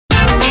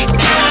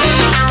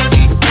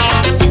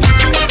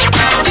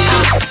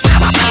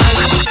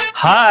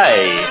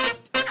Hi,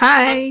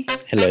 Hi.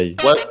 Hello,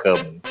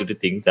 welcome to the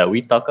things that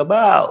we talk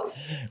about.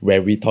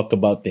 where we talk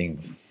about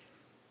things.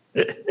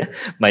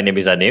 My name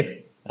is Anif.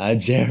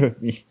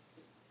 Jeremy.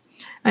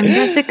 I'm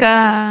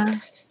Jessica.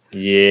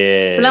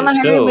 Yeah. Selamat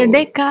Hari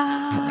Merdeka.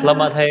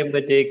 Selamat Hari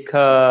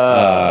Merdeka.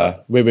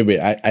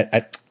 Wait.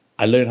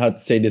 I learned how to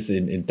say this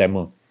in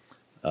Tamil.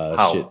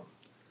 How? Shit.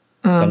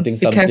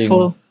 Be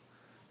careful.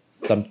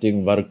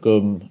 Something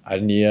Varkum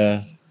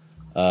Arnia.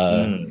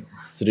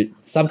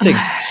 Something.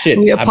 Shit.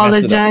 We I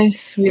messed it up.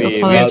 apologize. We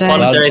We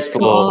apologize to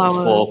all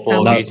our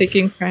for this.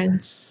 speaking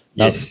friends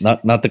Yes.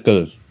 Not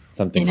Nautical.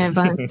 Something. in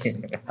advance.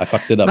 I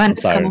fucked it up. I'm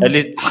sorry. Come At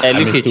least he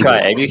missed two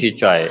tried. words. At least he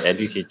tried. At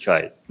least he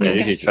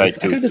tried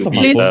I got this to on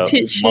be my phone.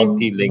 Please teach him.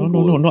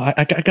 multilingual. No.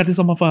 I got this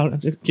on my file.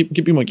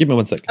 Give me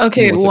 1 sec.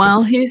 Okay, Give me 1 second.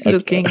 while he's Okay.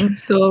 looking,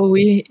 so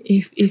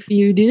if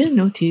you didn't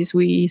notice,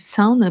 we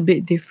sound a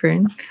bit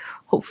different,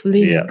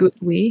 hopefully in Yeah. a good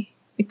way,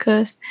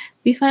 because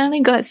we finally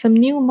got some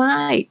new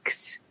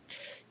mics.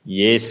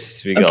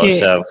 Yes, we got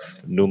Okay. ourselves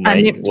new mic.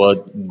 Anip's Well,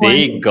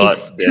 they one got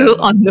is still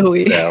them on the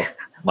way. themselves.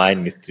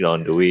 Mine is still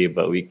on the way,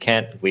 but we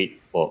can't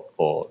wait for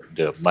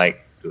the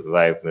mic to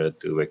arrive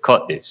to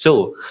record this.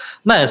 So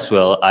might as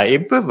well I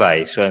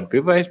improvise. So I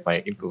improvise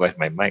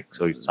my mic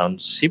so it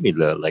sounds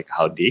similar like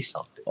how they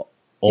sounded.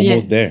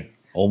 Almost Yes. there.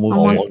 Almost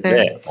Almost there.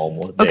 there.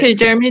 Almost there. Okay,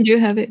 Jeremy, do you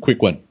have it?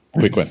 Quick one.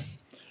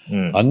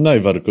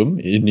 அனைவருக்கும்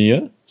இனிய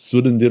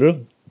சுதந்திர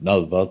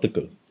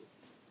நல்வாழ்த்துக்கள்.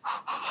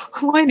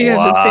 Why do you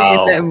have to say it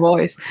Wow. that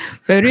voice?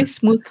 Very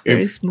smooth,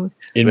 very smooth.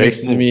 It Very makes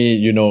smooth.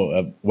 me,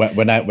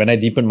 when I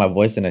deepen my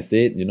voice and I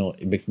say it,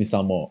 it makes me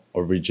sound more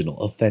original,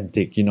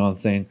 authentic. You know what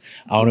I'm saying?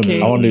 Okay.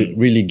 I want to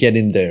really get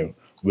in there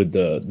with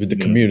the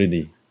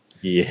community.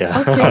 Yeah.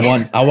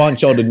 I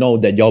want y'all to know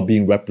that y'all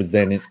being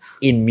represented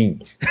in me.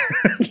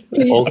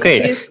 Please, Okay,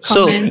 please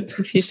so- comment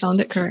if he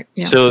sounded correct.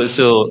 Yeah. So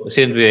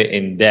since we're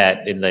in that,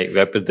 in like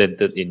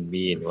represented in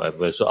me and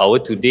whatever, so our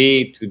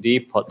today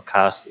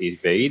podcast is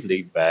very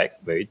laid back,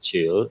 very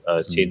chill.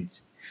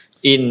 Since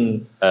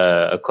in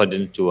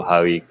according to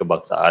Hari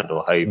Kebangsaan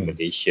or Hari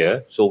Malaysia,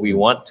 so we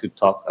want to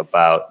talk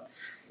about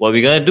what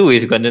we're gonna do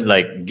is we're gonna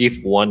like give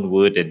one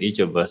word, and each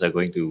of us are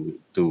going to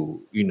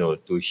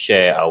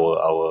share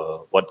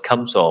our what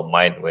comes to our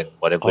mind when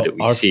whatever that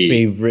we Our see.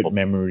 favorite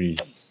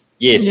memories.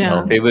 Yes, Yeah.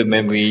 our favorite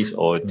memories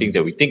or things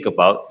that we think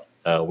about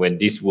when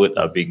these words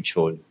are being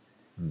shown.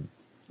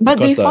 But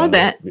before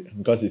that,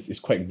 because it's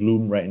quite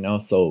gloom right now,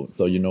 so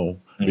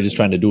we're just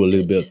trying to do a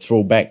little bit of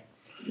throwback.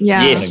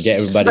 yeah. Yes. Trying to get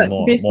everybody But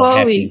more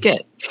happy.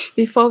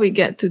 before we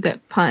get to that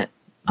part,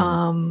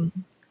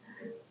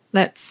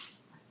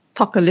 let's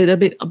talk a little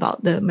bit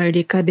about the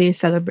Merdeka Day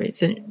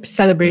celebrations.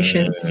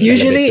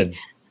 Usually, Celebration.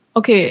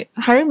 okay,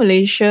 Hari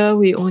Malaysia,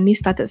 we only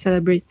started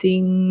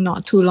celebrating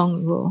not too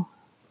long ago.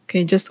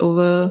 Okay, just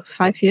over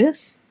 5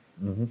 years.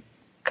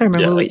 Can't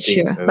remember Yeah, I which think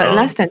year, but around.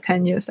 less than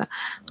 10 years.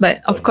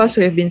 But of course,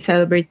 we have been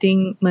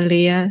celebrating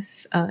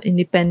Malaya's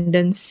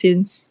independence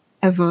since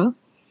ever.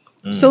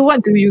 So,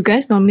 what do you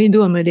guys normally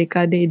do on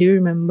Merdeka Day? Do you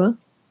remember?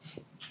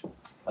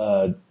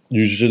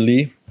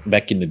 Usually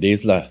back in the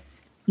days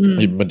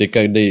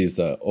Merdeka Day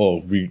is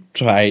we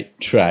try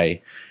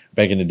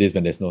back in the days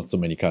when there's not so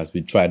many cars,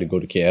 we try to go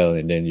to KL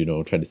and then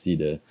try to see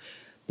the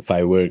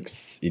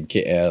fireworks in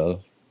KL.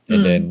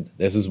 And then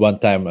there's this one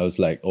time I was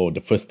like, the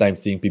first time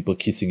seeing people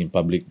kissing in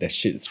public, that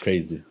shit is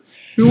crazy.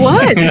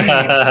 What?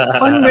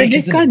 On Like,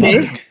 kissing Merdeka in Day?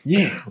 public.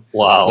 Yeah.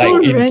 Wow. So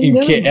Like in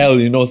random.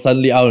 KL,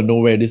 suddenly out of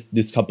nowhere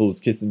this couple was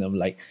kissing. I'm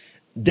like,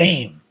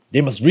 damn, they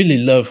must really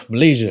love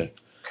Malaysia.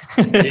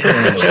 Yeah,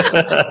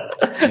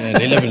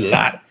 they love it a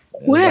lot.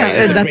 It's Where? like,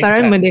 At it's a great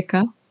Dataran time.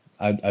 Merdeka?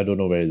 I don't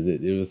know where is it.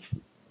 It was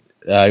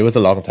a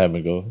long time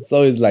ago.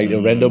 So it's like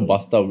a random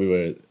bus stop. We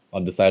were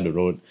on the side of the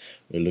road.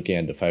 We were looking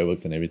at the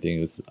fireworks and everything.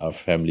 It was our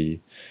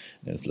family.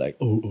 And it's like,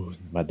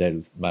 my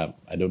dad my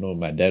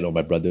dad or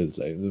my brother is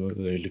like,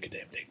 look at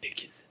them, they're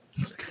kissing.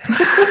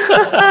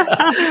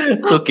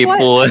 So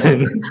kepo.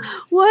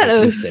 What a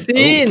Listen,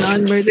 scene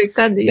on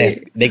Merdeka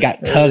Day. They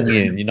got tongue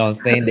in, you know what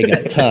I'm saying? They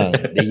got tongue.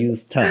 They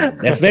use tongue.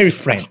 That's very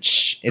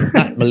French. It's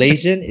not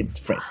Malaysian, it's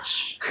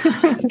French.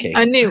 Okay.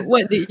 Anip,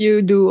 what did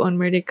you do on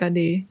Merdeka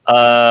Day?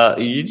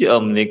 Usually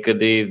on Merdeka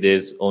Day,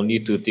 there's only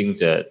two things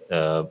that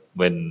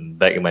when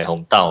back in my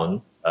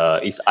hometown,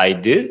 is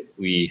either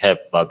we have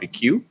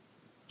barbecue,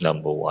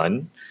 number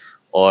one,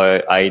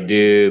 or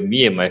either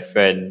me and my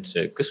friends,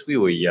 because we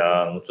were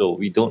young, so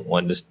we don't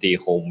want to stay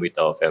home with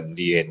our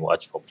family and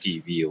watch from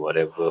TV or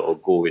whatever, or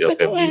go with our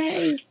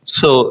family.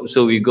 So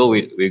I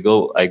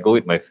go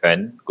with my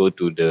friend, go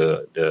to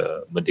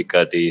the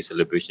Merdeka Day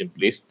celebration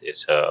place.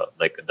 There's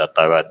like a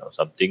dataran or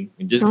something.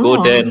 We just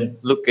go there and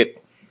look at.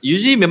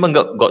 Usually memang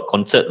got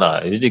concert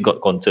lah. Usually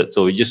got concert.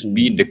 So we just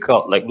be in the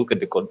crowd, like look at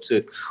the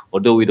concert.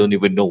 Although we don't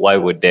even know why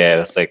we're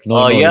there. It's like, it's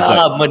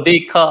like-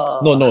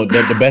 Merdeka. No,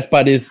 the best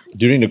part is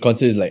during the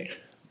concert is like,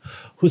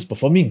 who's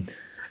performing?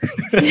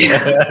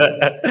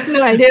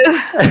 No idea.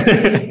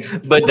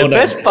 But the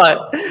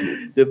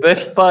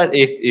best part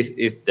is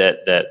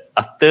that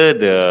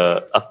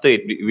after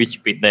it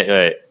reached midnight,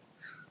 right?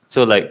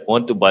 So like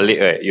want to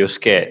balik, right? You're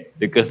scared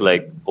because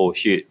like, oh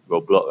shit,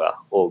 Roblox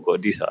oh got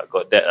this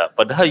got that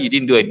Padahal you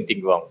didn't do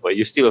anything wrong, but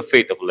you're still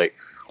afraid of like,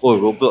 oh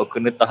Roblox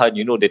kena tahan,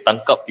 they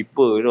tangkap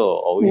people,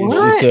 or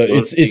What?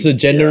 It's a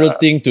general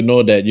thing to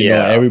know that you know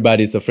Yeah.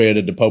 everybody's afraid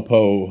of the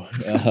popo,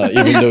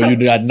 even though you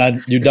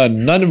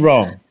done nothing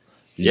wrong.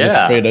 You're just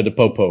Yeah. afraid of the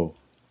popo.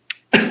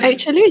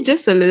 Actually,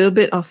 just a little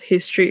bit of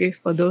history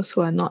for those who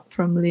are not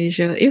from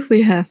Malaysia. If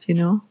we have,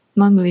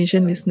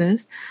 non-Malaysian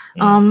listeners,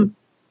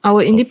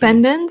 our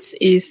independence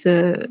is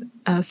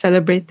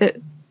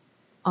celebrated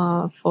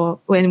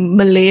for when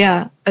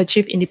Malaya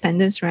achieved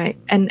independence, right?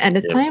 And at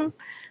the time,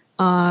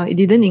 it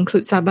didn't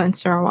include Sabah and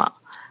Sarawak.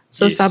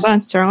 So Yes. Sabah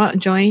and Sarawak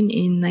joined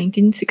in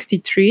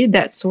 1963.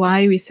 That's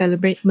why we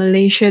celebrate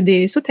Malaysia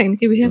Day. So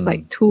technically, we have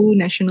like 2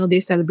 National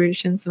Day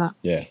celebrations lah.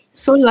 Yeah.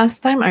 So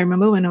last time, I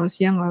remember when I was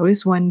young, I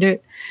always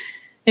wondered,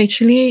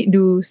 actually,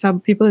 do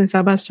some people in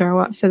Sabah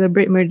Sarawak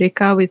celebrate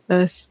Merdeka with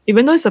us,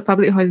 even though it's a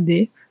public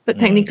holiday?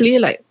 But technically,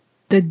 like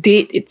the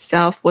date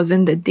itself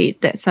wasn't the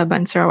date that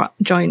Sabah and Sarawak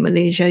joined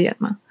Malaysia yet,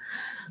 ma.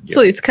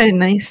 So it's kind of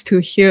nice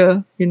to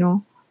hear,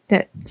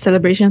 that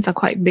celebrations are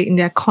quite big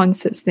and there are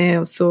concerts there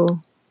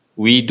also.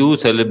 We do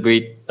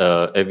celebrate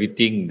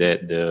everything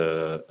that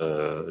the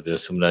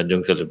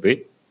Semenanjung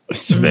celebrate.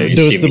 Very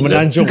The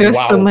similar. Semenanjung, The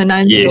wow.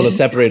 Semenanjung. We're Yes. gonna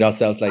separate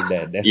ourselves like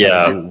that. That's how we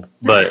Yeah, do.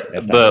 but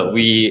That's but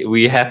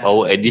we have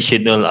our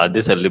additional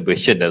other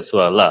celebration as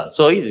well lah.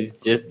 So it's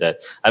just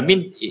that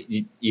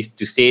it is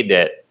to say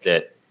that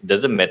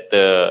doesn't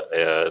matter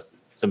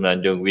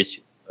Semenanjung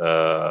which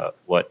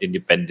what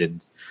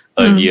independence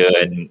earlier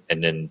and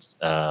then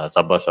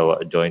Sabah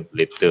Sarawak joined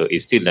later.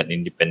 It's still an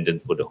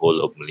independence for the whole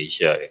of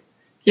Malaysia.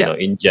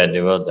 In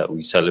general, that we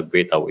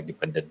celebrate our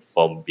independence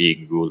from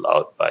being ruled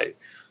out by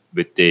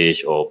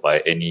British or by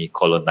any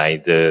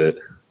colonizer.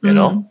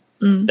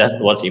 That's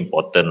what's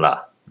important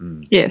lah.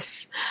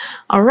 Yes.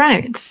 All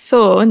right.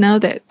 So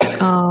now that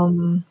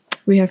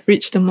we have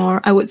reached the more,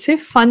 I would say,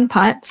 fun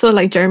part. So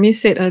like Jeremy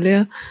said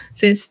earlier,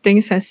 since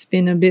things has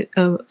been a bit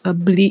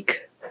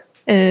bleak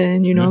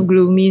and,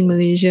 gloomy in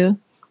Malaysia,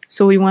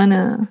 so we want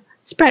to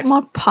spread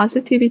more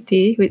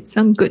positivity with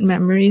some good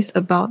memories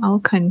about our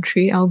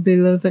country, our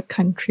beloved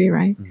country,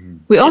 right?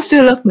 We all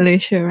still love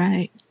Malaysia,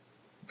 right?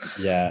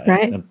 Yeah,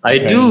 Right? and I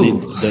apparently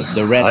do.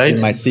 The rats I in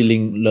do. my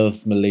ceiling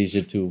loves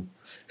Malaysia too.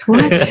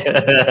 What?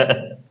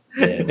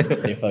 Yeah,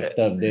 they fucked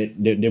up.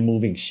 They're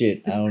moving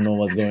shit. I don't know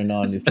what's going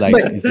on. It's like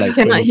But cannot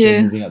furniture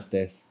hear. moving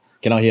upstairs.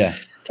 Cannot hear.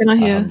 Cannot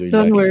hear. Alhamdulillah.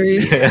 Don't worry.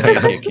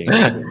 Okay.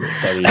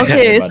 Sorry.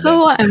 Okay, about so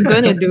that. what I'm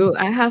gonna do,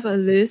 I have a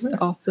list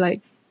of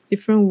like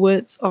different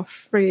words or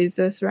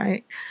phrases,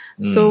 right?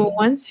 So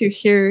once you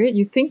hear it,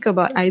 you think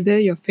about either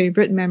your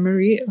favorite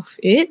memory of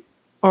it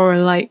or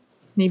like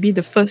maybe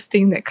the first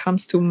thing that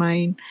comes to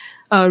mind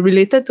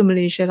related to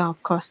Malaysia, lah,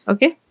 of course.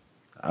 Okay?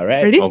 All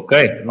right. Ready?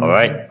 Okay, all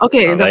right.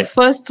 Okay, All the right.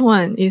 first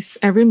one is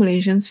every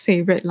Malaysian's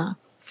favorite lah,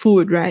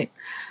 food, right?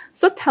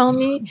 So tell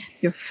me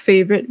your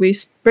favorite. We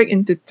break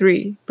into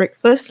 3: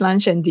 breakfast,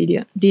 lunch, and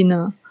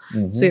dinner.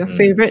 So your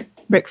favorite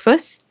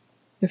breakfast,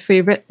 your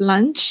favorite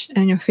lunch,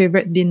 and your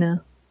favorite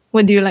dinner.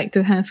 What do you like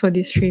to have for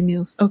these 3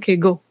 meals? Okay,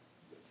 go.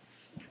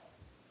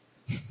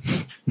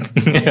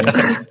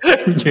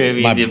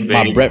 My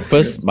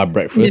breakfast.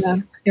 Yeah,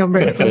 your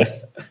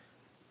breakfast.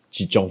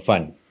 Chichong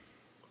fan.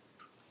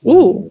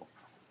 Ooh.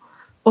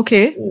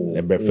 Okay.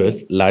 And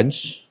breakfast.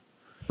 Lunch.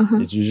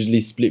 It's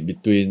usually split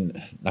between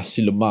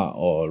nasi lemak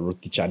or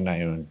roti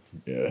canai.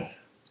 Yeah.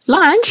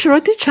 Lunch,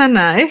 roti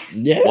canai.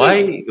 Yeah.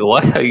 Why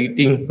are you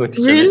eating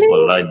roti canai Really?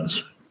 for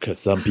lunch? Because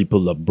some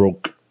people are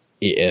broke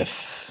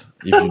AF.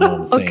 If you know what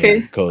I'm saying. Okay,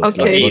 Because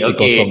okay. like roti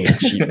kosong is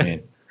cheap, man.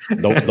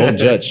 Don't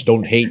judge.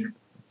 Don't hate.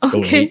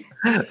 Don't Okay. hate.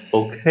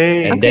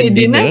 Okay. And Okay,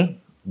 then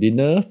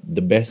dinner,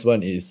 the best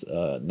one is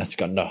nasi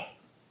kandar.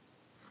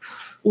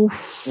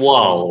 Oof.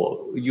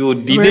 Wow, you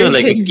dinner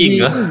Very like a king.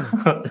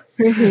 heavy.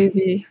 Very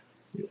heavy.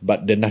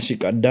 But the nasi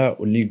kandar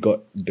only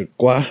got the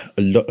kuah,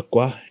 a lot of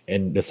kuah,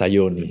 and the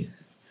sayur ni.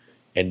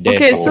 And then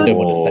Okay, put so- them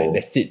on the side.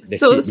 That's it. That's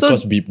So- it.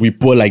 Because we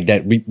poor like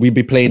that. We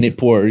be playing it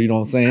poor. You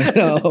know what I'm saying?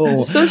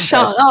 Oh. So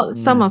shout out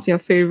some of your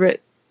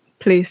favorite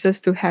places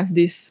to have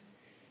this.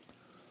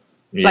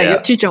 Like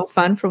your chichong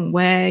fan from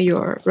where,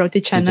 your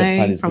roti Chichong canai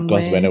fan is from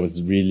because where. when I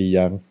was really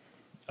young,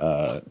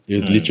 it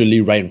was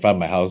literally right in front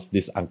of my house.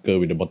 This uncle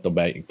with the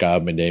motorbike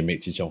come and then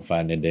make chichong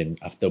fan, and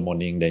then after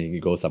morning, then you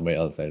go somewhere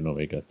else. I don't know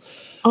where it goes.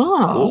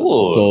 Oh,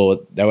 Oh, So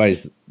that one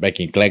is back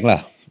in Klang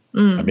lah.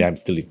 I mean, I'm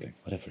still in Klang.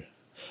 Whatever.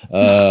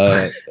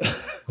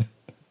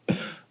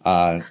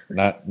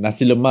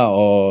 Nasi lemak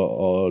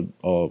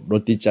or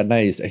roti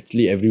canai is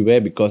actually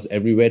everywhere because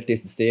everywhere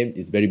tastes the same.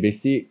 It's very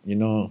basic, you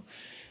know.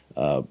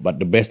 But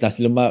the best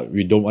nasi lemak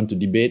we don't want to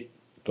debate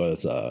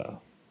because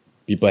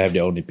people have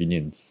their own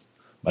opinions.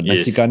 But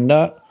nasi Yes.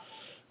 kandar,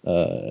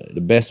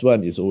 the best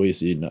one is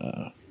always in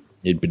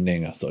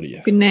Penang.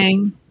 Sorry,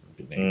 Penang.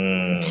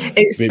 Penang.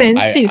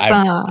 Expensive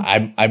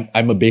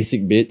I'm a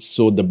basic bitch,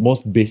 so the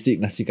most basic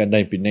nasi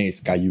kandar in Penang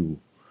is kayu.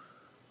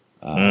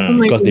 Oh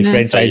my Because they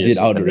goodness. franchise it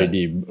Kayu out nasi kandar.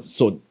 already.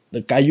 So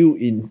the kayu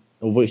in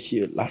over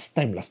here, last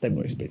time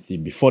more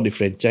expensive. Before the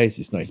franchise,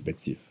 it's not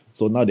expensive.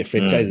 So now the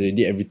franchise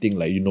already everything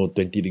like 20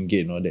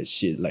 ringgit and all that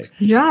shit. Like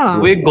Yeah.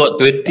 We got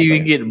 20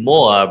 ringgit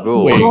more,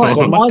 bro. wait, More-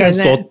 kau more makan than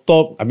that.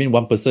 sotong. I mean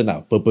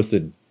 1% per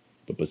person.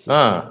 Per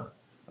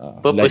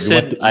Per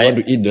person, you want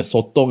to eat the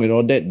sotong and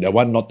all that. That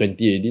one not 20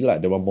 already lah.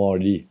 That one more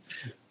already.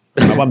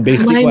 That one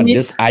basic My one,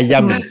 mis- just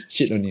ayam and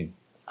shit only.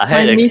 I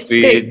had My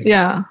mistake,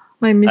 experience.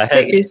 my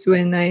mistake had- is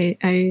when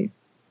I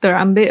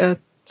terambil a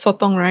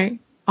sotong, right?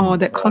 Oh,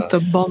 that cost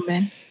a bomb,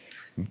 man.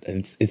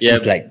 And it's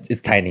Yeah. like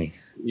it's tiny.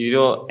 You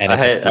know, And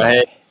I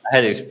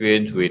had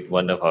experience with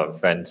one of our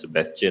friends,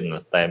 Sebastian,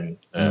 last time.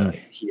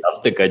 He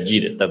after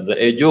gaji that time,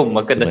 jom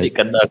makan nasi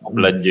kandar aku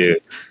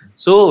belanja.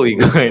 So we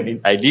go and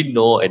I didn't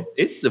know, and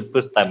it's the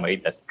first time I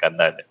eat nasi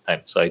kandar that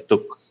time. So I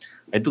took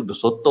the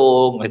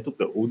sotong, I took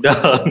the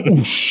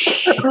udang.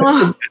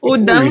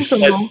 Udang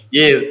semua.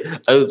 Yeah,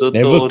 I took sotong.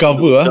 Never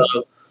cover, ah.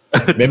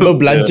 Remember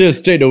belanja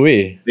straight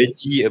away.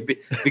 Veggie a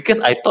bit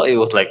because I thought it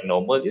was like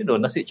normal.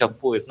 Nasi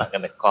campur is not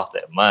gonna cost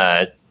that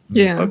much.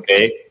 Yeah.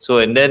 Okay,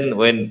 so and then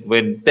when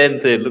Ten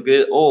said, look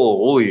at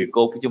it,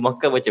 kau punya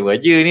makan macam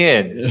raja ni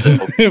kan.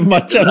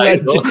 Macam I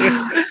aja. know.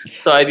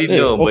 So I didn't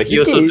know, but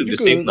he also took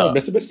the same lah.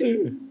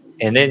 Biasa-biasa.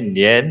 And then in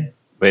the end,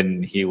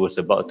 when he was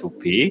about to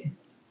pay,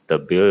 the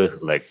bill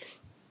is like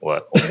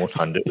almost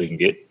 100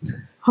 ringgit.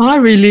 Huh,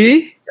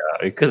 really?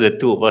 Yeah, because the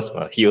two of us,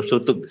 he also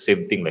took the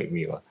same thing like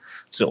me.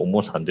 So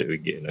almost 100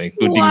 ringgit,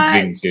 including What?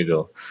 drinks,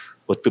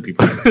 for two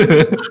people.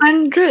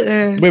 100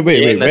 eh.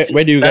 Wait. nasi-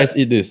 Where do you guys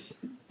eat this?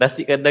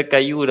 Nasi kandar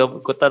kayu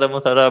dalam Kota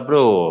Damansara,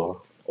 bro.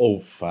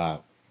 Oh fuck.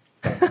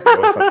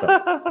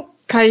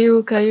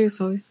 Kayu,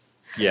 so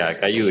Yeah,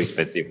 kayu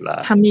expensive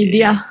lah.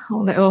 Hamidia.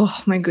 Oh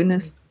my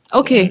goodness.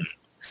 Okay,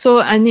 so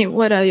Anip,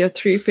 what are your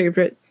 3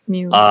 favorite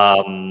meals?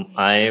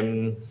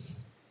 I'm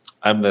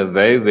a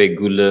very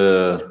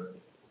regular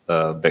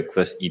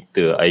breakfast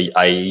eater.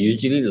 I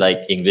usually like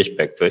English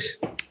breakfast.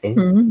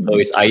 So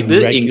it's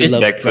either Regular English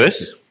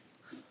breakfast.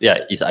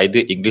 Yeah, it's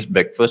either English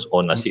breakfast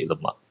or nasi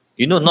lemak.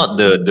 Not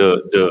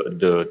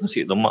the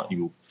nasi lemak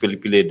you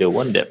pilih the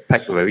one that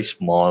packed very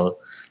small,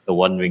 the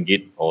 1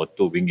 ringgit or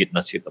 2 ringgit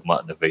nasi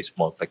lemak, the very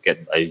small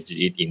packet. I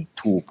usually eat in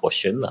 2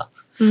 portion lah.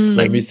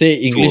 When we say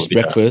English two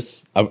of it,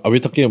 breakfast, are we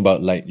talking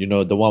about like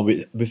the one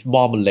with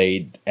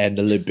marmalade and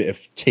a little bit of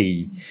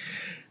tea?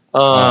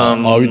 Or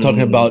are we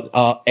talking about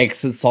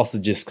eggs and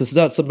sausages? Because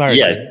that's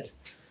American.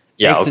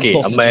 Yeah, Eggs and okay.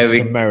 sausages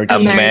is American.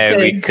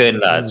 American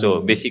lah.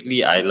 So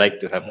basically, I like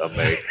to have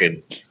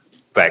American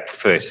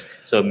breakfast.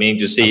 So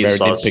meaning to say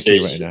American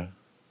picky sausage, right now.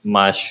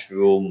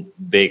 mushroom,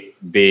 baked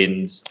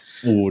beans.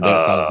 Oh,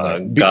 that sounds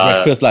nice. Big gar-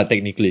 breakfast lah,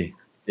 technically.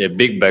 Yeah,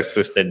 big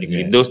breakfast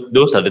technically. Yeah.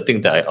 Those are the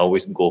things that I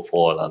always go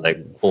for lah. Like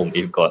home,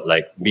 if got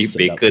like beef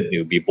sedap. bacon, it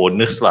will be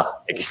bonus lah,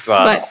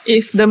 extra. But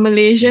if the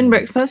Malaysian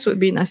breakfast would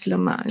be nasi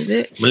lemak, is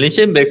it?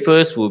 Malaysian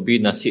breakfast would be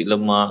nasi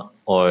lemak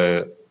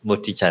or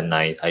roti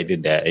canai.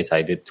 It's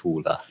either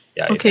two lah.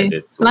 Yeah, Okay, it's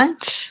either two.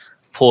 lunch?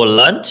 For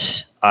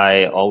lunch,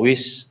 I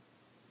always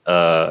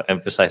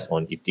emphasize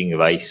on eating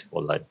rice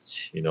for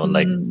lunch.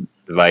 Like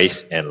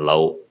rice and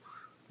lauk.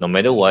 No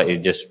matter what,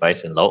 it's just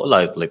rice and lauk,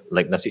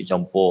 like nasi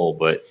campur.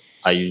 But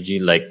I usually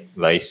like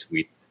rice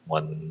with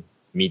 1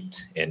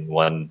 meat and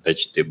 1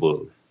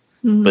 vegetable.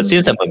 But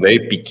since I'm a very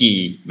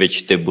picky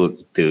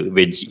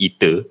veggie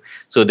eater,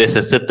 so there's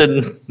a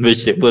certain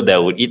vegetable that I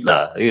would eat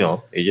lah.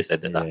 It's just like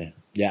that lah.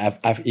 Yeah,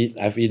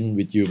 I've eaten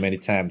with you many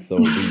times,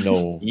 so we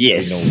know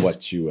Yes. we know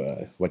what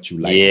you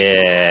like.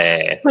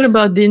 Yeah. What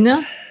about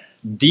dinner?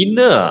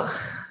 Dinner,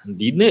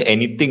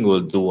 anything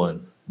will do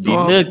one.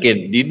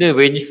 Dinner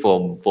range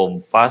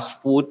from fast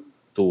food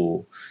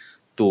to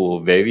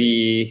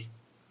very,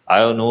 I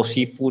don't know,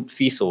 seafood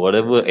feast or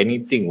whatever.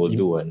 Anything will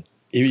do one.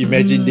 If you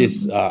imagine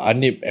this,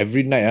 Anip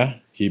every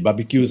night, he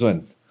barbecues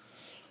one.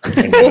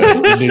 And,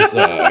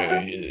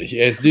 he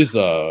has this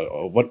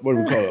what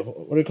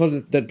do you call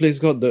it, that place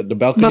called the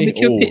balcony?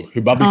 Barbecue pit. He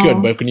barbecue on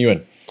Oh. balcony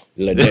one.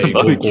 Like that, he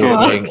Barbecue go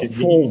on bang.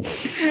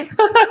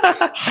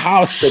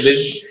 House. So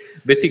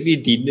basically,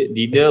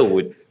 dinner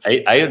would.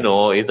 I don't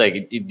know. It's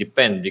like it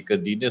depends,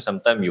 because dinner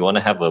sometimes you want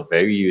to have a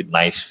very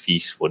nice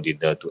feast for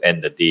dinner to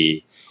end the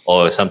day,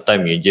 or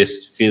sometimes you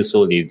just feel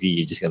so lazy,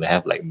 you're just gonna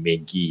have like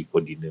Maggi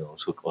for dinner.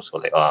 Also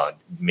like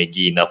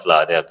Maggi enough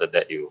lah. Then after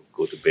that you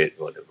go to bed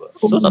or whatever.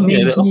 So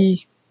something like that.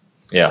 Maggi.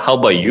 Yeah. How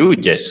about you,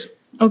 Jess?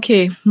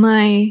 Okay,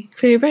 my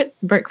favorite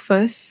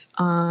breakfast,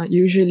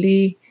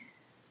 usually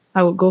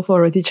I would go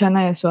for roti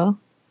canai as well.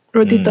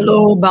 Roti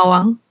telur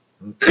bawang.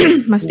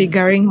 Must be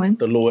garing one.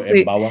 Telur and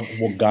Wait. bawang,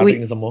 more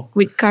garing some more.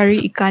 With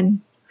curry ikan.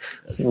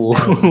 Oh.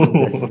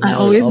 I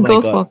always Oh my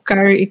go God. for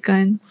curry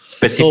ikan.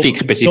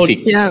 Specific.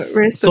 Yeah,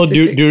 very So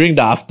specific. during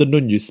the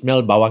afternoon, you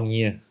smell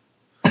bawangi.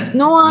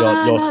 No,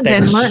 Your not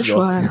that stench, much. your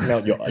What?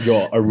 smell,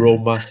 your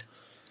aroma.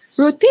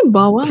 Roti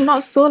bawang,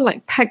 not so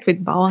like packed with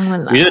bawang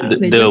one lah. You know,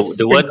 They the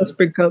just one-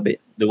 sprinkle a bit.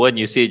 The one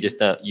you say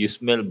just now, you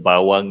smell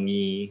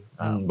bawangi.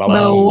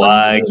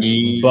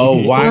 Bawangi.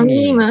 Bawangi.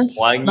 Wangi mah.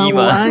 Wangi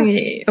mah.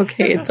 Bawangi.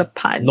 Okay, it's a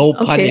pun. No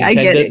pun okay, I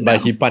get intended, it but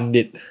now. he punned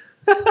it.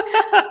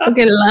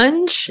 Okay,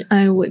 lunch,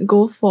 I would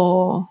go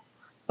for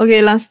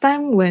Okay, last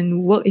time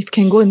when work, if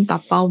can go and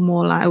tapao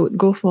more, I would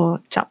go for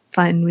chap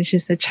fan, which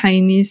is a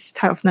Chinese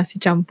type of nasi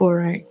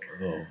campur, right?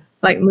 Oh.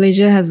 Like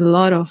Malaysia has a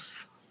lot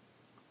of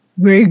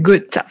very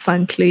good chap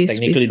fan place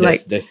Technically, with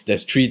like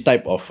there's three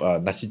type of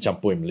nasi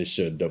campur in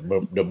Malaysia: the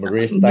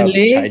Malay style,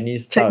 Malay, the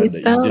Chinese style, and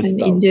the Indian and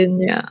style. Indian,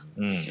 yeah.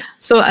 Mm.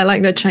 So I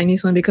like the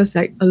Chinese one because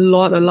like a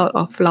lot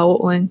of flour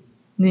one.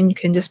 And then you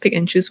can just pick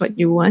and choose what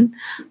you want.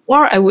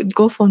 Or I would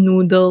go for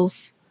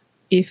noodles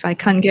if I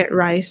can't get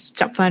rice,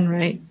 chap fan,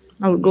 right?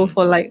 I would go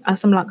for like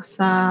asam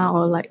laksa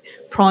or like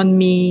prawn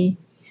mee.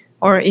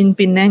 Or in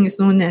Penang, it's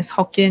known as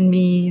Hokkien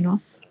mee, you know.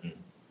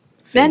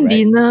 Then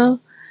Right.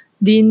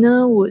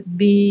 dinner would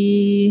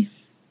be,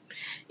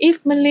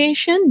 if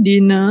Malaysian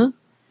dinner,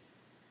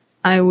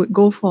 I would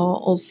go for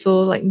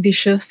also like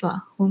dishes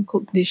lah, home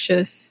cooked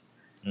dishes,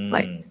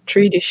 like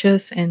 3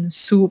 dishes and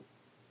soup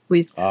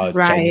with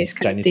rice,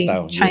 Chinese thing.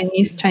 style.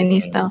 Yes.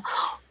 Chinese style.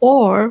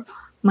 Or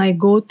my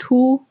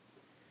go-to,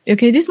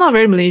 okay, this is not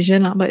very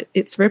Malaysian lah, but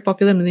it's very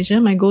popular in Malaysia.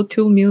 My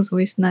go-to meal is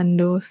always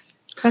Nando's.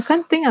 If I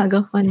can't think, I'll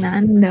go for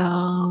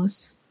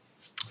Nando's.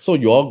 So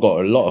you all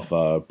got a lot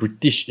of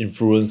British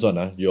influence on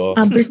you.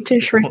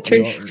 British.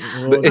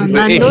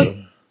 Nando's-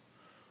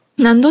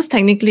 Nando's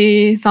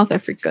technically South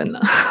African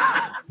lah.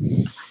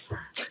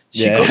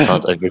 She got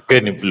South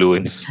African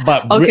influence.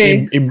 But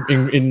Okay. in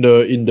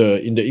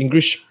the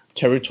English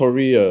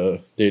territory,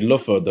 they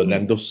love the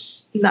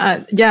Nando's.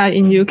 Yeah,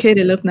 in UK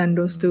they love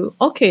Nando's too.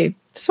 Okay,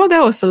 so that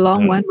was a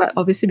long one, but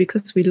obviously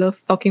because we love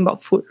talking about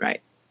food,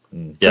 right?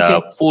 Yeah,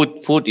 okay.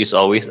 food is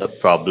always a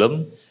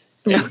problem.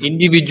 Yeah.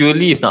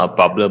 Individually, it's not a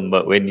problem,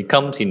 but when it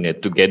comes in a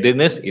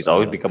togetherness, it's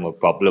always become a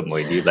problem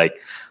already. Like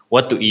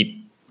what to eat.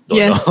 Don't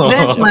Yes, know.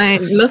 that's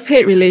my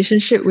love-hate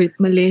relationship with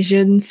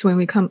Malaysians when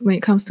it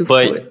comes to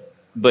food.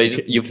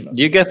 But do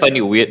you guys find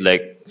it weird?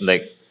 Like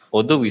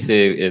although we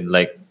say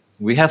like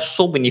we have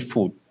so many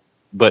food,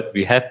 but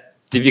we have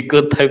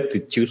difficult time to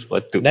choose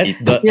what to That's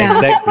eat. the Yeah.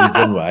 exact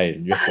reason why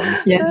you have to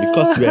understand. Yes.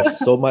 Because we have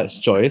so much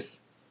choice,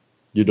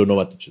 you don't know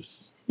what to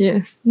choose.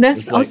 Yes, that's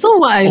It's like, also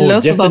what I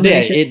love about yesterday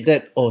I Malaysia. ate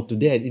that. Oh,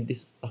 today I eat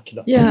this. Okay,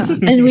 no. Yeah,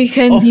 and we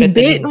can Oh,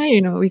 debate, fattening. right?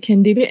 You know, we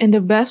can debate, and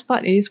the best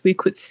part is we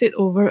could sit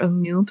over a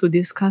meal to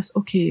discuss.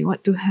 Okay,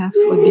 what to have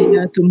for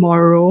dinner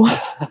tomorrow.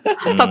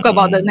 Talk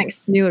about the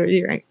next meal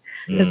already, right?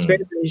 That's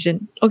very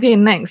Malaysian. Okay,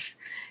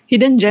 next,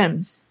 hidden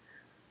gems.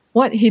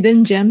 What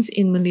hidden gems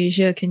in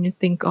Malaysia can you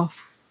think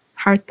of?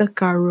 Harta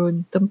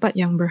karun, tempat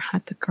yang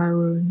berharta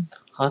karun.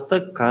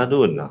 Harta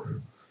karun.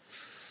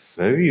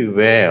 Very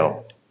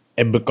well.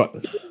 Amber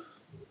Court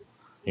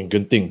in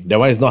Genting. That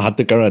one is not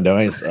harta karun. That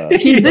one is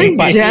Hidden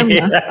gem.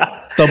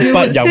 tempat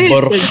would yang say it's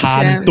a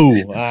berhantu.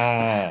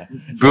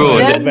 Bro,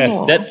 Gem.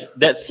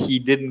 that's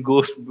hidden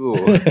ghost, bro.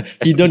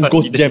 Hidden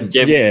ghost gem.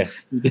 Yeah.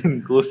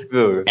 Hidden ghost,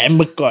 bro.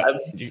 Amber Court.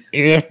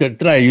 You have to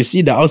try. You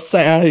see the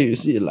outside, you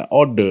see like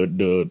all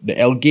the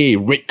algae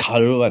red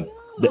color one.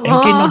 The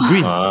algae not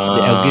green.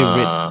 The algae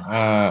red.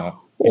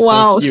 You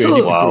Wow, can see so-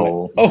 already.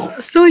 Wow. Oh,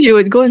 So you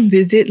would go and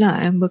visit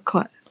lah, Amber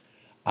Court.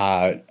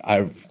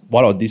 I've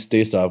one of these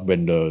days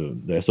when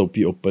the SOP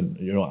open,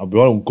 we want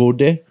to go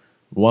there.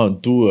 We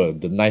want to do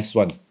the nice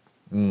one.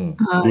 Do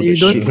You the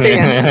don't shit. say.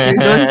 You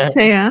don't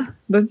say.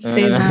 Don't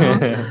say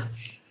now.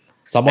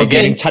 Someone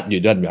Again. getting chat you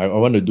done. I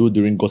want to do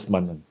during Ghost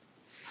Month.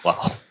 Wow.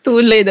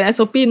 Too late. The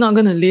SOP not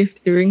gonna live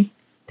during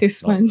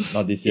this month.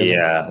 Not this year.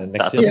 Yeah,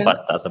 Next tak year.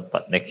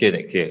 sempat. Next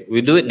year.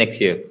 We'll do it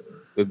next year.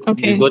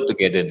 Okay. We go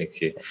together next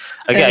year.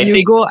 Okay, And I you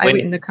think go, I when,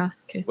 wait in the car.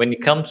 Okay. when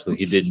it comes to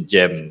hidden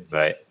gem,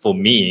 right? For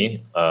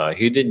me,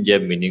 hidden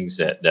gem means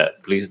that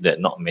place that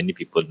not many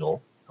people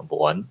know. Number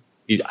one,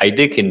 it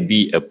either can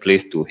be a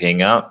place to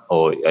hang out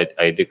or it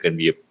either can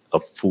be a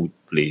food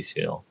place.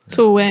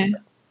 So where?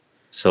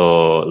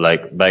 So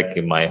like back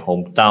in my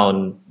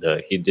hometown,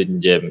 the hidden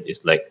gem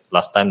is like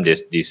last time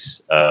there's this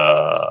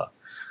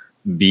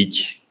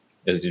beach.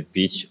 There's this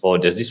beach or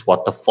there's this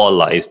waterfall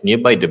lah. It's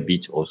nearby the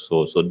beach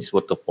also. So this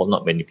waterfall,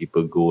 not many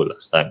people go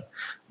last time.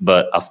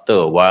 But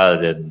after a while,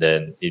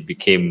 then it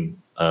became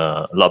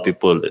a lot of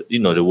people,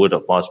 the word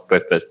of mouth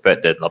spread,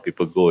 then a lot of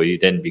people go.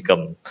 It then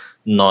become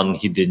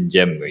non-hidden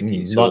gem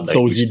already. Not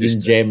so hidden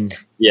gem.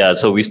 Yeah,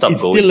 so we stopped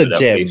It's going still to a that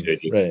gem. place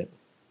already. Right.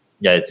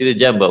 Yeah, it's still a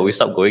gem, but we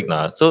stopped going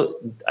now.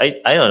 So I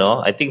don't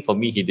know. I think for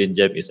me, hidden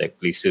gem is like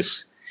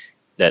places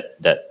that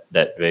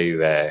very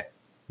rare,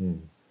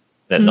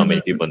 that not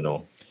many people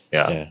know.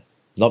 Yeah.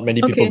 Not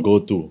many people Okay. go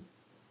to.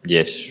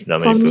 Yes,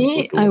 not For many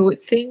me, people I do.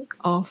 would think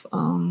of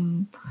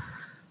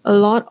a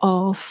lot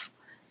of.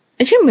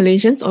 Actually,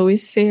 Malaysians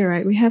always say,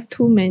 right, we have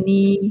too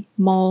many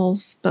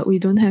malls, but we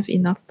don't have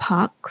enough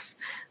parks.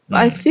 But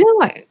I feel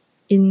like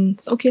in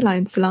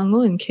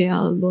Selangor and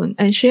KL alone,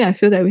 actually, I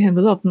feel that we have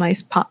a lot of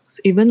nice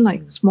parks, even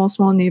like small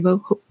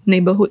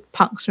neighborhood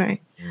parks, right?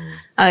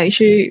 Are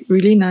actually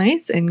really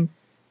nice and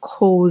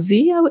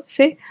cozy, I would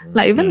say.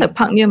 Like even the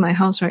park near my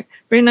house, right?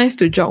 Very nice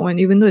to jog on,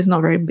 even though it's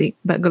not very big,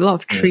 but got a lot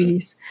of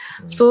trees.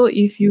 So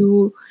if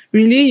you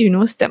really,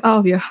 step out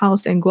of your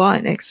house and go out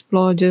and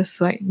explore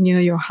just like near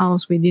your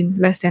house within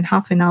less than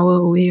half an hour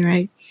away,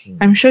 right?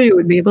 I'm sure you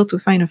would be able to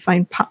find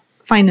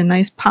a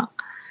nice park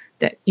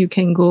that you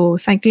can go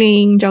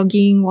cycling,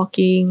 jogging,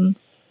 walking.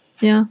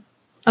 Yeah,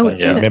 I would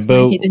say that's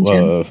my hidden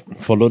gem.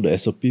 Follow the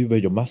SOP, wear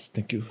your mask.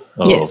 Thank you.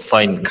 Yes,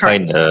 find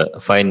correct.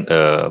 find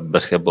a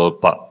basketball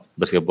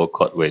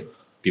court where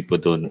people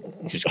don't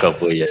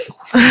discover yet.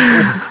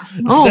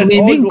 Oh, That's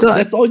maybe all, God.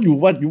 that's all you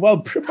want. You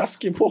want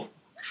basketball.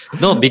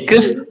 No,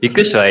 because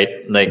right,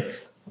 like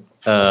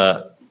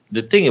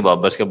the thing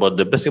about basketball,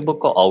 the basketball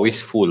court always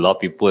full. A lot of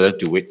people have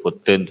to wait for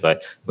turns, right?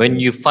 When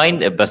you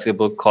find a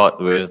basketball court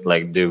where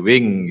like the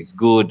ring is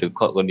good, the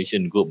court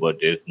condition good, but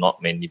there's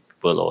not many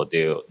people or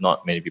there are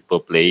not many people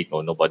playing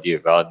or nobody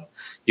around,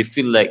 you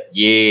feel like,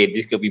 yeah,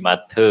 this could be my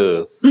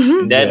turf.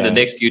 And then the Yeah.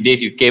 next few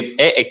days you came,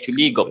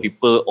 actually got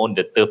people on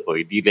the turf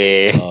already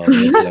there.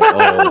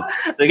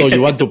 It's like, so you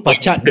want to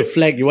pachat the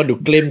flag, you want to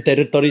claim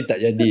territory,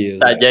 tak jadi.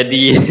 It's Tak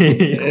jadi.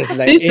 It's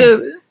like,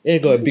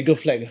 This got a bigger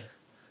flag.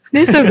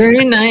 This is a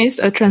very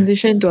nice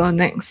transition to our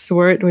next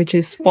word, which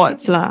is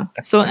sports lah.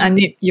 So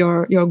Anip,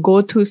 your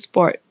go-to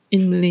sport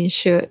in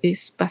Malaysia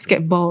is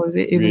basketball, is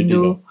it? Even Really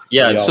though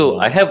Yeah, Yeah, so so-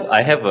 I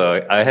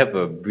have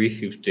a brief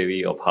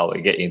history of how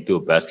I get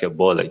into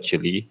basketball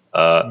actually.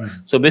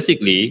 So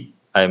basically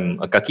I'm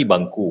a kaki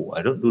bangku. I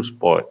don't do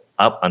sport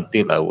up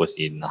until I was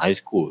in high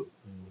school.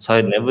 So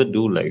I never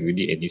do like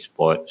really any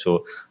sport.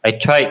 So I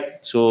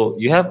tried. So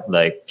you have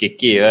like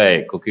KK,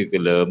 right?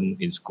 Curriculum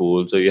in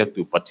school. So you have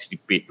to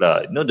participate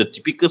lah. You know the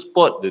typical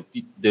sport.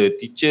 The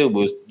teacher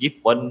will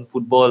give one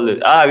football.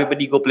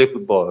 Everybody go play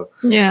football.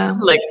 yeah,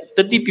 Like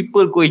 30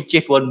 people go and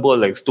chase one ball.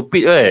 Like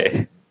stupid,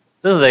 right?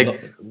 So like.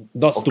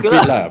 Not Okay stupid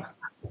lah. lah.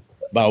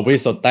 But a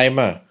waste of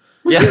time ah.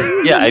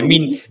 Yeah. I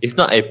mean, it's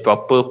not a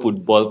proper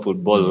football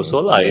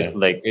also lah. yeah. It's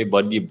like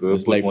everybody bro.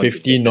 It's like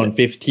 15 on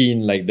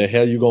 15. Like the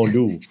hell you gonna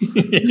do?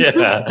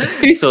 Yeah.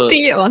 50 So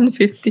on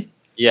 50.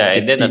 yeah,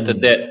 and then 15. after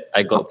that,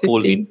 I got Not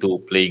pulled 15. into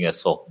playing a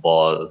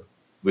softball,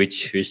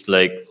 which is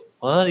like,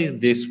 what is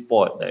this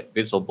sport? Like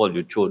play softball,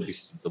 you throw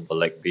this into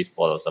like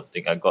baseball or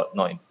something. I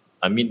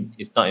mean,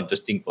 it's not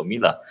interesting for me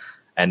lah.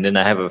 And then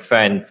I have a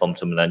friend from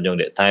Semenanjung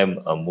that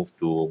time moved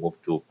to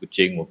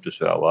Kuching, moved to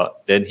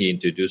Sarawak. Then he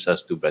introduced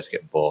us to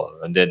basketball,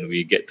 and then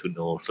we get to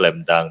know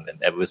slam dunk.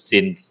 And ever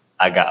since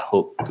I got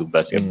hooked to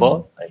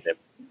basketball, and then,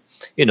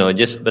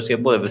 just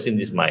basketball ever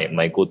since is my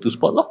go-to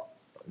sport lah.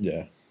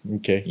 Yeah.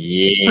 Okay.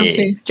 Yeah.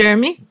 Okay,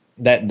 Jeremy.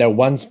 That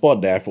one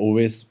sport that I've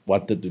always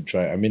wanted to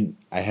try. I mean,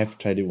 I have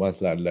tried it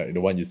once, like the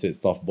one you said,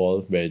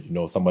 softball, where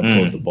someone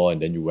throws the ball and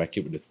then you whack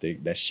it with a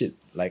stick. That shit,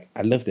 like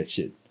I love that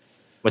shit.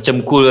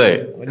 Macam cool,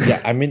 right? Yeah,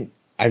 I mean,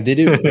 I did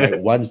it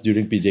like once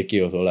during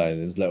PJK also lah,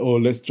 and it's like,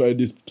 oh, let's try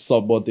this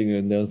softball thing,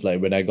 and then it's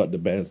like when I got the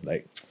bat, it's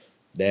like,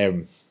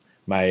 damn,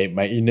 my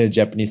inner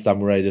Japanese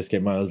samurai just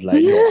came out. I was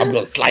like, yo, I'm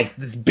gonna slice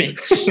this bitch.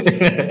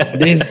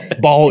 This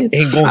ball It's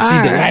ain't gonna see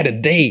the hard. light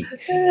of day.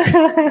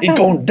 It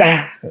gonna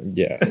die.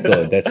 Yeah,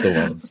 so that's the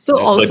one. So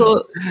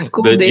also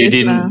school But you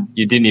days lah.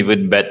 didn't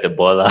even bat the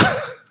ball lah.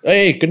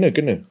 Hey, kena.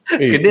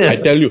 Hey, Kena? I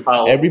tell you,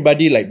 How?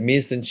 everybody like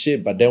miss and shit,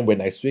 but then when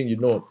I swing,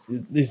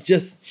 it's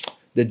just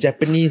the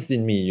Japanese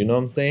in me. You know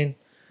what I'm saying?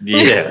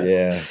 Yeah.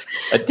 Yeah.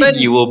 I think But-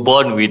 you were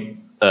born with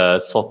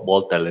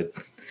softball talent.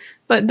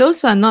 But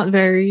those are not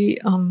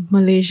very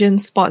Malaysian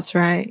sports,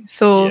 right?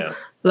 So Yeah.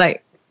 like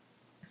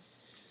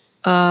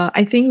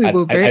I think we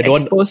were very I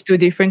don't- exposed to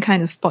different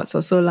kind of sports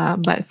also lah.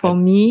 But for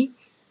me,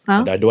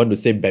 huh? I don't want to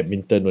say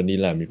badminton only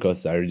lah,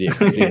 because I already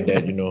explained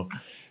that,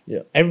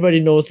 Yeah,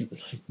 everybody knows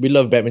we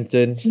love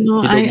badminton.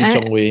 No, Hidup Lee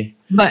Chong Wei.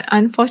 But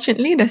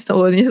unfortunately, that's the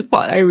only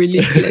sport I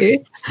really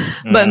play.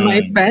 But my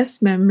best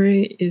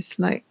memory is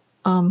like,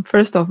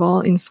 first of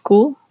all, in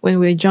school, when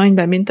we joined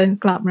badminton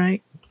club,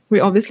 right? We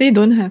obviously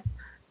don't have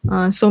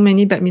so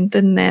many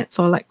badminton nets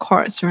or like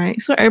courts, right?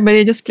 So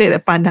everybody just play at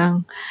the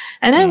padang.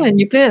 And then when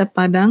you play at the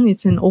padang,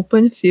 it's an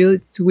open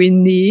field, it's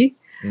windy.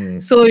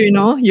 So,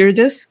 you're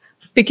just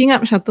picking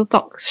up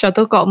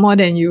shuttlecock more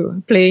than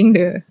you playing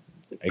the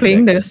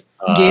game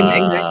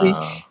exactly.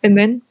 And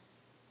then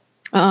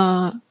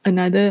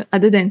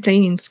other than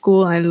playing in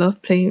school, I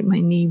love playing with my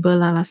neighbor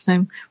lah. Last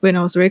time when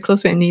I was very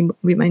close with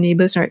my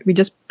neighbors, right, we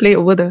just play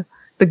over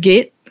the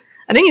gate.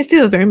 I think it's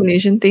still a very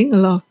Malaysian thing. A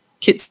lot of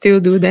kids still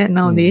do that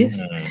nowadays.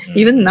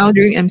 Even now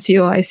during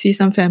MCO, I see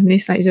some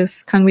families like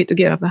just can't wait to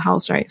get out of the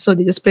house, right? So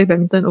they just play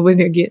badminton over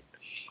their gate,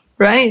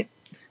 right?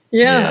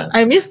 Yeah.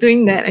 I miss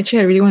doing that.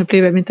 Actually, I really want to play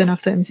badminton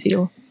after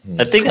MCO.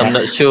 I think I'm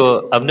not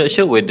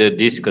sure whether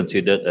this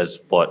considered a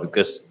sport,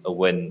 because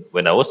when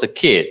I was a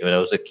kid,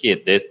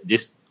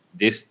 there's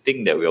this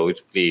thing that we always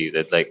play,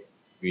 that like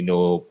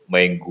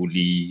main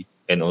guli,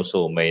 and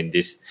also main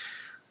this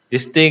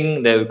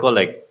thing that we call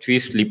like tree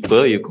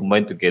slipper. You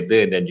combine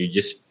together and then you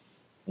just,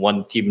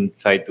 one team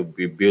try to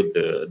rebuild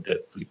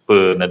the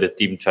flipper, another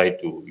team try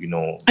to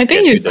I think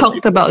get you rid of talked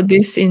it. about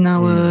this in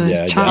our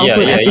Yeah,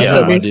 childhood yeah,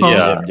 episode yeah.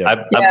 before.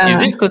 Yeah.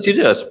 Is it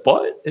considered a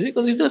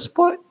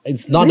sport?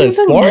 It's not a It's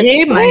a sport.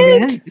 game, I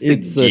guess.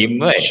 It's a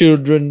game, right?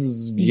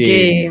 children's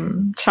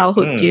game.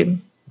 Childhood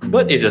game.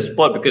 But it's a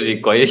sport because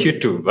it requires you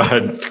to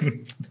run.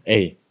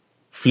 Hey,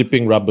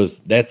 Flipping rubbers.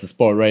 That's a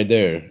sport right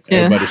there.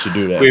 Yeah. Everybody should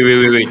do that. Wait.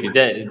 Is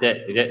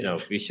that an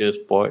official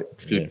sport?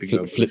 Yeah,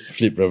 Flipping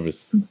flip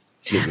rubbers.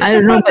 Flip I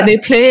don't know, but they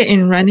play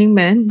in Running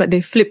Man, but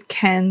they flip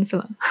cans.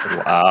 Lah.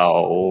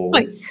 Wow.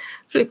 Like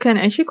flip can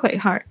actually quite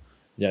hard.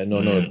 Yeah, no.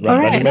 Alright,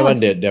 Running Man one,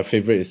 how's- their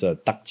favorite is a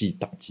takchi.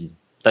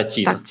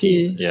 Touchy.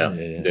 Yeah.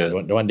 Yeah.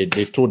 The one they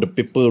throw the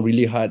paper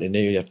really hard and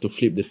then you have to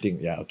flip the thing.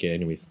 Yeah, okay,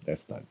 anyways,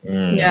 that's not.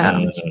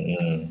 Yeah.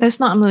 That's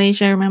not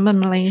Malaysia. Remember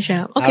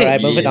Malaysia? Okay.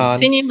 Alright, moving on.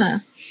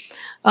 Cinema.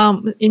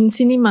 In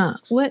cinema,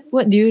 what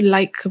do you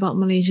like about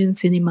Malaysian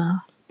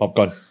cinema?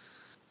 Popcorn.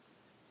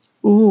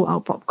 Ooh, our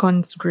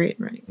popcorn's great,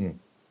 right? The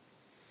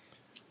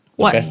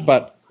What? best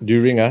part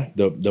during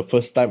the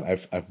first time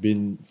I've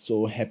been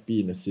so happy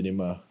in the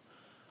cinema.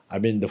 I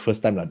mean the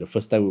first time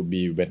would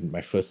be when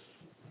my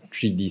first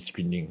 3D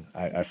screening.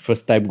 I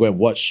first time go and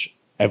watch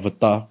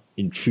Avatar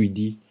in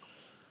 3D.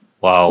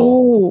 Wow.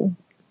 Ooh,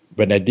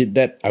 When I did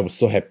that, I was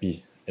so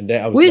happy. And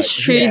then I was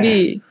which like,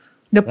 3D? yeah.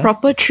 The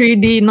proper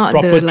 3D, not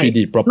Proper the like,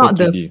 3D, proper not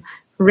 3D. the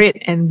red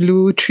and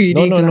blue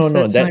 3D. No.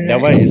 glasses, That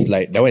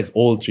right? one is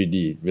old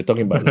 3D. We're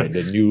talking about like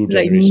the new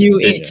like generation. new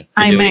Yeah, age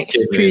yeah. IMAX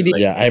Generation, 3D.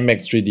 like- Yeah, IMAX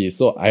 3D.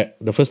 So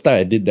the first time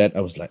I did that,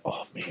 I was like,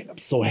 oh man, I'm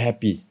so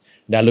happy.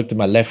 Then I looked to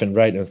my left and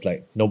right and was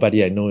like,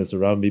 nobody I know is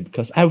around me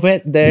because I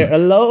went there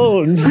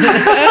alone.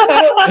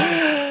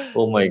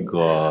 Oh my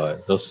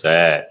god. So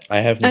sad. I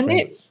have no And it-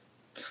 friends.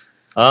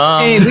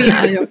 Hey, we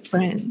are your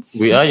friends.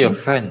 We are your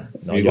friend.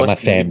 No, we you're my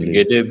watch movie family.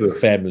 together, bro.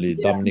 Family.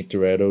 Dominic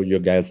Toretto, you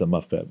guys are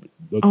my family.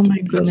 Oh my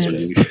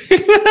goodness.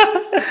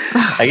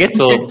 I guess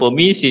for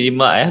me,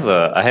 cinema,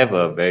 I have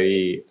a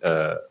very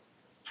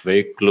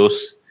very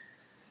close,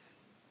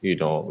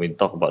 when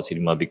talk about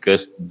cinema,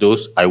 because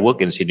I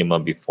work in cinema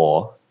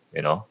before,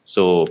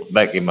 so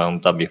back in my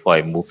hometown before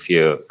I moved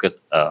here, because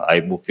I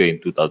moved here in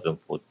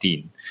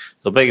 2014.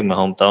 So back in my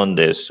hometown,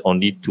 there's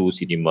only 2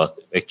 cinemas.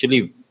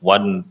 Actually,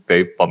 one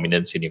very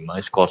prominent cinema.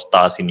 It's called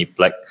Star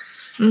Cineplex.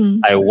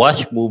 I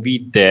watched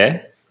movie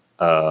there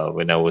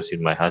when I was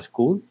in my high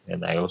school,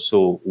 and I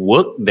also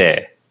worked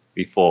there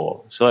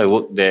before. So I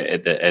worked there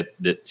at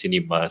the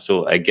cinema,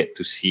 so I get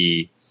to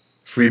see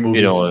Free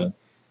movies.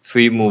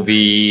 free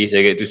movies.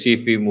 I get to see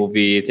free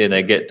movies, and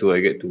I get to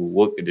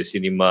work at the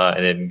cinema,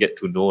 and then get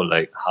to know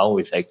like how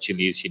is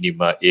actually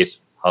cinema is.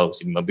 How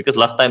cinema, because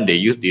last time they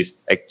used these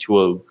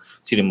actual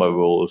cinema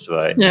rolls,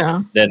 right?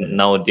 Yeah. Then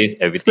nowadays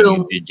everything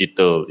Film. is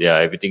digital. Yeah,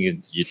 everything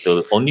is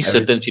digital. Only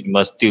certain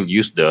cinemas still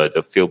use the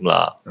film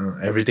lah.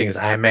 Everything is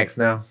IMAX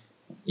now.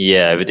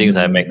 Yeah, everything is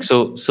IMAX.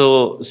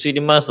 So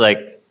cinemas, like,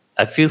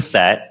 I feel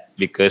sad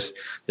because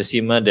the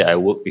cinema that I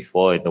worked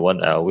before and the one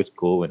I always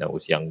go when I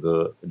was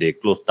younger, they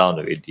closed down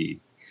already.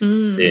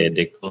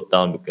 They closed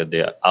down because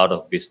they are out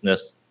of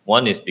business.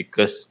 One is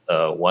because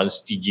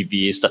once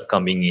TGV start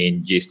coming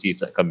in, GST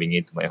start coming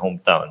into my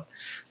hometown,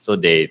 so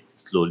they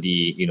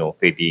slowly,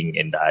 fading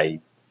and die.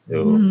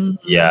 So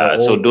yeah,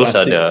 The so old those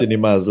are classic the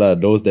cinemas lah.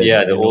 Those that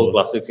the old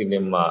classic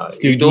cinema.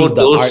 still You know, use the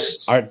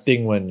those- art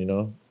thing one.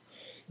 Yeah.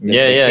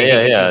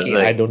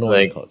 I don't know what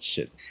Like, it's called.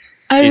 Shit.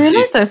 I It's-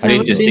 realized I've it's never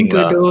interesting been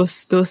to lah.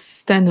 those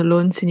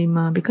standalone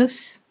cinema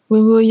because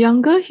when we were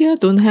younger here,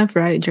 don't have,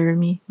 right,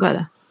 Jeremy?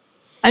 Got ah?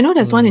 I know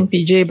there's one in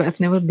PJ, but I've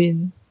never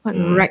been. What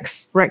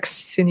Rex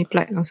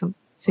Cineplex or some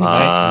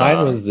Cineplex?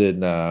 Mine was in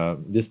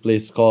this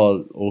place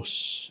called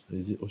Is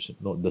it Ocean?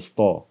 No, the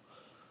store.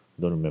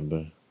 Don't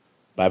remember.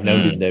 But I've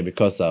never been there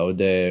because out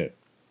there,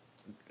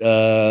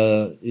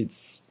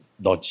 it's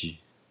dodgy.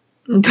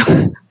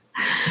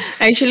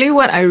 Actually,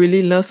 what I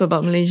really love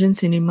about Malaysian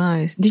cinema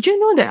is, did you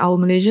know that our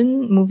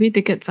Malaysian movie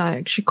tickets are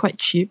actually quite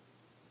cheap?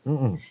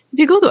 If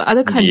you go to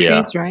other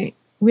countries, right,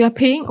 we are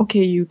paying,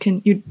 okay, you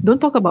don't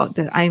talk about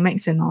the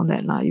IMAX and all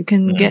that lah. You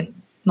can get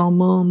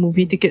normal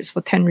movie tickets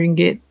for 10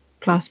 ringgit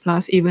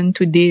plus even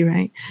today,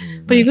 right?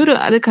 But you go to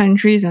other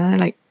countries,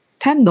 like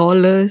 $10.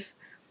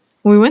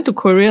 When we went to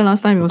Korea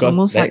last time, it was Because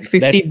almost like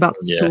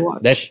 $50 to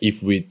watch. That's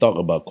if we talk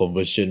about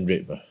conversion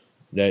rate.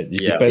 That it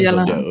depends Yeah on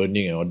lah. their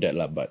earning and all that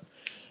lah. But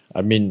I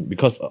mean,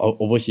 because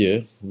over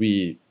here,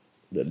 the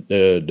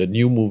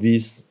new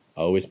movies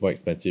are always more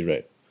expensive,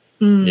 right?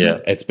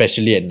 Yeah.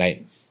 Especially at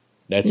night.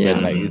 That's when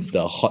Yeah. like it's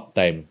the hot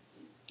time.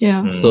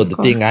 Yeah. So of the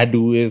course. thing I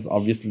do is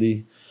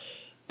obviously,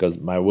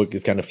 because my work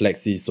is kind of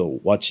flexy, so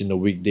watch in the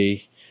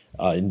weekday,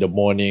 in the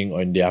morning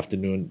or in the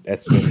afternoon.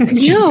 That's when it's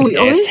cheap Yeah, we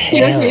as always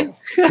hear hell. him.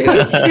 We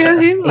always hear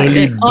him like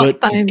Early at odd bird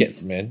times.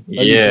 tickets, man.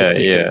 Early Yeah, bird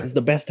tickets. yeah. It's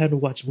the best time to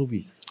watch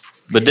movies.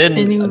 But then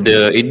Anyway.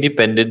 the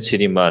independent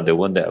cinema, the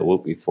one that I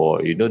worked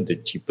before, the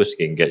cheapest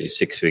you can get is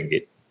 6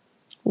 ringgit.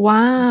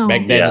 Wow.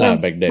 Back then Yeah. lah,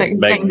 back then.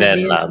 Back in the then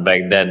day. lah, back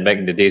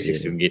in the day,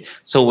 6 ringgit.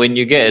 So when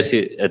you get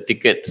a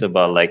ticket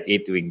about like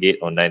 8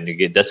 ringgit or 9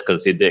 ringgit, that's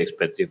considered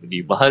expensive.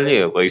 Mahal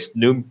ya, but it's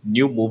new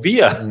movie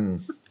ah.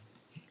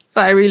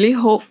 But I really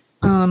hope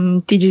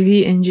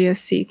TGV and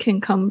GSC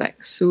can come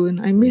back soon.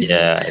 I miss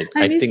I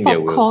miss think they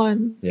will.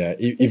 popcorn. Yeah,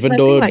 It's even nothing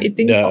though like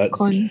eating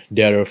popcorn.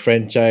 they are a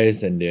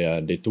franchise and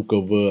they took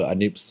over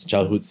Anip's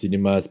childhood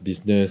cinemas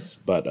business,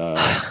 but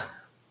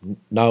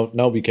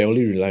now we can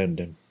only rely on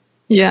them.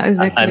 Yeah,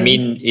 exactly. I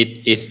mean,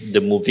 it is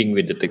the moving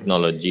with the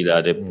technology.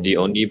 The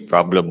only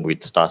problem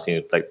with Star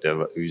City, like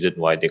the reason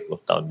why they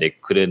closed down, they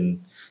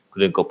couldn't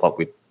cope up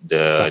with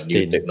the new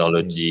Sustain.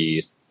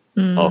 technologies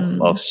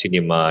of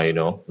cinema.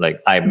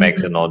 Like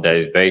IMAX and all that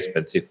is very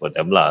expensive for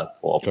them lah,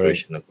 for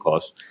operational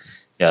costs.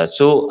 Yeah,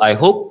 so I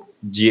hope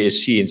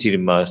GSC and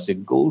cinemas they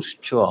go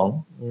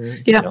strong.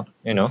 Yeah.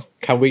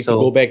 Can't wait to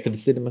go back to the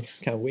cinemas.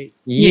 Can't wait.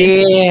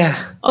 Yeah.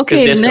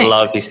 Okay, Because there's a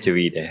lot of next.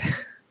 history there.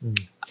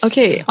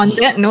 Okay, on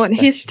that note,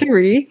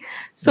 history.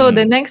 So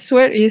the next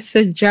word is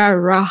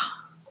sejarah.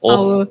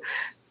 Oh. Our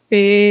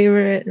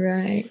favorite,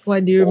 right?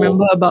 What do you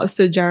remember about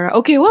sejarah?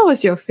 Okay, what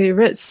was your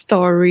favorite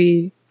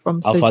story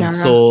from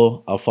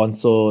sejarah?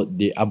 Alfonso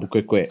de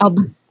Albuquerque.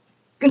 Albuquerque.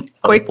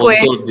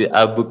 Alfonso de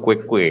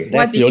Albuquerque. That's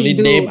What did the only he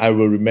do? name I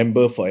will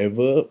remember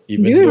forever.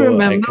 Even Do you though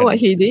remember what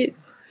he did?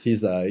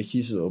 He's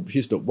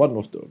the one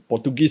of the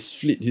Portuguese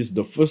fleet. He's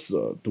the first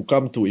to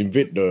come to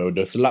invade the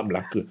Selat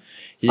Melaka.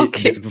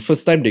 Okay. The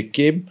first time they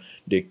came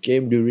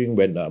during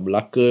when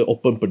Melaka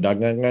opened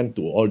perdagangan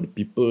to all the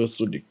people.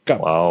 So they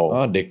come.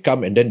 Wow. They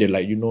come and then they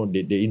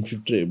they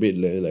infiltrate a bit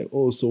like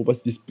oh, so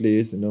what's this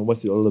place?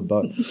 What's it all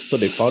about? So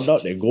they found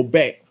out. They go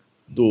back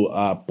to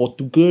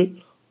Portugal.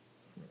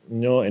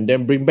 And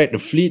then bring back the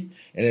fleet,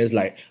 and it's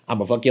like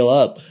I'ma fuck you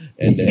up,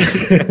 and then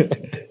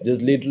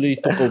just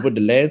literally took over the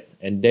lands,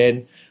 and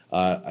then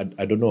I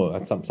don't know,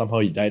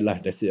 somehow he died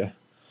lah. That's it.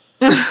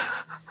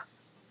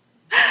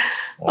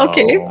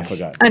 Okay. I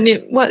forgot. And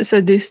what's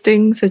a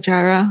distinct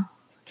sejarah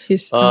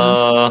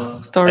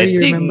story I you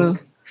think, remember?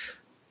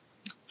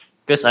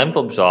 Because I'm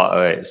from Sarawak,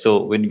 right?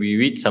 So when we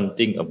read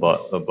something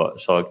about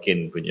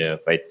Sawakin punya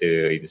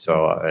fighter in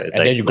Sarawak, right? It's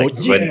And then you go,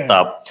 yeah.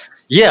 Rentap.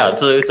 Yeah,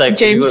 so it's like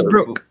James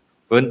Brooke.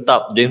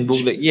 Rentap, James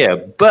Brooke, like, yeah.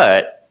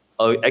 But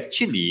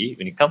actually,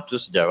 when it comes to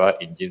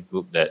sejarah in James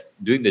Brooke, that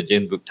during the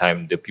James Brooke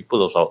time, the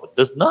people of Sarawak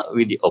does not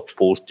really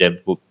oppose James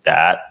Brooke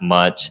that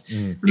much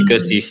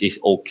because he's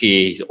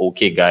okay. He's an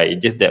okay guy.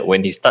 It's just that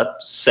when he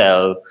starts to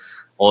sell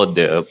all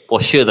the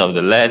portion of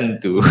the land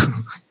to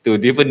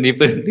different It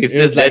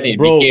was then like, it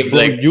bro, became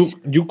like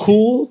you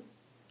cool?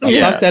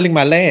 Yeah. Stop selling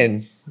my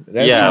land.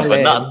 That's yeah, my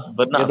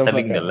but land. not Get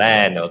selling fuck the out.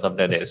 land or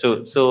something like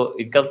that. So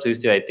it comes to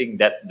history. I think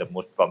that the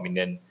most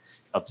prominent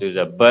of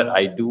Suza. But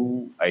I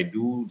do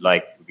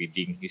like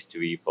reading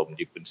history from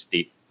different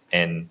states,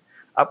 and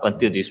up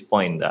until this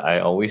point, I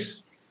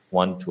always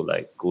want to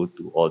like go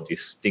to all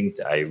these things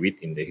that I read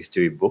in the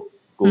history book,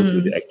 go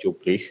to the actual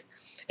place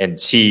and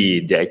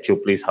see the actual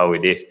place how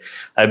it is.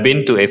 I've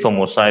been to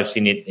Formosa, I've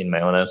seen it in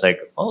my own. I was like,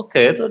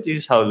 okay, so this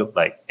is how it looked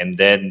like. And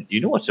then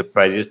you know what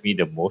surprises me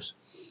the most?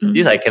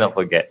 This I cannot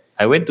forget.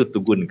 I went to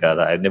Tugun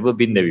Negara. I've never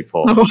been there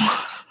before.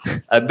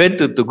 I've been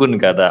to Tugun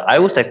Negara. I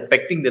was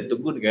expecting the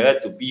Tugun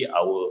Negara to be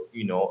our,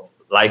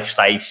 life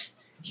size,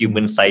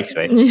 human size,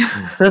 right? Yeah.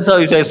 Turns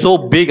out it's like so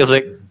big. I was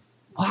like,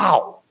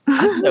 wow,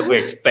 I never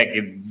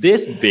expected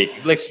this big.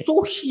 Like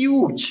so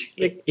huge.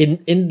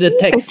 In the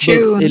textbooks,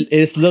 true.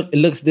 it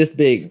looks this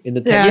big in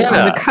the Yeah, text.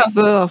 on the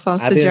cover of our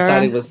I didn't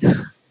thought it sejarah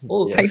was.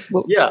 Oh,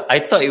 textbook. yeah, I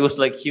thought it was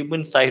like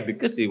human size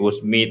because it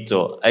was made.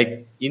 So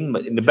in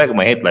the back of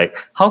my head, like,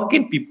 how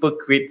can people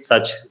create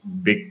such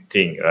big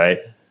thing, right?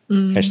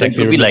 Hashtag It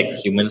could be like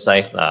pyramids. human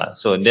size lah.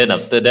 So and then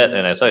after that,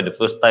 and I saw it the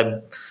first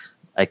time,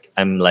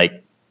 I'm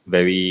like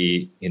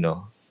very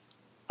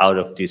out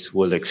of this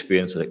world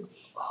experience, like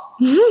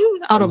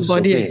Out of so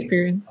body big.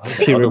 experience. out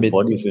of Pyramid.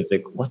 body. So it's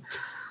like what?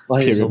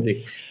 Why is it so Pyramid.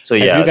 big? So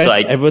Have yeah, you guys so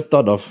I ever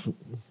thought of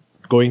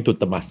going to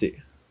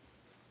Temasek?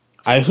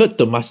 I heard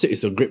Temasek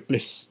is a great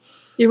place.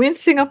 You mean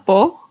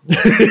Singapore?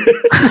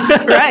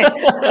 Right.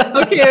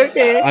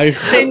 Okay. I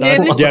heard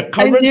nearly- their I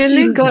currency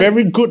nearly got-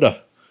 very good.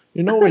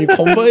 When you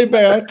convert it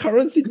back,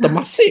 currency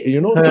Temasek,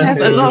 I have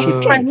a lot you of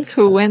should try. friends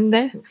who went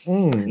there.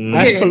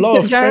 I have a lot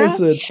of Sejarah?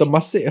 friends at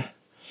Temasek.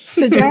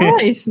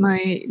 Sejarah is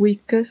my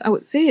weakest, I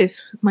would say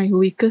is my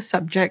weakest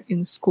subject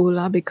in school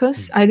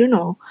because I don't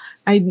know,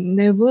 I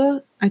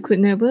could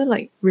never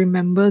like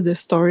remember the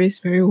stories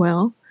very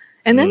well.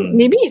 And then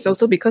maybe it's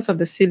also because of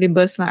the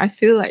syllabus. I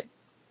feel like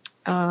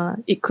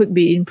it could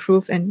be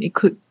improved and it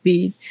could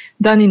be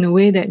done in a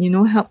way that,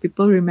 help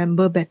people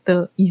remember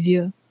better,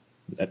 easier.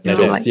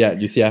 Yeah,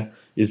 you see,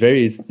 it's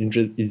very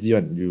easy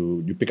one.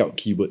 You pick out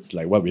keywords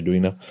like what we're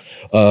doing now.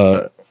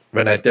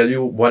 When I tell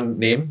you one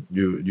name,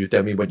 you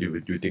tell me what you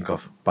think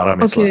of.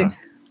 Parameswara. Okay.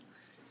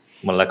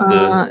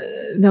 Malacca.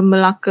 The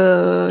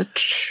Malacca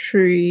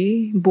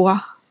tree,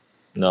 buah.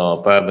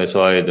 No,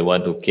 Parameswara is the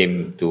one who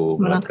came to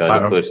Malacca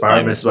the first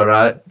time.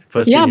 Parameswara.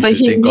 First Yeah, thing but you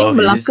should he think named of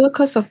Malacca is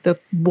because of the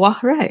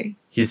buah, right?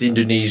 he's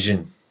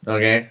Indonesian.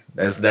 Okay,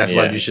 that's Yeah.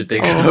 what you should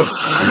think of.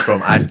 He's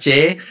from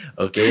Aceh.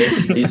 Okay,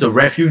 he's a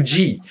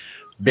refugee.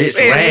 Bitch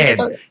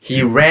ran.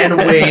 He ran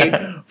away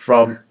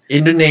from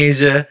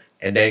Indonesia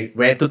and then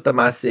went to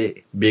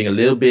Temasek. Being a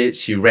little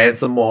bitch, he ran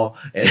some more.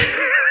 And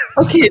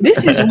Okay,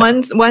 this is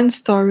one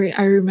story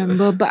I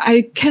remember, but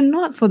I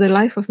cannot for the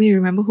life of me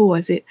remember who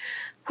was it.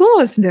 Who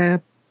was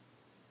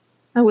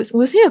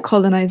was he a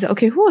colonizer?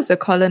 Okay, who was a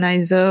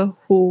colonizer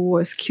who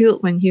was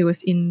killed when he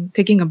was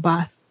taking a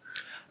bath?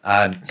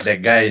 That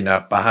guy in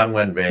Pahang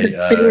one where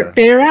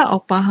Perak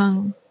or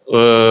Pahang?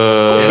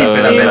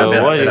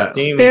 Perak. What is his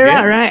name Perak,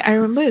 again? right? I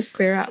remember it's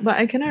Perak, but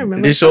I cannot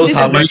remember. this shows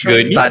how Henry much we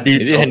Gurney?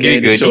 studied. Is it Henry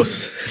this Gurney?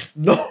 shows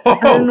no.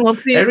 No,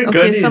 please. Henry Okay,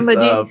 Gurney is,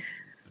 somebody-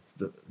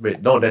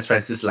 wait, no, that's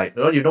Francis Light.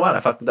 No, you know what? I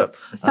fucked it up.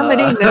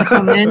 Somebody in the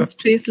comments,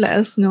 please let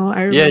us know.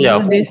 I remember Yeah.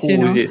 this,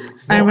 Who is it?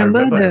 I No, I remember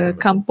remember. the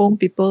kampong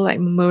people like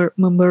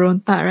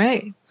memberontak,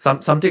 right?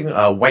 Something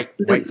white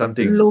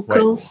something.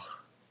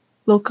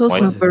 Locals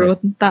Why is his name?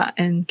 memberontak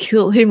and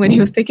killed him when he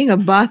was taking a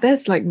bath.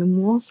 That's like the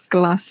most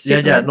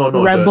classic No,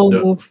 rebel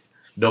the- move.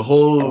 The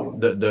whole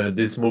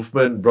this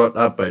movement brought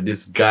up by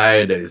this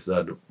guy that is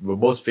the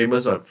most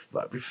famous one.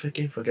 But we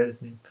forget his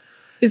name.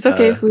 It's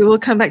okay. We will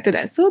come back to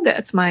that. So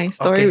that's my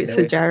story Okay, with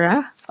anyways.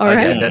 sejarah. All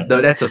Okay, right.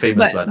 that's a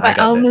famous But, one. but I got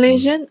our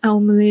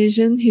that.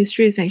 Malaysian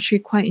history is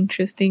actually quite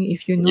interesting.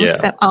 If you know, Yeah.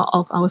 step out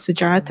of our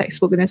sejarah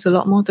textbook, there's a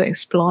lot more to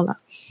explore, lah.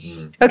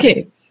 Mm.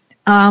 Okay,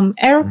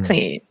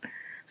 airplane.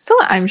 So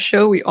I'm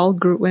sure we all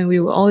grew when we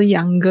were all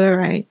younger,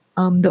 right?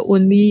 The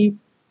only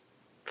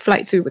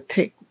flights we would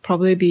take would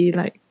probably be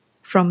like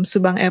from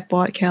Subang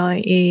Airport,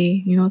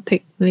 KLIA.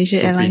 Take Malaysia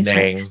To Airlines.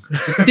 Right?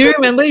 Penang. Do you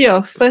remember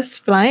your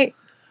first flight?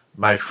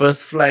 My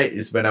first flight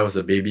is when I was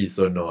a baby,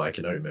 so no, I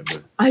cannot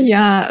remember.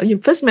 Yeah, your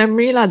first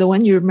memory lah, the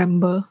one you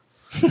remember.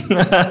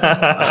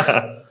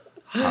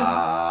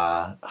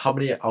 How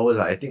many hours?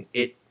 I think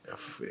 8.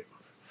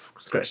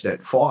 Scratch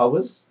that. 4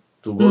 hours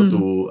to go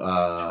to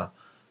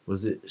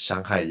was it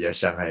Shanghai? Yeah,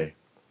 Shanghai.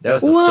 That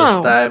was the Wow.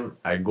 first time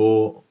I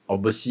go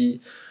overseas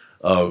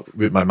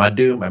with my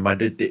mother. My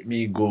mother take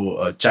me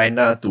go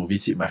China to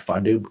visit my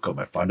father because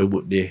my father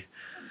worked there.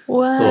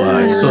 Wow.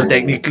 So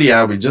technically,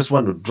 we just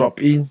want to drop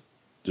in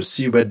to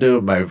see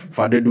whether my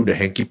father do the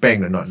hanky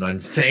pang or not. No, I'm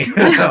saying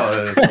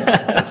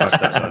that's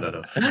fucked up.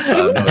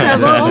 No.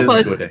 travel just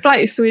go for there.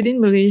 flights within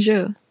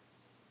Malaysia.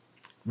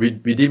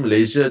 Within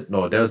Malaysia,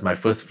 no, that was my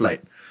first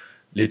flight.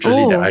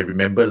 Literally, that Oh. I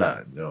remember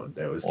lah. No,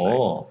 that was like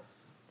Oh.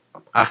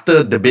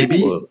 after the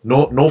baby, Cool.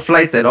 no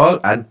flights at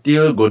all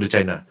until go to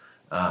China.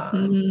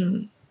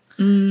 Mm.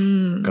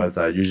 Because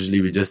usually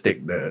we just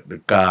take the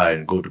car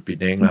and go to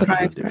Penang lah. Drive,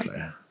 We don't take right.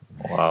 flight.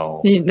 Wow.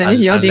 Then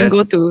you all didn't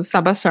go Unless- to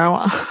Sabah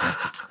Sarawak.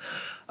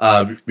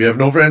 We have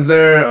no friends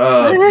there.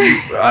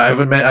 I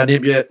haven't met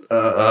Anip yet.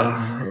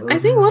 I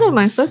think one of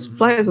my first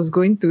flights was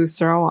going to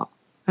Sarawak.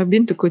 I've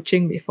been to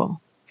Kuching before.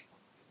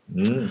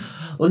 Mm.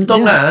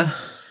 Untung lah.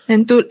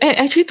 And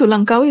actually to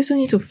Langkawi also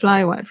need to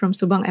fly from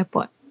Subang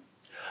Airport.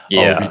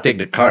 Yeah. Oh, we take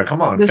the car.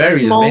 Come on, The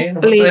ferries, small man.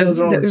 What the plane. hell's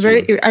wrong with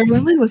you? I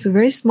remember it was a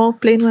very small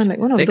plane one, like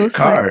one of Take those a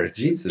car,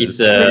 Jesus. It's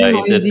Very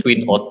a noisy.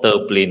 twin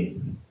otter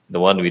plane. The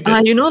one with the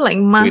like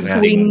mass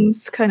Twin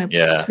wings kind of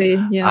Yeah.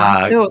 plane.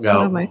 Yeah, that was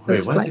one of my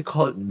first what's it flights.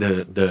 called?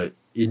 The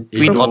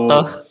Twin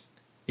Otter?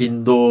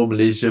 Indo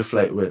Malaysia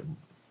flight. Wait,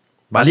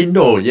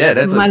 Malindo. Yeah,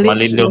 that's what it's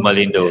Malindo. called.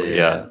 Malindo. Yeah.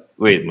 Yeah.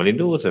 Wait,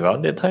 Malindo was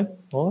around that time?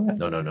 What?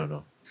 No.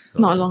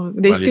 Not long.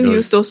 They still Malindo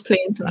use is- those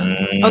planes. Lah.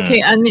 Mm.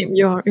 Okay, Anip,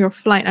 your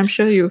flight. I'm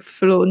sure you've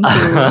flown to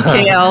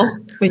KL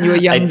when you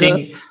were I younger.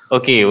 think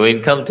when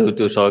it comes to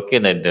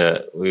Sorkin and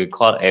we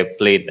call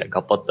airplane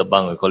kapal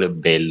terbang, we call it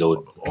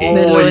balloon. Okay.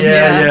 Oh Balloon,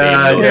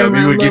 yeah. yeah. We were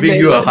Remember giving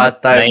you a balloon. hard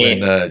time when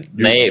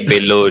Naik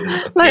balloon.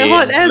 Like Okay.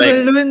 hot air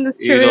balloon.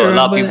 That's You true. know, a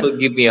lot of remember people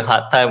give me a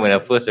hard time when I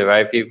first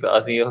arrived here. People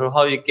ask me,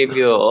 how you came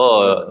here?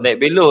 Oh, naik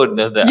balloon.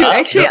 I was like, that. You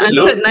actually balloon?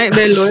 answered night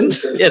balloon.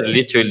 Yeah,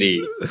 literally.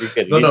 You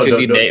can No,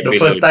 literally naik the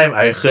balloon. first time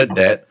I heard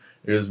that,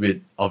 it was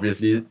with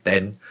obviously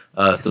 10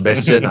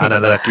 Sebastian anak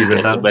lelaki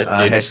renang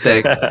Sebastian.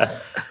 hashtag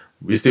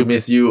we still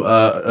miss you.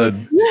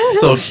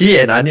 So he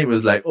and Anip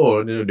was like,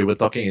 they were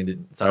talking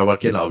in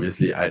Sarawakian,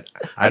 obviously. I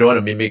don't want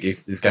to mimic,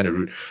 it's kind of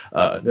rude.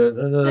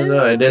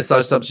 No. And then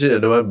some shit,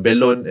 and the one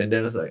balloon, and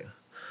then I was like,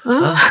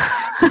 huh?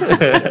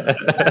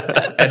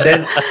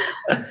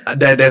 And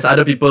then there's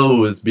other people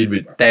who's been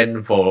with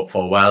 10 for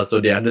a while, so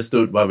they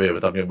understood what we were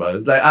talking about.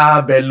 It's like,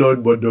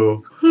 balloon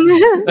bodoh.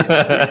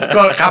 It's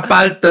called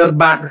kapal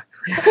terbang.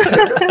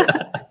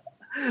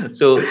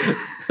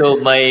 So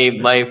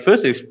my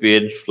first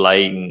experience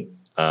flying,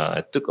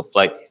 I took a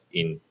flight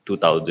in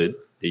 2000,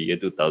 the year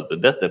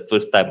 2000. That's the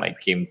first time I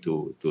came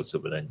to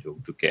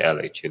Semenanjung, to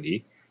KL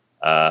actually.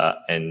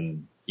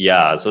 And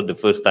yeah, so the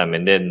first time,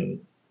 and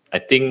then I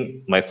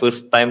think my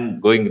first time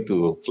going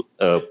to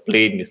a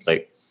plane is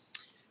like,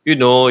 you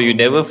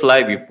never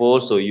fly before,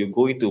 so you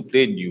go into a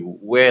plane, you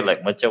wear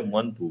like macam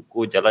want to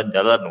go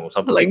jalan-jalan or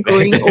something Like like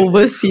going that.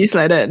 overseas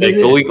like that. Like is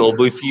it? going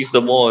overseas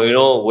some more,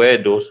 wear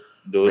those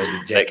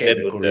Jacket,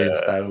 the with Korean the-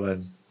 style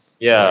one.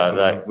 yeah,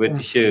 like wear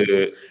t-shirt,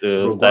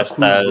 the Bro,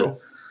 style. bro.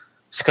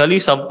 Sekali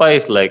sampai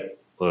is like,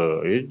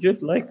 it's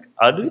just like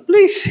other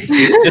place.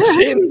 It's the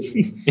same,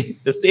 it's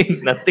the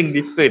same, nothing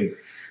different.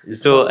 It's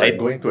So not like I-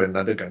 going to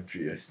another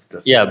country. It's the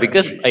Yeah, same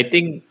because country. I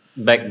think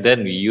back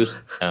then we used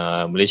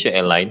Malaysia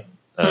Airline.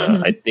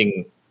 I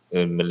think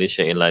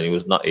Malaysia Airline, it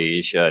was not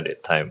Asia at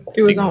that time.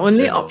 It was I our think,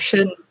 only Yeah.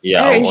 option. Yeah,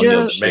 Air our only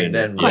Asia- option. back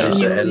then, Quite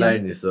Malaysia new,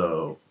 Airline is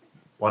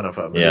one of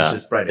our Yeah.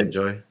 Malaysia's pride and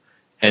joy.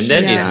 And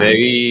then it's Yeah.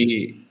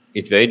 very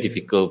it's very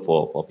difficult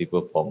for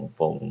people from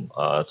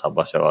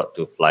Sabah Sarawak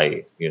to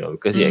fly,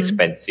 because it's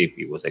expensive.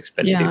 It was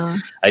expensive. Yeah.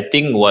 I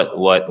think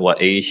what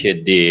Asia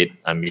did,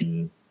 I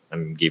mean,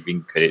 I'm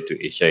giving credit to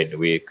Asia in a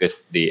way because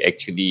they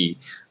actually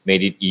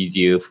made it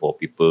easier for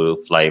people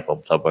to fly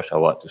from Sabah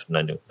Sarawak to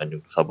Semenanjung,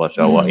 Semenanjung to Sabah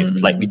Sarawak. It's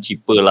slightly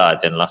cheaper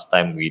than last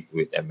time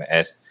with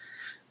MAS.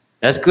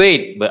 That's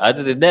great, but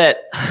other than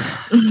that,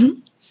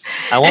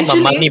 I want my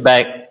money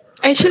back.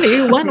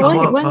 Actually, one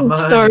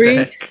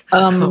story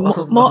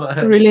more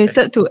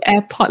related to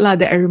airport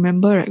that I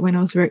remember, right, when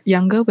I was very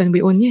younger, when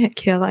we only had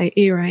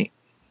KLIA, right?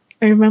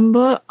 I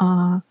remember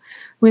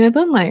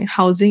whenever my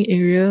housing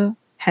area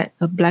had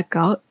a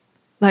blackout,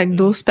 like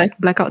those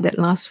blackout that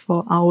last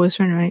for hours,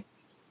 right?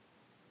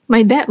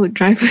 My dad would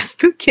drive us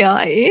to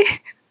KLIA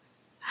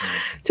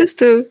just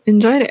to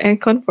enjoy the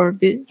aircon for a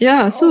bit.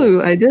 Yeah, so we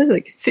would either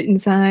like sit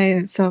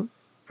inside some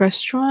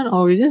restaurant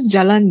or we just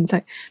jalan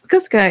inside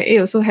because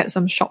KLIA also had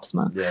some shops,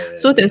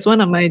 so that's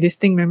one of my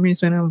distinct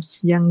memories when I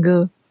was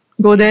younger.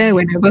 Go there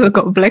whenever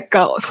got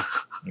blackout.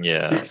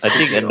 Yeah, I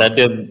think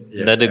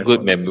another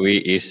good memory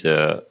is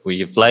when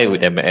you fly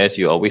with MAS,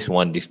 you always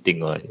want this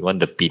thing, or you want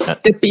the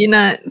peanut. The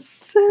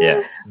peanuts.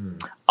 Yeah,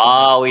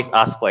 always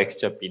ask for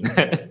extra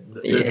peanut.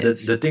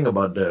 The thing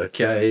about the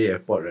KLIA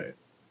airport, right?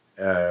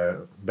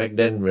 Back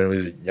then when I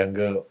was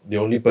younger, the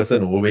only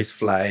person who always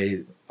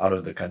fly out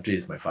of the country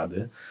is my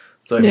father.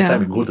 So every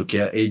time you go to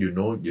KLIA,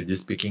 you're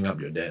just picking up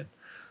your dad.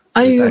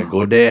 Every time I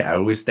go there, I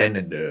always stand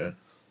at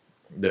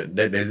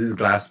there's these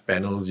glass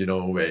panels,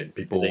 where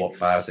people walk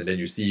past and then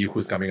you see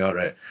who's coming out,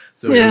 right?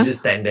 So you just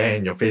stand there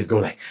and your face go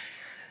like,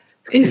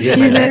 is that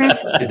my dad?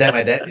 Is that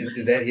my dad?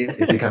 Is that him?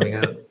 Is he coming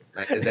out?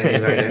 Like, is that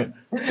him right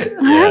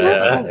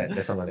there?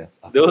 That's someone else.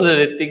 Those are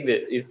the things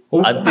that is,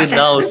 until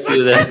now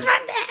still there.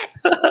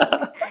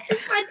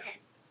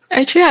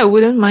 Actually, I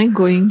wouldn't mind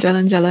going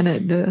jalan-jalan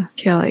at the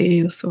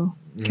KLIA also.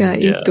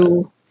 KLIA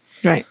too.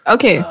 Right.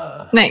 Okay.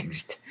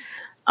 Next.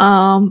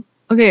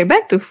 Okay,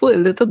 back to food a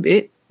little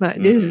bit,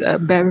 but this is a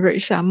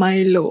beverage,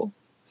 Milo.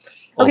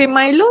 Okay,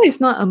 Milo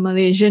is not a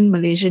Malaysian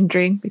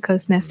drink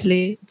because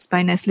Nestle, it's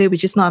by Nestle,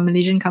 which is not a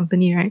Malaysian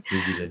company, right?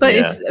 But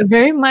it's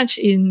very much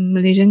in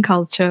Malaysian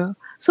culture.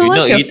 So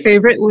what's your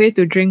favorite way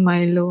to drink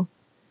Milo?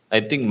 I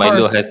think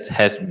Milo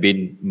has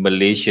been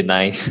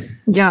Malaysianized.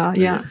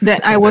 Yeah.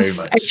 That I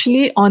was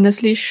actually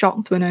honestly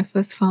shocked when I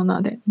first found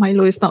out that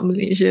Milo is not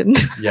Malaysian.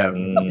 Yeah,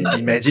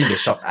 imagine the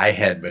shock I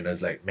had when I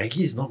was like,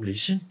 Maggi is not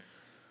Malaysian?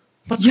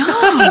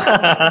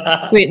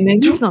 Yeah. Wait,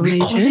 Maggi is not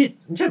Malaysian?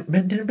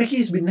 Maggi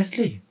is with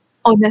Nestle.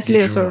 Oh, Nestle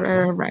also,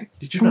 right.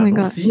 Did you oh not my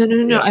know? god. See?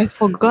 No, I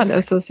forgot the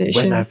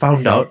association. When I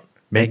found out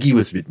Maggi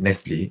was with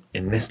Nestle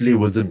and Nestle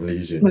wasn't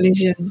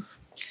Malaysian.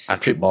 I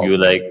tripped balls. You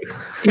like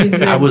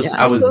I was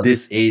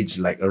this age,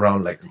 like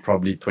around like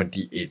probably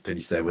 28,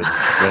 27 when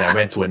I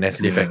went to a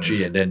Nestle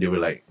factory and then they were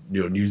like,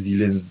 New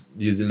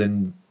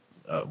Zealand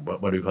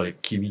what do you call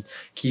it?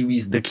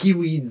 Kiwis. The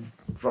Kiwis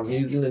from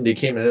New Zealand, they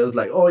came and it was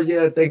like, oh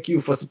yeah, thank you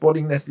for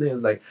supporting Nestle. I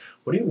was like,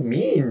 what do you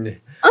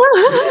mean?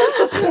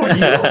 Support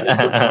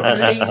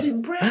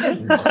Malaysian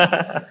brand.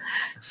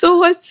 So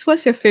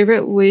what's your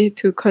favorite way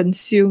to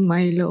consume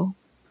Milo?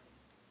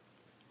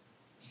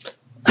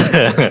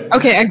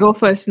 Okay, I go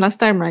first. Last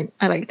time, right,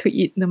 I like to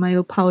eat the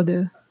Milo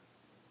powder.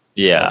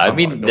 Yeah, I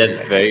mean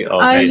that's very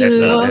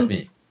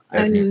obvious.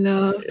 I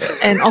love,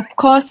 and of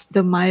course,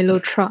 the Milo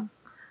truck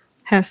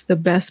has the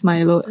best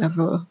Milo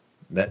ever.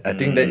 I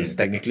think that is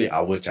technically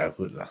our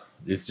childhood, lah.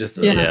 It's just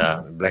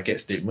a blanket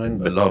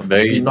statement. A lot of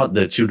maybe not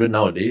the children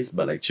nowadays,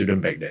 but like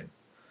children back then.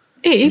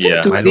 Hey,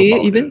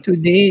 even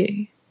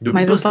today, do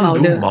Milo people still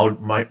powder. do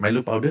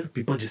Milo powder?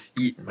 People just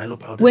eat Milo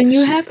powder. When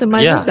you have the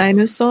Milo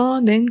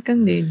dinosaur, then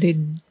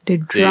they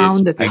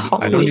drown the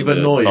top. I don't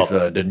even know if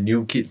the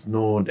new kids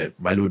know that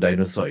Milo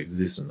dinosaur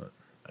exists or not.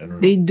 I don't know.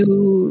 They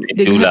do.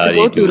 They have to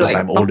go to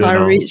like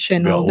Papa Rich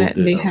and all that.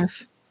 They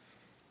have.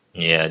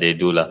 Yeah, they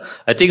do lah.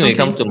 I think when it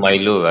comes to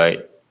Milo,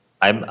 right,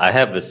 I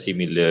have a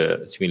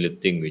similar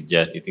thing with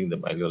just eating the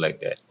Milo like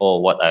that.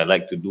 Or what I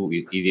like to do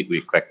is eat it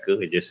with cracker.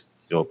 Just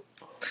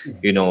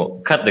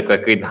cut the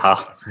cracker in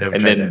half,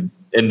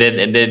 and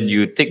then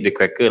you take the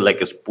cracker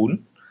like a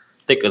spoon.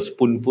 Take a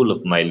spoonful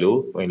of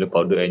Milo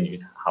powder, and you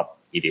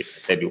eat it.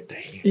 I tell you.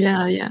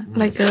 Yeah,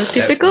 like a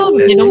typical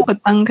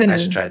petang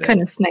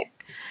kind of snack.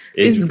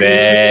 It's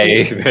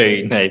very,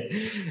 very nice.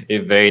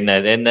 It's very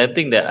nice. And I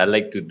think that I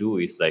like to do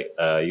is like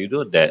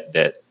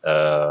that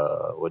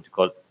what you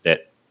call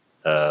that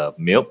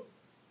milk,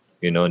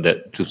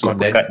 that susu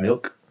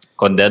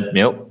condensed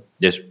milk.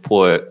 Just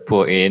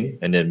pour in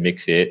and then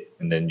mix it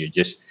and then you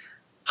just.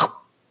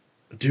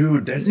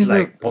 Dude, that's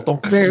like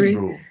potong kaki,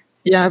 bro.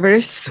 Yeah,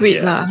 very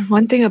sweet lah.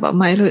 One thing about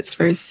Milo, it's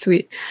very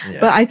sweet. Yeah.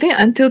 But I think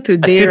until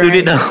today, I still do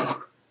it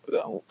now.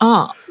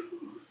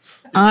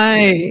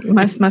 I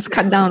must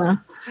cut down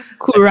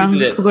kurang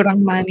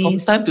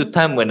manis. From time to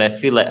time, when I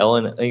feel like I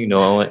want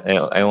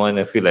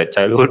to feel like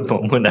childhood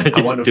moment.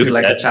 I want to feel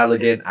like a child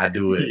again. I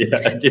do it.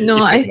 Yeah,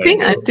 I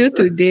think until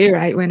today,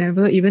 right?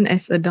 Whenever, even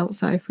as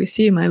adults, if we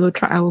see Milo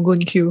truck, I will go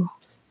and queue.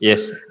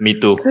 Yes, me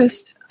too.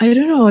 Because I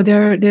don't know,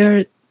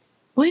 they're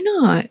Why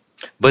not?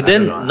 But I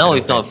then don't know, now I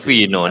it's don't not fancy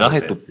free, it. no. I Now don't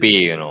have to fancy pay,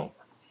 it. you know.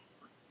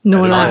 No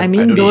I don't lah. know. I I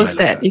mean don't know those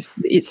Milo that if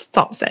trucks. it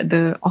stops at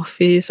the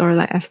office or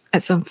like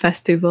at some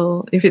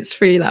festival, if it's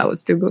free, lah, I would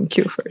still go and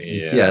queue for it. You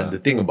see, Yeah. the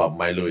thing about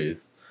Milo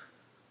is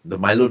the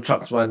Milo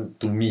trucks one,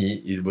 to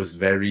me, it was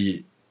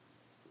very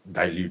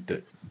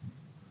diluted.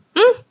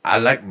 I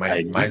like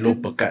my Milo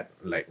Diluted? pekat,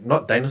 like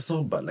not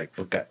dinosaur, but like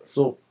pekat.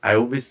 So I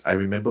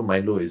remember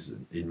Milo is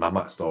in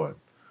Mamak store.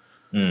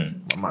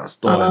 Mamak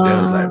store, and then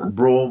I was like,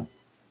 bro,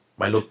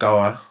 Milo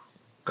kau.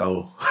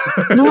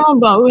 No,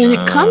 but when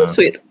it comes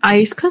with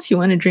ice, because you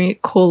want to drink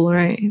it cold,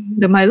 right?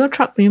 The Milo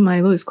truck punya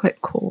Milo is quite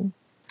cold,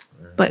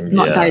 but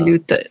not Yeah.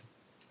 diluted.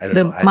 I don't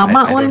The know.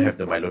 Mamak I one? don't have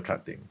the Milo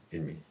truck thing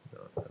in me.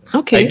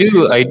 Okay.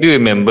 I do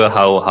remember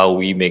how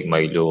we make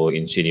Milo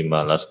in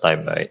cinema last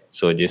time, right?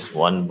 So just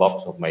one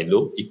box of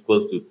Milo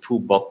equals to 2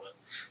 box.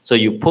 So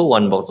you pour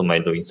 1 box of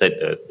Milo inside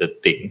the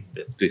thing,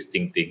 the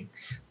twisting thing.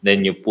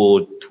 Then you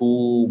pour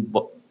 2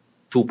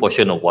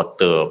 portion of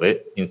water of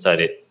it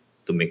inside it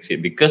to mix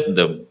it, because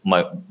the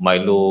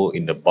Milo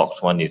in the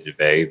box one is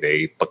very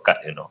very pekat,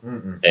 you know.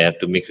 They have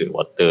to mix with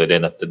water.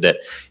 Then after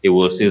that, it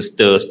will still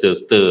stir.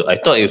 I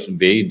thought it was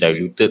very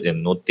diluted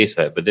and no taste,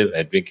 right? But then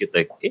I drink it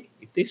like, it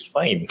tastes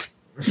fine.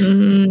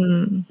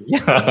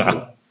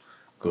 Yeah.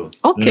 Cool.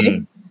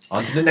 Okay.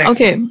 On to the next.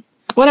 Okay.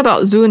 What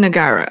about Zoo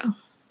Nagara?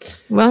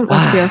 Well,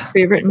 what's your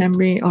favorite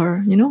memory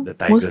or, The most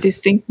tigers.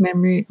 distinct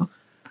memory?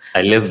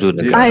 I love doing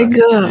This, the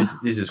Tiger.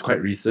 This is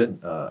quite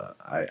recent.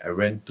 I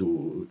went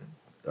to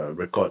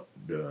record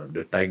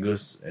the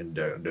tigers and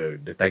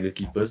the tiger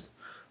keepers.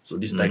 So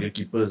these tiger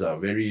keepers are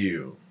very,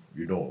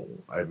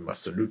 I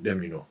must salute them,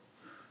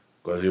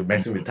 because you're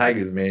messing with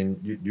tigers, man.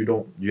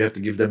 You have to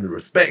give them the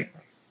respect.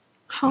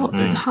 How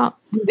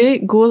do they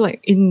go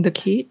like in the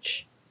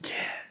cage?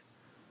 Yeah.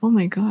 Oh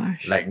my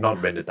gosh. Like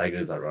not when the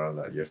tigers are around.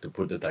 Like, you have to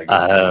put the tigers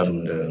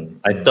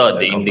I thought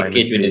they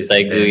indicate when the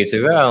tiger is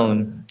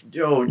around.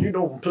 Yo, you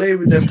don't play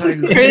with them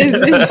tigers. Crazy.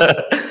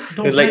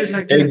 Don't It's play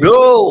like, that. hey,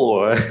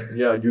 go!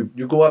 Yeah, you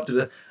go up to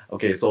the.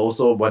 Okay, so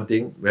also one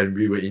thing, when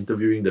we were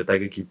interviewing the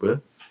tiger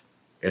keeper,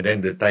 and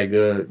then the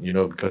tiger,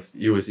 because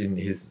he was in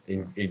his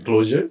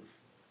enclosure,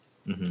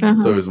 Uh-huh.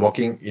 so he was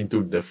walking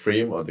into the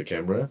frame of the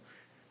camera,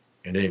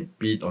 and then he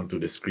peed onto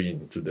the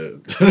screen, to the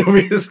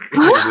big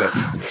screen, like,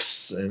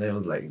 and then I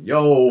was like,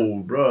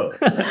 "Yo, bro,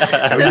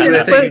 can we do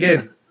that take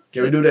again?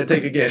 Can we do that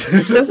take again?"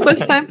 The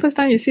first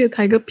time you see a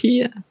tiger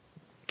pee.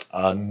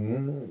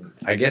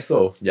 I guess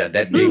so. Yeah,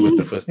 that day was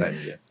the first time.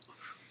 Yeah.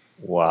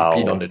 Wow.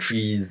 They peed on the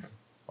trees,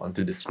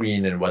 onto the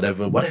screen, and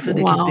whatever they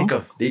can Wow. think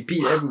of. They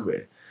pee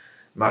everywhere,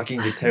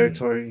 marking the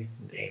territory.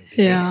 Damn,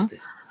 they Yeah. nasty.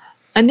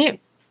 And it,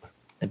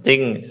 I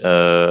think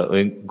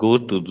when go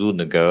to Zoo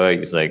Nagara,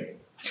 it's like,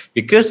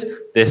 because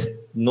there's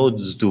no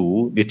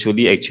zoo,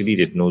 actually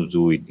there's no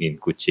zoo in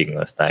Kuching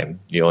last time.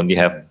 You only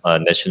have a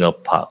national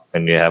park,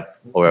 and you have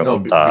orang No,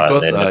 hutan,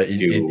 because and a in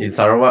few-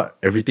 Sarawak,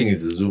 everything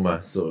is a zoo,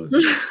 so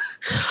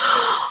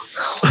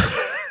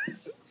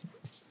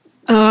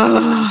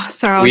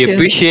Sarawak. we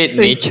appreciate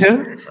Please.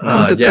 nature.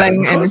 Come to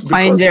Klang and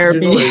find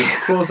Jeremy.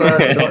 it's close,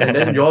 and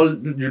then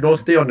you all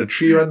stay on the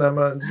tree one.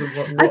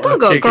 I thought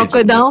got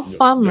crocodile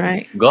farm,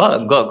 right?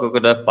 Got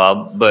crocodile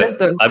farm, but That's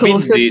the I mean,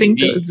 closest thing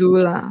to a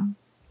zoo lah.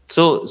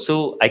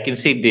 So I can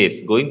say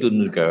this: going to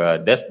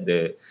Nagara, that's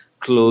the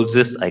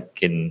closest I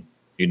can,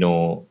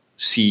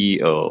 see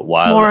a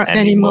wild More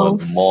animal,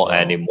 animals. more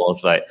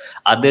animals, right?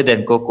 Other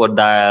than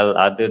crocodile,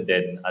 other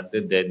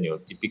than your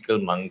typical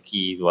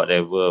monkey,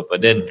 whatever. But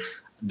then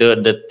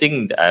the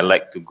thing that I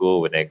like to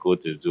go when I go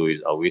to zoo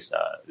is always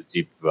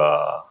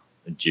zebra,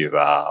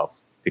 giraffe,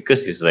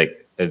 because it's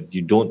like you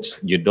don't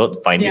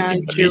find Yeah, it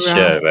in Malaysia,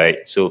 giraffe. right?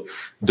 So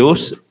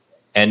those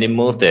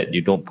animals that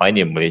you don't find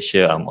in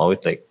Malaysia, I'm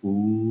always like,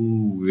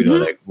 ooh,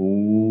 like,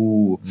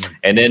 ooh.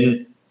 And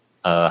then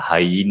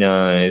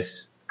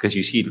hyenas, because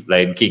you see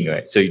Lion King,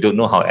 right? So you don't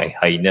know how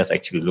hyenas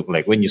actually look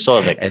like. When you saw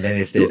like, And then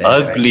they so stay there,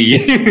 right? ugly.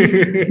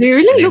 They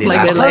really look They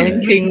like the laugh.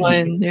 Lion King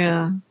one.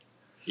 Yeah.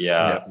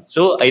 Yeah.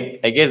 So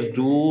I guess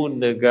Zoo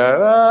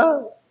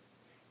Negara,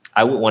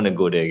 I would want to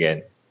go there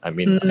again. I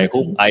mean, I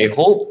hope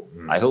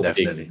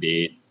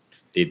definitely.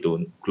 they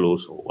don't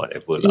close or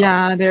whatever. lah.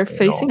 Yeah, they're You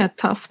facing know. a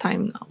tough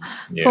time now.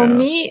 Yeah. For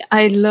me,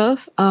 I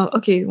love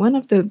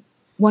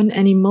one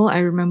animal I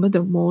remember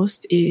the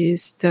most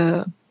is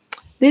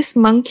this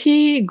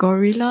monkey,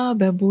 gorilla,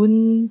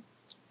 baboon.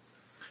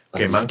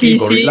 Okay, monkey,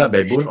 Species. gorilla,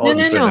 baboon, all No.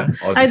 different.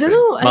 All I don't different.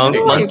 know. I don't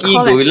know what you Monkey,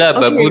 call it. gorilla, Okay,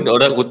 baboon,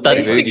 orang hutan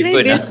very basically,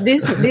 different.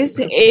 this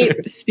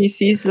ape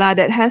species lah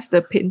that has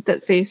the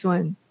painted face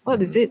one. What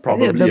is it? Is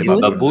it a Probably a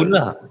baboon? Baboon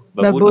lah.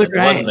 Baboon, the one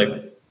right. like,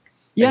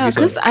 Yeah, this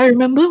because one. I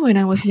remember when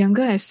I was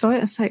younger, I saw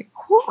it. I was like,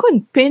 who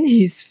could paint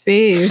his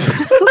face?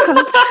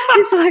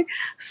 It's like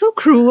so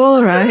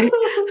cruel, right?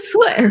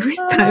 So every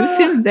time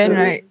since then,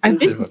 right, I've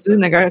been to Zoo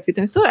Nagara a few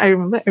times. So I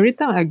remember every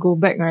time I go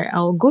back, right,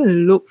 I'll go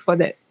and look for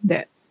that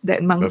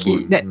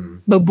monkey, Baboon. that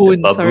Mm. baboon.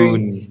 the Sorry,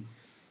 baboon.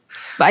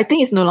 But I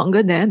think it's no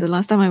longer there. The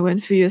last time I went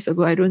a few years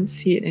ago, I don't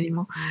see it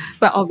anymore.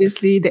 But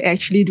obviously, they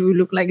actually do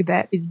look like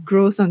that. It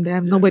grows on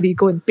them. Nobody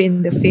go and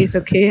paint the face,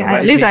 okay?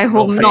 At least I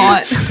hope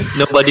not.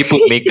 Nobody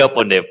put makeup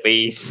on their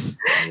face.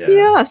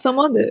 Yeah, some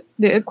of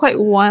they're quite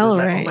wild,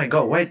 It's like, right? oh my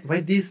god, why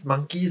these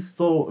monkeys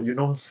so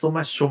so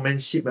much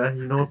showmanship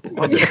and put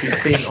all the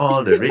face paint,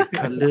 all the red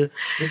color.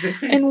 It's very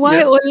fancy, And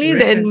why only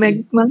very that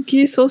fancy.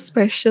 monkey so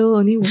special?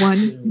 Only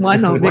one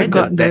of Why them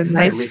got the backside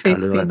nice red face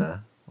color paint. one?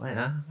 Why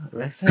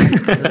backside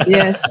red color?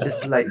 Yes.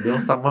 It's like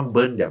someone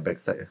burned their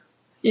backside.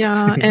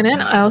 Yeah, and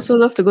then I also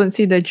love to go and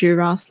see the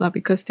giraffes lah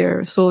because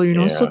they're so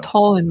so Yeah.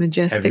 tall and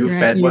majestic, Have you right?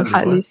 fed You one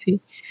hardly before? see.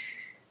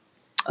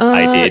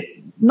 I did.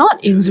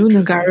 Not in It's Zoo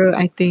interesting. Negara,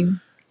 I think.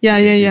 Yeah,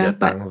 You see yeah. the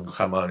But tongues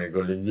come out and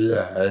go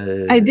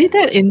like, I did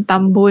that in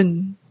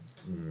Tambun,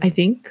 I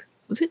think.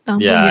 Was it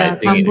Tambun? Yeah, I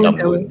think in Tambun.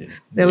 Tambun.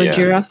 There were Yeah.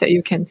 giraffes that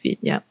you can feed.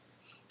 Yeah.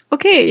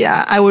 Okay.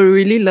 Yeah, I would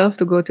really love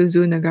to go to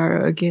Zoo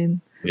Negara again.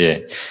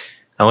 Yeah.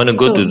 I want to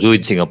go So- to zoo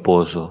in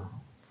Singapore also.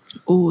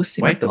 Oh, Why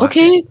Singapore. Temasek?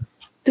 Okay.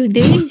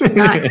 Today is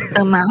not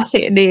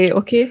Temasek Day.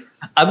 Okay.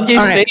 I'm just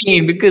Alright.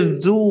 saying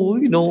because zoo,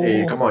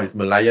 Hey, come on, it's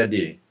Malaya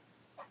Day.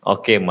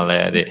 Okay,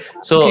 Malaya Day.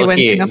 So, Okay, when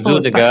okay, Singapore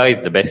was Zoo Negara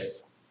is the best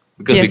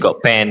because we Yes. got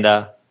panda,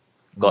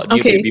 got new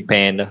Okay. baby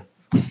panda.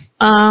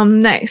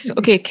 Next.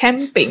 Okay,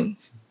 camping.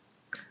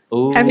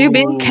 Have you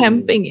been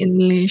camping in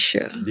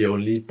Malaysia? The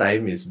only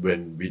time is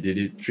when we did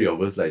it, three of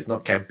us. Like, it's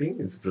not camping,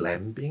 it's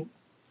glamping.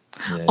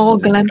 Yeah, Oh,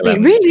 glamping.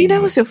 Really?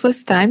 That was your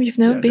first time? You've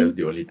never Yeah, been that's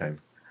the only time.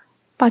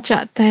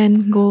 Pachak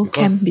Ten go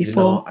camp Because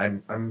before?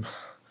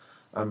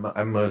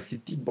 I'm a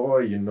city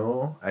boy.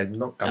 I'm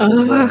not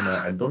kampung boy.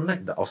 I don't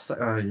like the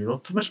outside.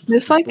 Too much.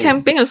 That's why mosquito.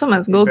 camping also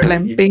must go It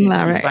very- glamping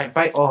lah, it right?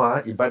 bite all.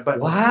 It bite.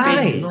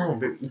 Why? Pain,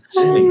 very itchy.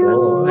 I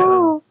don't like.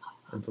 Aiyo.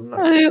 I don't like.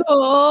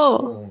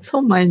 Aiyo.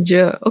 So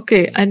manja.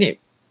 Okay, I need.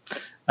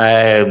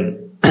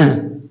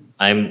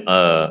 I'm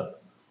a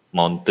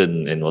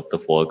mountain and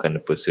waterfall kind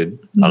of person.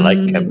 I like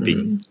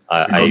camping.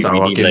 I Because I'm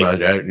really okay,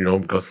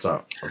 like. because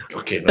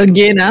okay. No.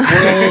 Again,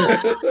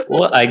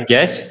 Well, I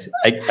guess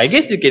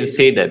you can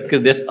say that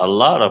because there's a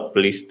lot of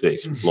place to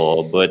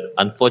explore, but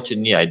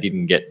unfortunately, I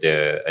didn't get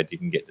the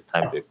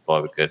time to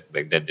explore because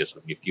back then there's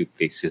only a few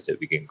places that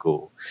we can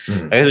go.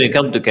 I guess when it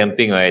comes to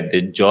camping, right,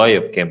 the joy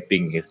of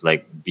camping is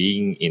like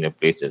being in a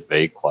place that's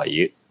very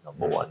quiet.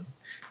 Number one,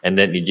 and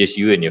then it's just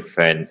you and your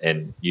friend,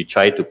 and you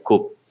try to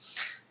cook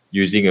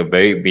using a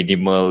very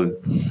minimal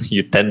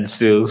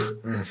utensils,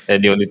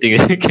 and the only thing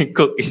that you can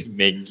cook is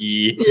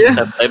Maggi. Yeah.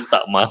 Sometimes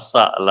tak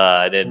masak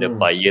lah, then the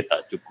fire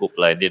tak cukup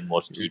lah, then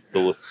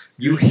mosquitoes.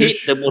 You hate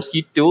the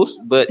mosquitoes,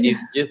 but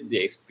it's just the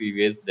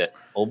experience that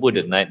over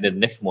the night, the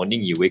next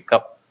morning you wake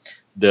up,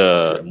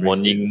 the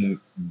morning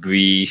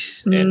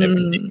breeze and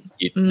everything.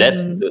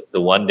 That's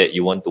the one that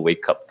you want to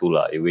wake up to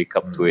lah. You wake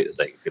up to it, it's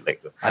like feel like.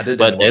 Other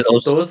But than there's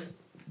also-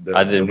 mosquitoes,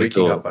 other the than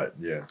waking mosquito. up part,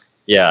 yeah.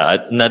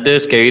 Yeah, another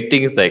scary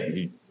thing is like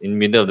in the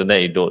middle of the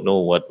night you don't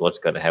know what's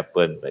gonna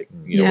happen. Like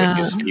when you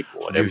Yeah. sleep or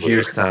You whatever.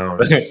 hear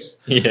sounds.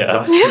 Yeah,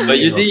 Rustling but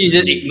usually you of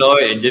just leaves. ignore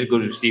it and just go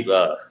to sleep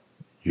lah.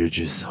 You're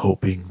just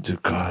hoping to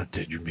God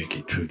that you make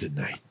it through the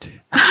night.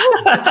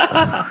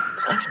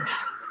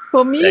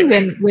 for me,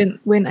 Like-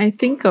 when I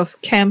think of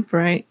camp,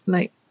 right?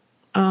 Like,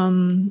 I've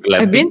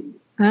Glamping?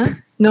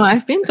 been, No,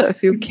 I've been to a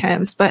few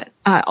camps, but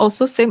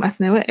also same. I've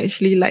never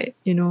actually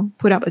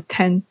put up a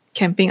tent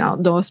camping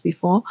outdoors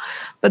before.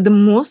 But the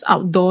most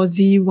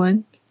outdoorsy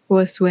one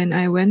was when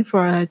I went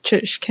for a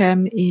church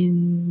camp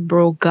in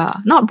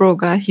Broga, not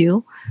Broga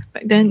Hill.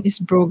 Back then it's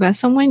Broga,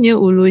 somewhere near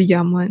Ulu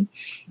Yaman.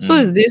 So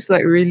it's this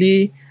like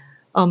really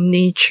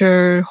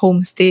nature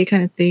homestay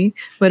kind of thing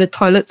where the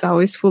toilets are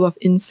always full of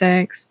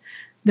insects.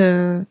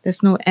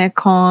 There's no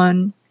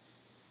aircon.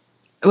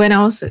 When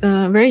I was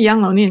very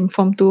young, only in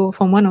Form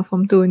 1 or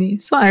Form 2 only.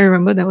 So I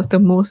remember that was the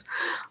most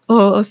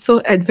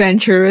so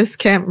adventurous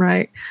camp,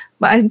 right?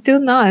 But until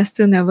now, I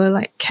still never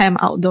like camp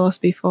outdoors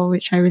before,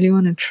 which I really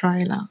want to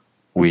try lah.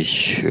 We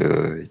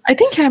should. I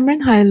think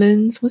Cameron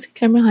Highlands, was it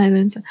Cameron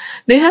Highlands?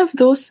 They have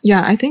those,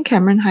 yeah, I think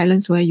Cameron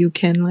Highlands where you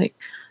can like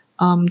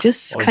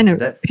just kind is of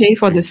that pay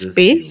for the Fraser's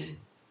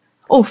space.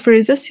 Oh,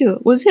 Fraser's Hill.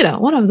 Was it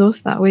one of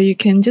those where you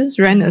can just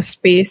rent a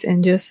space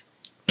and just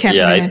camp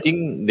Yeah, there? I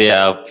think there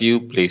are a few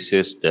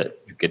places that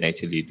you can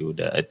actually do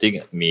that. I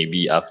think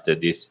maybe after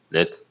this,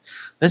 let's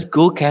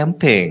go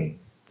camping.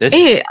 Let's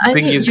Hey,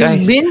 bring you you've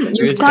guys.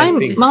 you've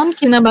climbed camping. Mount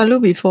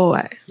Kinabalu before,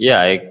 right?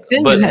 Yeah,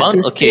 Then but you had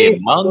to stay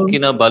Mount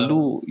below.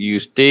 Kinabalu, you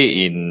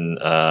stay in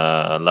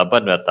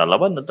Laban Rata.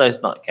 Laban Rata is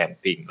not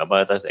camping. Laban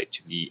Rata is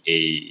actually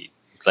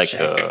it's like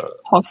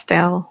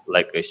Hostel.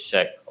 a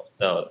shack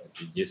hotel.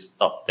 You just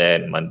stop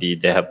there and mandi.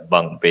 They have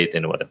bunk bed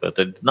and whatever.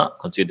 So it's not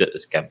considered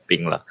as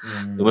camping lah.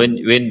 When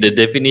the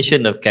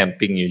definition of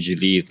camping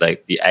usually is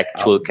like the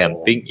actual Outdoor.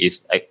 camping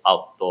is like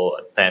outdoor,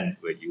 a tent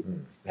where you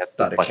have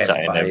Start to a pacha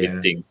and campfire.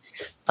 everything.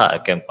 Start a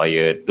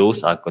campfire.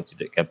 Those are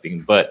considered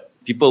camping. But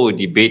people will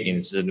debate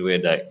in certain way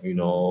that,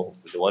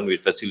 the one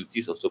with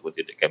facilities also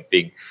considered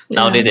camping.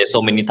 Nowadays there's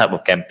so many type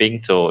of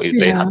camping, so it's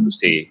very hard to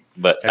say.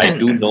 But I And-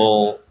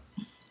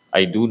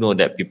 do know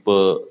that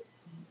people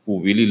who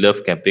really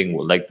love camping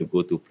would like to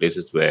go to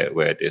places where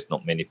there's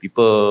not many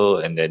people,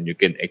 and then you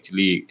can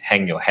actually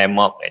hang your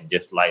hammock and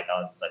just lie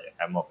down inside your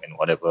hammock and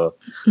whatever.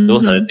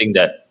 Those are the things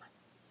that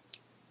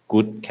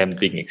good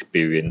camping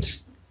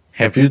experience.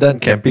 Have you done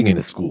camping in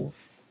a school?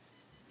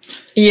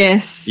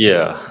 Yes.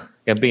 Yeah,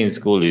 camping in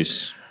school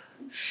is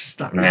It's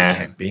not really Nah.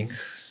 camping.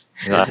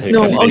 Nah, Just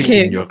No, camping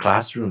okay. in your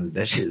classrooms.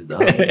 That shit is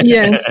done.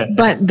 Yes,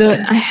 but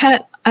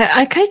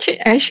I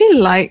actually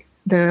like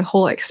the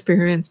whole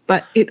experience,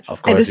 but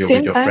Of at the course, you're same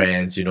with your time,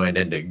 friends, you know, and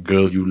then the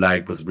girl you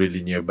like was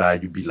really nearby.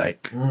 You'd be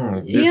like,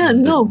 this yeah, is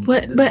the- no,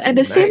 this is but at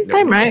the same night that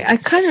time, we right? had." I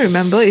can't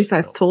remember if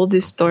I've told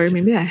this story.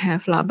 Maybe I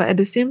have lah. But at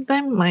the same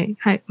time, my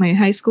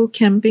high school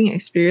camping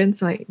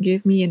experience like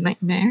gave me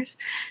nightmares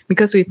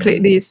because we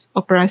played this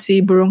Operasi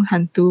Burung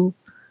Hantu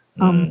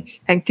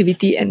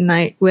activity at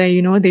night where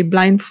they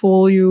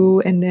blindfold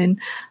you and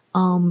then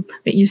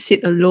make you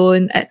sit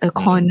alone at a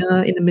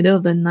corner in the middle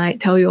of the night,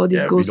 tell you all this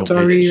Yeah, we ghost don't play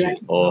that story, shit.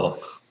 right?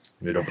 oh,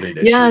 We don't play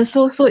that Yeah,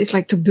 shit. so it's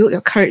like to build your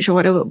courage or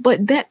whatever.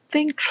 But that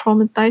thing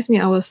traumatized me.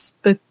 I was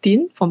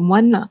 13 from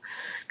one.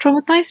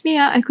 Traumatized me.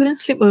 I couldn't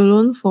sleep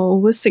alone for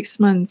over 6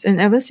 months. And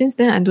ever since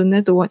then, I don't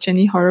dare to watch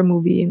any horror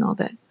movie and all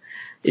that.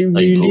 It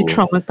really Aigo.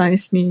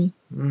 traumatized me.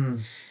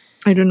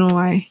 I don't know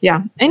why.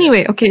 Yeah.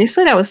 Anyway, okay,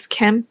 so that was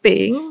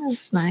camping.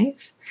 That's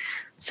nice.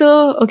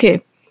 So,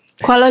 okay,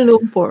 Kuala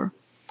Lumpur.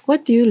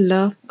 What do you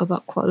love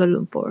about Kuala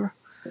Lumpur?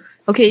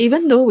 Okay,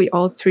 even though we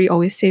all three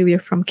always say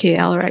we're from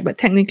KL, right? But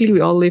technically,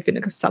 we all live in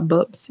the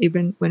suburbs,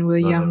 even when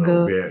we're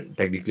younger.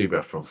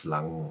 We're from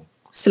Selangor.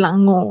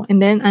 Selangor, and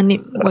then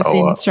Anip was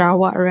in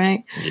Sarawak,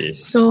 right?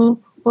 yes.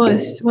 So,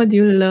 what do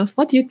you love?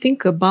 What do you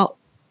think about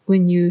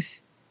when you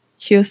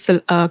hear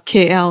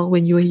KL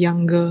when you were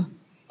younger?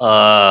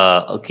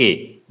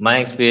 Okay. My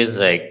experience,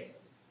 like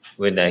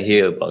when I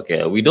hear about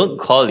KL, we don't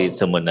call it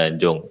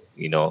Semenanjung.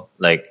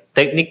 Like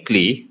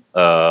technically,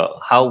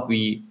 how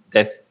we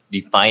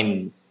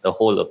define the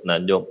whole of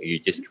Nanjong, you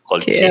just call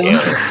it KL. KL.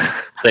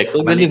 It's like,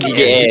 oh, Balik pergi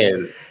KL,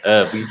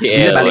 pergi KL,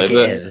 Bila balik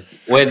whatever.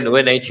 KL?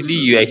 When actually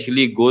you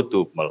actually go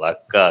to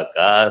Melaka,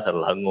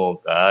 Selangor,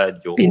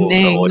 Johor,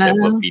 Penang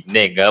whatever, lah.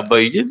 Penang,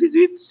 but you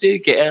just say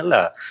KL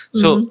lah.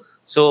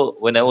 So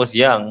when I was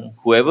young,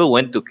 whoever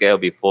went to KL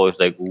before is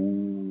like,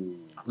 ooh,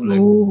 like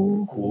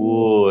Ooh.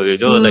 cool,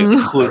 like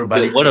cool. Baru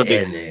balik One of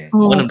KL the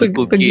Oh, one of the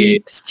cool pergi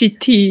kids.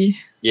 city.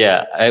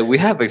 Yeah,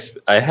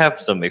 I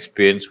have some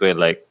experience where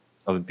like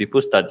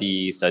people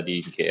study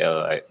in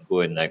KL, I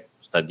go and like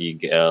study in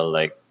KL,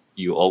 like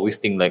you always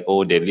think like,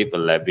 oh, they live a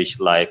lavish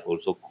life,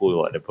 also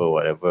cool,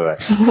 whatever. Right?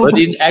 But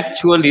in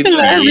actuality,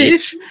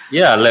 Lavish.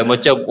 yeah, like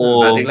macam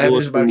Nothing go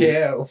lavish about to-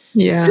 KL.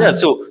 Yeah. yeah,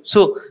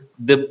 so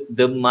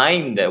the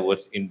mind that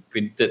was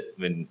imprinted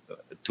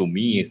to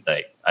me is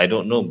like, I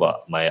don't know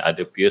about my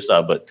other peers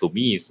but to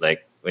me it's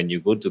like when you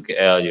go to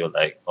KL, you're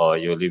like, oh,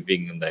 you're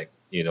living in like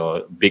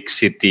big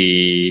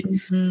city,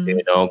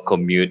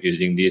 commute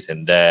using this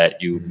and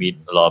that, you meet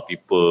a lot of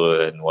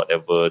people and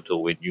whatever. So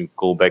when you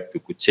go back to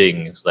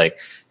Kuching, it's like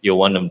you're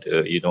one of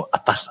the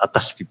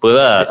atas people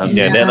lah, something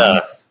like that lah.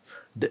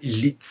 The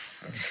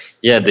elites.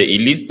 Yeah, the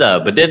elites lah.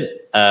 But then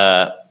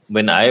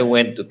when I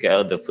went to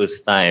KL the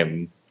first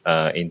time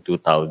in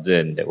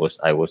 2000,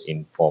 I was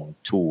in Form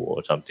 2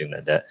 or something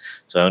like that.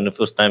 So on the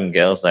first time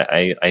girls, like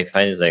I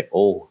find it's like,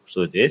 oh,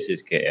 so this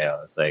is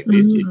KL. It's like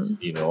this is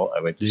I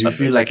went to Do you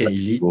feel like an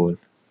Sunday elite? Lagoon.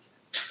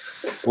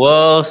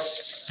 Well,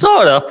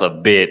 sort of a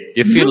bit.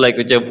 You feel like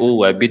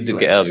oh, I've been to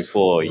KL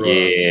before. Bro,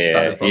 Yeah,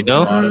 started from you the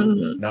know.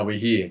 bottom, now we're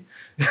here.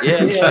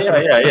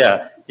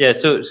 Yeah.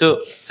 So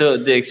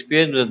the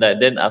experience was that.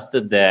 Then after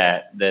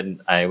that,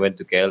 then I went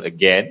to KL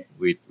again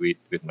with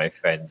my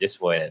friend just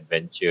for an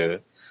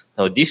adventure.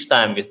 So this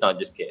time it's not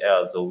just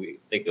KL. So we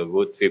take a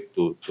road trip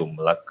to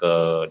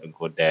Melaka, to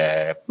go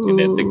there, and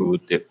then take a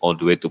road trip all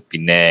the way to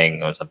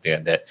Penang or something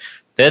like that.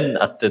 Then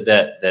after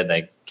that, then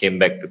I came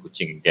back to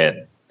Kuching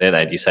again. Then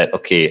I decided,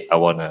 okay, I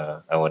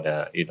wanna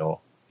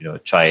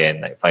try and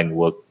like find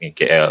work in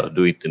KL,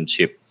 do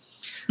internship.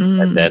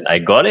 And then I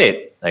got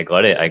it. I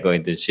got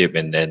internship,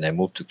 and then I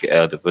moved to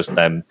KL the first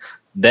time.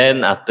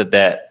 Then after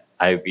that,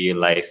 I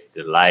realized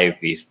the life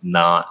is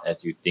not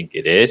as you think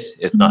it is.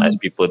 It's not as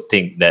people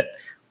think that,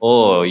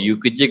 oh, you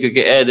kerja ke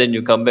KL, then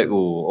you come back,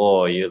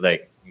 oh, you're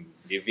like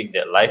living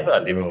that life,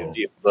 living the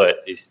dream.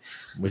 But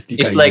Mesti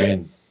it's kali like,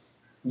 kan.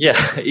 yeah,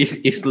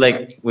 it's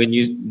like when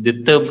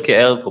the term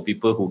KL for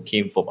people who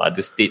came from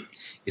other state,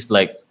 it's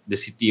like the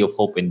city of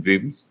hope and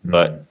dreams,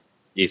 but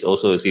it's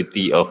also a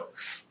city of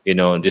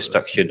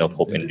destruction of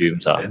hope and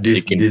dreams.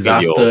 This It can be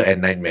disaster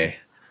and nightmare.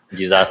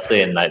 disaster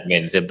and nightmare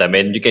at the same time,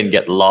 and you can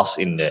get lost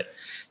in that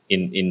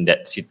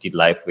city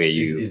life where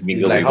you It's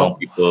mingle like with wrong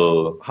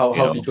people. How you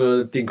know.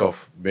 people think of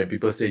when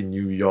people say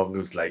New York,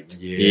 it's like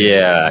New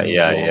York,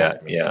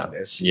 man,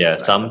 that shit's yeah,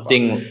 like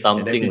something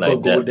and then people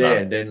like go that. there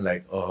lah. and then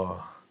like, oh,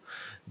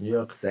 New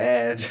York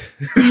sad.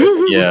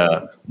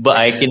 Yeah, but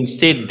I can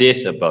say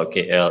this about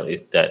KL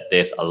is that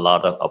there's a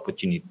lot of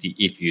opportunity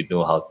if you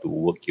know how to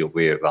work your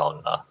way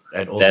around.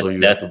 And also you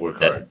have to work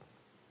hard.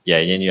 Yeah,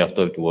 and then you have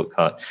to work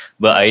hard.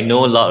 But I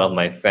know a lot of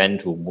my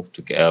friends who moved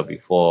to KL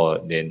before.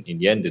 Then in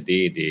the end of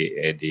the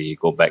day, they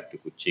go back to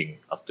Kuching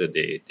after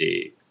they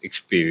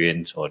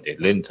experience or they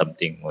learn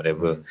something,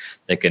 whatever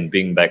they can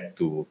bring back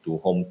to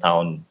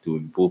hometown to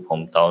improve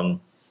hometown.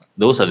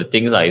 Those are the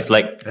things. It's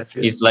like That's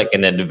good. it's like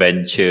an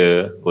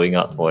adventure, going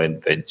out for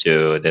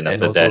adventure. Then And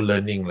after also that,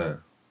 learning lah.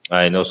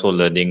 and also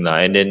learning lah.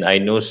 And then I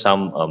know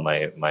some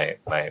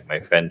my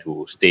friend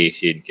who stays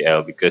here in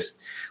KL because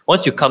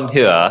once you come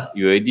here,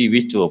 you already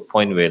reach to a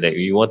point where like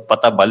you want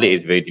patah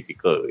balik is very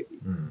difficult already.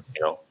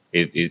 You know,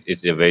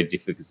 it's a very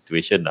difficult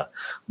situation lah.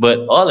 But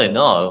all in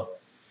all,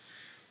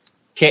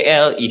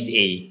 KL is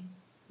a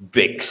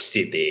big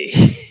city.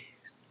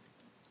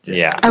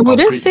 Yeah. I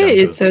wouldn't Concrete say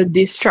jungle. it's a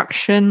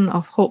destruction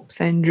of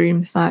hopes and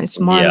dreams. It's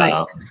more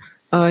Yeah.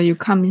 like you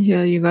come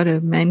here, you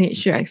gotta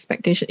manage your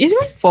expectation. Even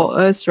for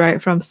us,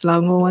 right, from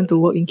Selangor, want to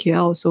work in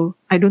KL. So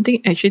I don't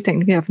think actually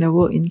technically I've never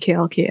worked in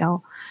KL.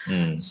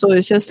 So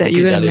it's just that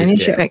you gotta Jale is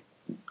manage your KL.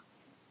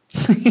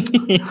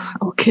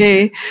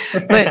 okay,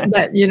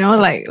 but you know,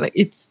 like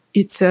it's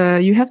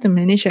you have to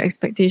manage your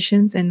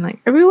expectations, and like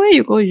everywhere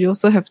you go, you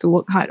also have to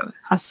work hard,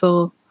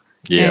 hustle.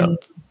 Yeah. And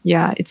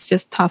yeah, it's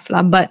just tough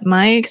lah. But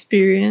my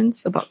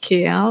experience about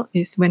KL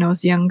is when I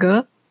was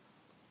younger.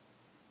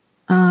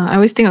 I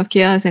always think of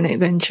KL as an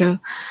adventure.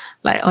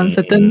 Like on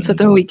certain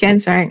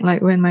weekends, right?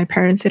 Like when my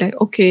parents say like,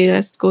 okay,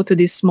 let's go to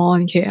this mall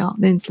in KL.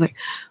 Then it's like,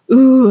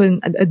 ooh, and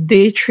a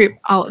day trip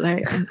out,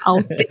 like an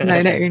outing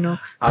like that, you know.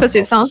 Because it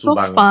Out of sounds so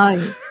Subang. far.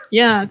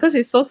 Yeah, because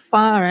it's so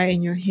far, right,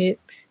 in your head.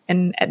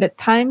 And at that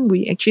time,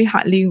 we actually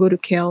hardly go to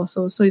KL.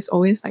 So it's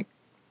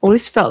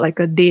always felt like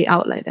a day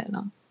out like that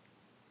now.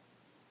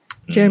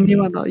 Jeremy,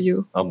 what about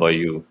you? How about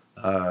you?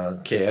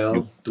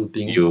 KL, two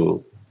things.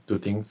 you- Two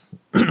things.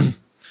 When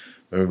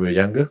we were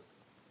younger,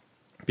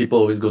 people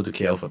always go to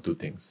KL for two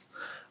things.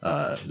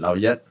 Lau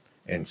Yat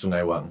and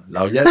Sungai Wang.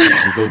 Lau Yat,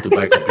 we go to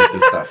buy computer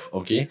stuff,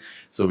 okay?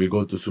 So we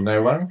go to Sungai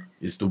Wang,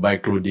 is to buy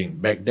clothing.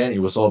 Back then, it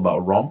was all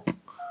about romp.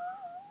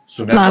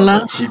 Sungai Wang, Lala.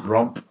 got cheap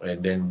romp. And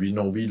then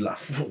we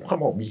laugh.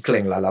 Come on, we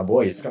clang Lala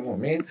boys. Come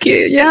on, man.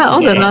 Okay, yeah, all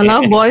the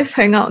Lala boys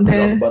hang out Talk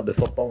there. about the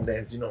sotong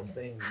dance, you know what I'm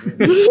saying?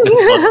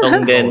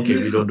 Potong then. Okay,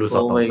 we don't do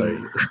Oh my-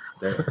 sotong,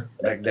 sorry.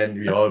 Back then,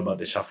 we all about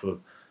the shuffle.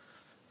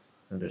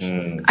 The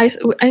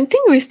shuffle. I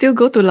think we still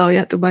go to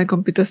Laoyat to buy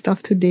computer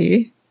stuff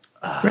today.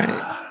 Right.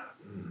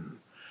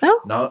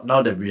 No?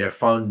 Now that we have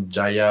found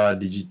Jaya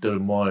Digital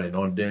Mall and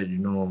all that, you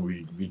know,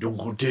 we don't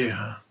go there.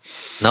 Huh?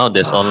 Now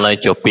there's online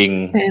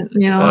shopping. And,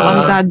 you know,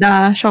 Uh,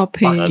 Lazada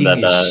shopping. Parking.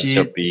 King Lazada, is shit,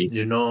 Shopee.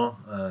 you know.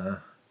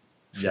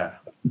 Yeah,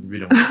 we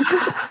don't.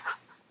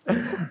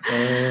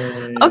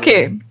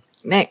 Okay,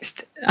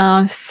 next.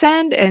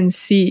 Sand and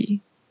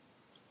sea.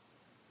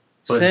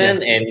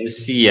 Sand and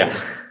sea.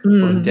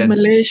 Pontian,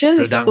 Malaysia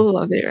is Redang. full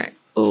of it, right?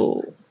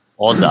 Oh.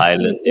 All the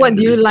islands. What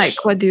do you beach. like?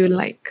 What do you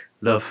like?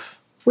 Love.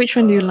 Which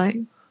one do you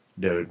like?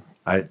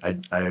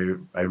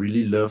 I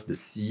really love the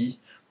sea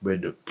where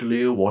the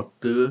clear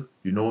water,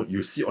 you know,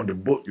 you see on the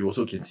boat, you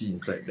also can see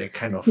inside that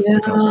kind of. Yeah.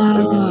 That kind of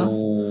water we love.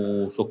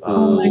 Oh, so cool.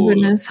 Oh my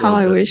goodness, how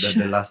I wish.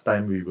 The last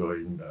time we were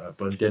in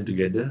Pontian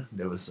together,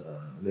 there was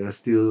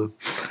still.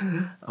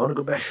 I want to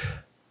go back.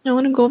 I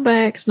want to go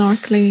back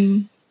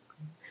snorkeling.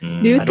 Do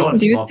you I don't want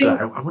think? to Do you snorkel.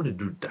 think? I want to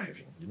do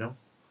diving. You know,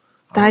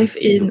 Dive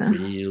see in, the ah.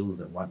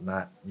 whales and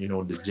whatnot. You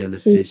know, the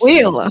jellyfish.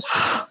 Whale.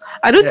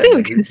 I don't Yeah, think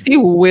we can see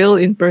whale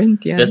in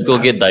Perhentian. Let's go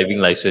get diving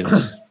license.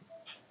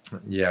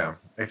 Yeah,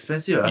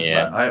 expensive.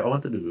 Yeah. But I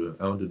want to do it.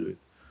 I want to do it.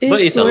 But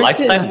it's a worth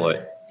it, lifetime, ah. what?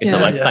 It's a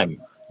Yeah. lifetime.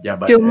 Yeah,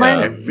 but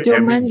Tioman- every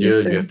Tioman is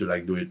year the- you have to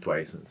like do it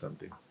twice and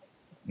something.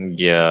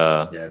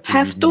 Yeah. Yeah,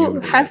 Have renew to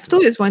the have to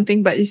license. is one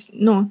thing, but it's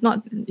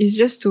not. It's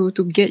just to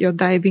get your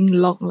diving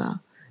log lah.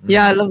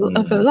 Yeah, I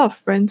have a lot of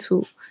friends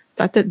who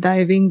started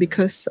diving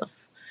because of.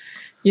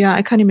 Yeah,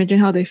 I can't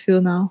imagine how they feel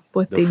now.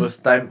 Poor The thing.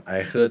 first time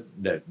I heard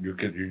that you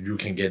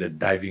can get a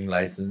diving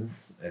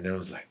license, and I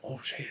was like,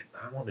 oh shit,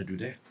 I want to do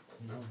that,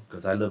 you know,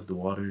 because I love the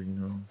water, you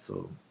know.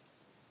 So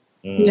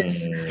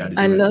Yes, gotta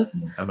I do it. love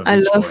I'm a I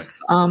beach love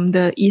boy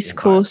the East in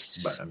part, Coast.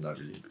 but I'm not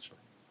really a beach boy.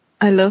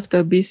 I love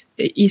the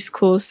East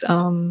Coast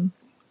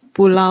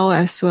Pulau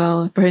as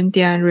well,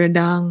 Perhentian,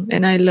 Redang,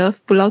 and I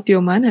love Pulau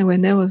Tioman. I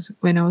went there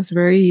when I was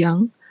very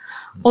young.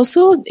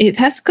 Also, it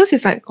has because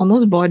it's like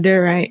almost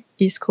border, right?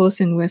 East Coast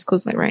and West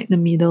Coast, like right in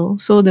the middle.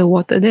 So the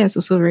water there is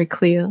also very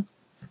clear.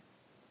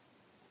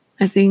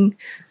 I think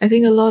a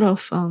lot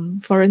of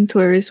foreign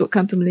tourists would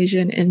come to Malaysia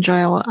and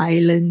enjoy our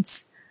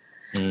islands.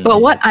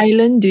 But what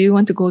island do you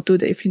want to go to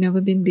that if you've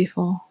never been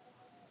before?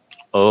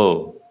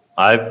 Oh,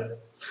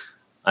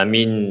 I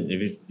mean,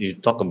 if you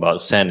talk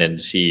about sand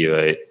and sea,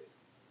 right?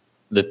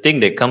 The thing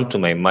that comes to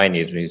my mind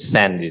is when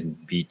sand is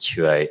beach,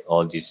 right?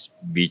 All this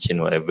beach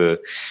and whatever.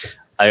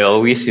 I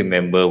always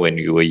remember when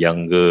we were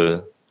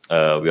younger,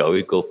 we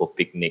always go for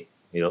picnic,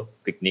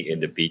 picnic in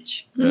the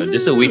beach.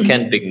 Just a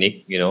weekend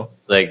picnic,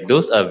 like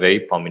those are very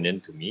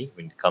prominent to me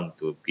when it comes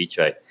to beach,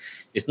 right?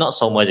 It's not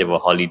so much of a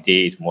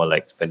holiday, it's more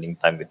like spending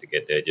time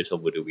together just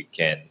over the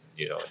weekend,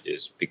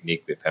 just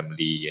picnic with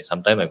family.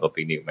 Sometimes I go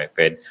picnic with my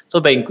friend. So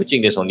back in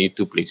Kuching, there's only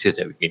two places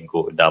that we can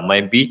go: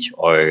 Damai Beach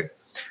or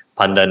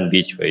Pandan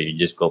Beach, where you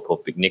just go for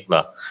picnic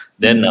lah.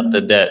 Then after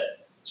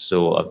that,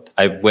 so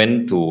I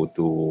went to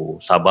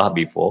Sabah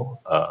before.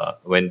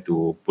 Went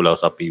to Pulau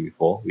Sapi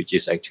before, which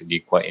is actually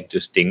quite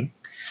interesting,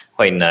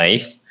 quite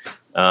nice.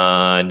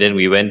 Then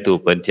we went to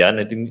Pontian.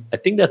 I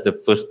think that's the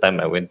first time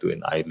I went to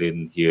an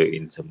island here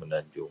in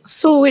Semenanjung.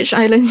 So which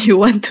island you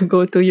want to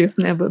go to? You've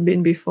never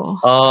been before.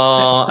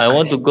 I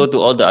want to go to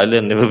all the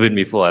islands never been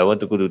before. I want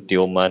to go to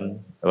Tioman.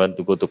 I want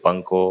to go to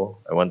Pangkor.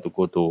 I want to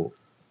go to,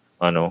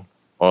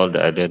 all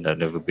the islands I've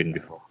never been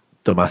before.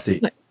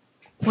 Tomasi.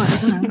 What?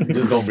 I'm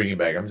just gonna bring it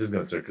back. I'm just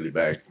gonna circle it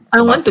back.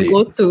 I want to Tomasi.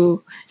 go to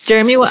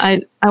Jeremy.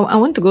 I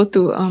want to go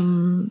to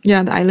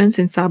the islands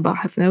in Sabah.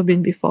 I've never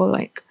been before,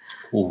 like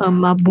Ooh. Oh,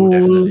 Mabul,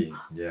 definitely.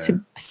 Yeah.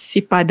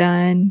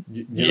 Sipadan.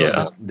 You Yeah.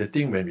 know, the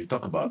thing when we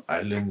talk about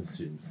islands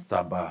in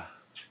Sabah,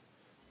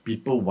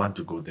 people want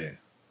to go there.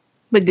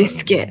 But they're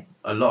scared.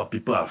 A lot of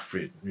people are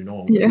afraid.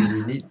 Yeah.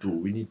 We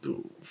need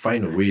to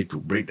find a way to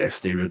break that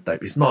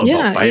stereotype. It's not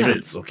Yeah, about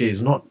pirates, okay? It's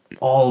not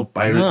all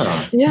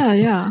pirates. Yeah,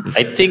 yeah,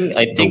 I think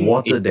The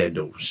water there,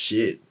 though,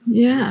 shit.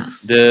 yeah.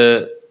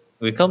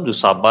 we come to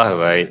Sabah,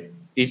 right?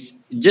 It's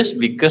just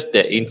because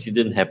that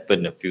incident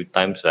happened a few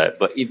times, right?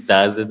 But it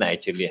doesn't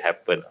actually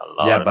happen a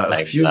lot. Yeah, of but a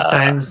times few lah.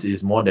 times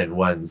is more than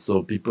once.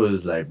 So people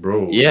is like,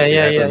 bro, Yeah, if it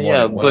yeah, happened more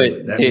yeah, than but once,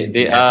 that means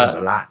they it happens are-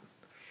 a lot.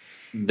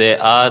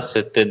 There are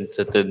certain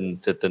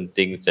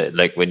things that,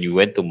 like when you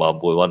went to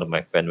Mabul, one of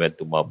my friends went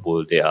to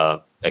Mabul. There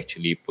are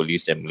actually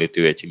police and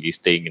military actually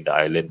staying in the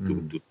island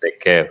to take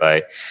care,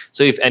 right?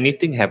 So if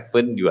anything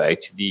happened, you are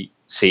actually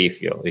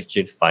safe. You're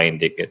actually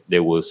fine. They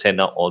will send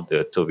out all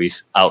the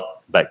tourists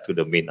out back to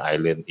the main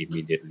island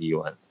immediately.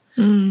 One.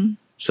 Mm.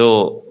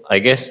 So I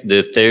guess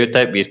the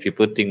stereotype is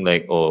people think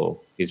like, oh,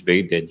 it's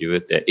very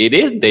dangerous there. It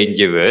is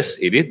dangerous.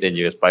 It is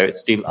dangerous. Pirates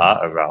still are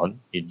around.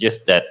 It's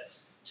just that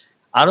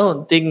I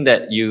don't think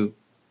that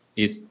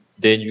it's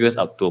dangerous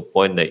up to a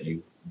point that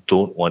you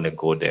don't want to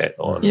go there.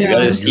 Or Yeah. you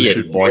gotta You see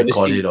should you gotta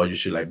boycott see- it, or you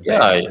should like Yeah.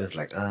 ban it. It's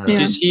like, Yeah.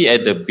 to see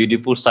at the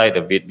beautiful side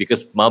of it,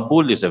 because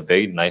Mabul is a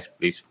very nice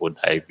place for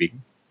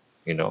diving.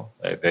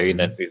 A very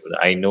nice place.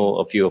 I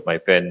know a few of my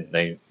friends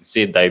like,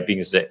 say diving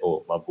is like,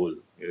 oh, Mabul,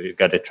 you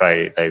gotta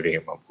try diving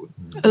at Mabul.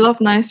 A lot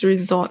of nice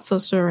resorts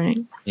also, right?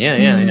 Yeah.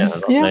 A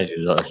lot of Yeah. nice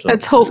resorts. So-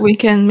 Let's hope we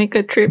can make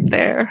a trip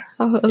there.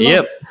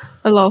 Yep.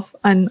 A lot of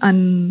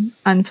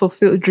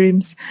unfulfilled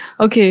dreams.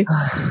 Okay.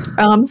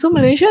 So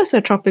Malaysia is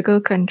a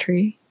tropical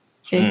country.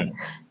 Okay.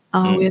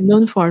 We're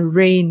known for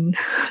rain.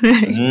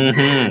 Right?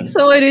 Mhm.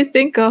 So what do you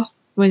think of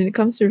when it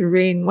comes to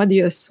rain? What do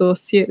you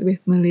associate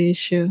with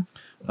Malaysia?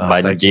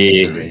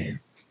 Banjir.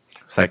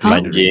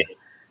 Cycling in the rain.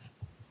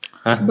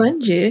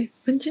 Banjir?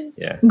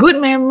 Yeah. Good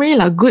memory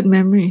lah, good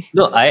memory.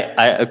 No,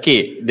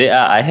 okay.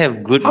 I have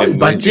good How is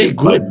memories. Banjir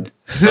good?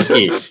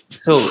 Okay,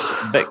 so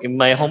back in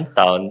my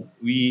hometown,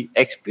 we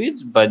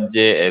experienced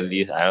banjir at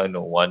least, I don't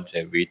know, once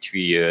every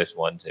 3 years,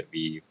 once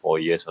every 4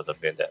 years or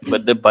something like that.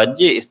 But the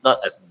banjir is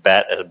not as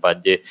bad as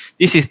banjir.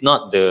 This is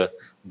not the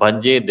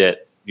banjir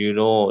that,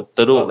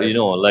 Teruk,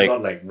 not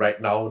like right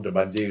now, the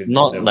banjir.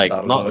 not like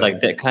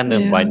that kind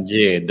of Yeah.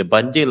 banjir. The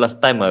banjir last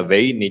time are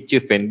very nature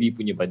friendly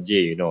punya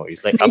banjir,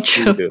 It's like up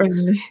Nature to the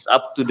friendly.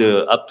 up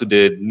to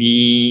the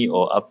knee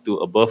or up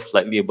to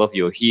slightly above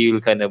your heel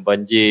kind of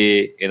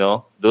banjir,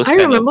 Those I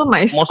kind of remember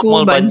my small, school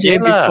small banjir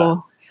banjir lah. before.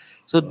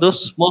 So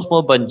those small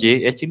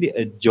banjir actually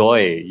a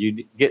joy.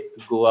 You get to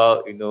go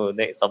out,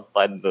 next some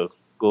fun, go,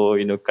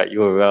 cut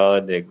you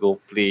around and go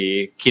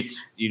play.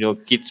 Kids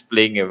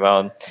playing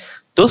around.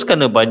 Those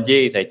kind of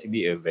banjir is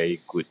actually a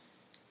very good,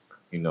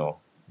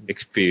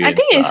 experience. I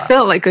think it lah.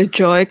 felt like a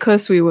joy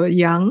because we were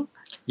young.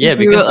 Yeah, If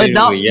we were because when we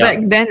adults young. back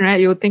then, right?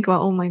 You would think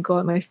about, oh my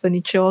god, my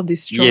furniture all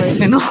destroyed Yes.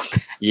 and all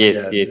that.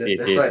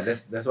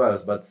 Yes. That's why I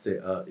was about to say.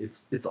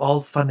 It's all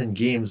fun and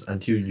games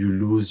until you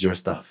lose your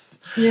stuff.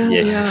 Yeah,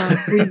 Yes.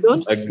 yeah. We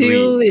don't Agree.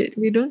 feel it.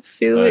 We don't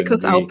feel it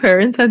because our Agree.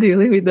 parents are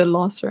dealing with the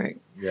loss, right?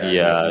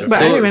 Yeah.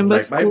 But I So- remember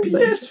like, my school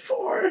days.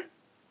 PS4.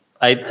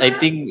 I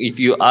think if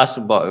you ask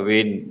about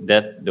rain,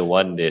 that the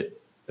one that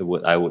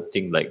I would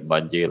think like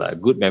banjir. Like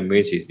good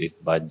memories is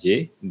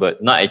banjir,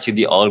 but not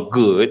actually all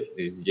good.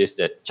 It's just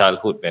that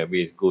childhood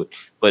memory is good.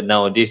 But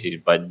nowadays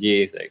is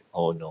banjir is like,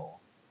 oh no.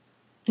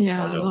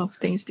 Yeah, a Hello. lot of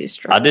things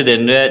destroyed. Other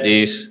than that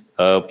is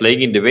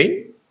playing in the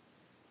rain.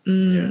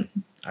 Mm.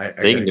 I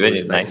Playing in the rain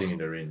is cycling nice. in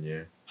the rain.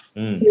 Yeah.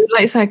 Mm. You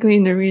like cycling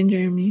in the rain,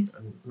 Jeremy?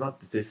 Not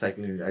to say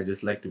cycling. I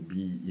just like to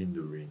be in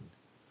the rain.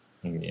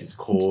 Yeah. It's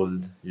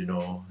cold,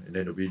 and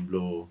then the wind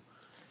blow,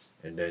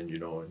 and then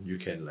you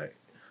can like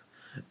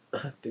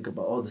think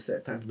about all the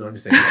sad times. No, I'm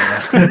just saying.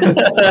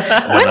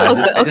 I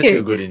just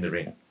feel good in the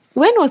rain.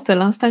 When was the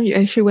last time you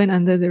actually went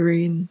under the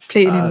rain?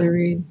 Played in the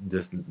rain?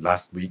 Just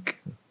last week.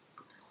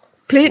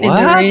 Played in the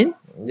What? rain?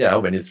 Yeah,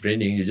 when it's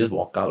raining, you just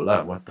walk out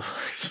lah. What the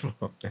fuck is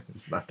wrong?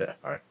 It's not that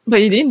hard.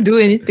 But you didn't do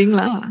anything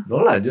lah.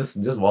 No lah,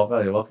 just walk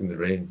out and walk in the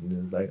rain.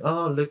 And like,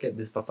 oh, look at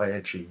this papaya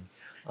tree.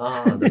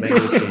 Ah, the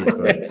mango tree is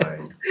growing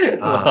fine.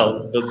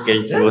 Wow, so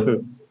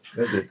casual.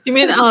 That's it. You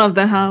mean out of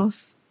the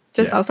house?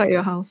 Just Yeah. outside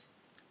your house?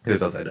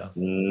 It's outside the house.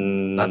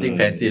 Nothing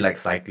fancy like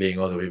cycling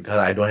all the way because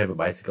I don't have a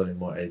bicycle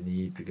anymore. I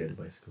need to get a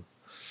bicycle.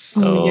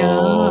 Oh,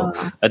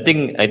 yeah. I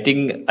think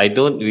I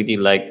don't really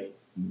like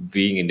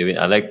being in the rain.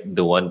 I like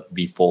the one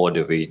before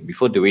the rain.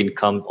 Before the rain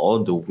comes,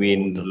 all the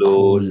wind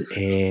blows,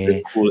 air.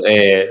 the cool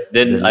air.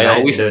 Then The I light-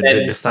 always the,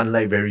 stand. the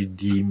sunlight very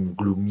dim,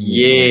 gloomy.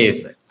 Yes.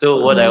 It's like,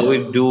 So what I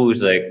always do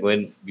is like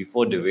when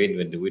before the rain,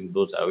 when the wind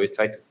blows, I always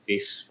try to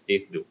face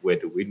where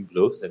the wind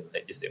blows and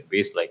like just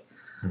embrace like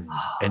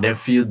and then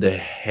feel the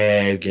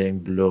hair getting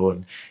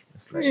blown.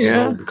 It's like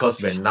Yeah. so because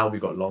now we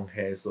got long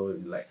hair, so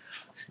it's like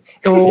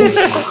Oh.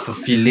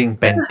 fulfilling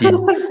panting.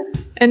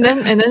 And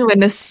then when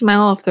the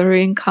smell of the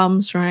rain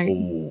comes, right?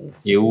 Oh,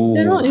 you.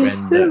 You know, when it's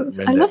still, that-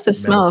 when I love that the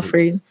smell of hits.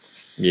 rain.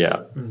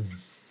 Yeah.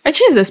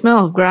 Actually, it's the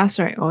smell of grass,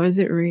 right? Or is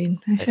it rain?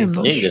 think I'm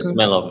so. not I think the sure.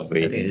 smell of I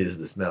think it rain. is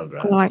the smell of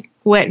grass. Like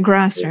wet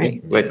grass, right?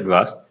 Wet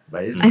grass.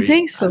 But it's I great.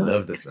 think so. I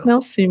love the It smell.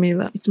 smells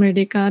similar. It's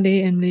Merdeka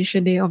Day and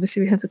Malaysia Day.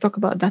 Obviously, we have to talk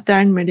about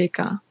Dataran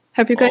Merdeka.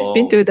 Have you guys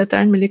been to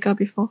Dataran Merdeka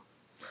before?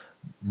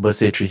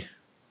 Birthday tree.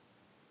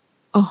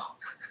 Oh,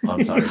 Oh,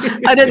 I'm sorry.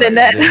 other than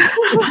that,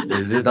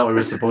 Is this not what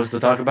we're supposed to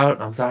talk about?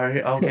 I'm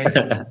sorry. Okay.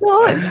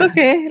 no, it's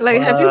okay.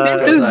 Like, have you been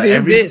to Because, visit?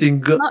 every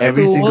single not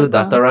every to single work,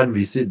 Dataran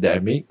visit that I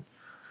make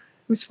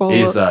Who's for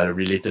is work?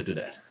 related to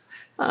that.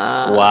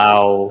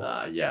 Wow.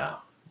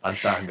 Yeah.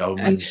 Antah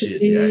government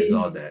shit. Yeah, it's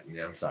all that.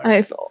 Yeah, I'm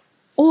sorry.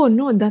 Oh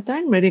no,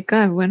 Dataran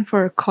Merdeka. I went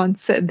for a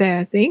concert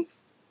there. I think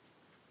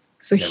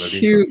it's a Never been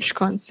huge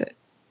concert.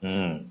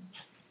 Mm.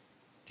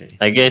 Okay.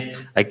 I guess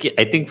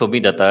I think for me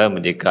Dataran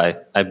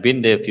Merdeka, I've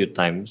been there a few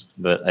times,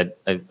 but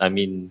I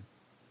mean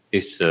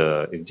it's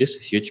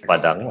just a huge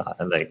padang lah.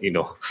 Like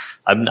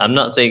I'm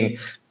not saying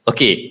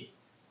okay.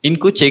 In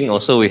Kuching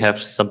also we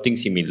have something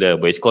similar,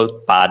 but it's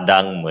called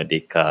Padang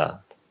Merdeka.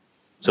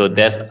 So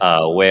that's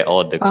where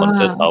all the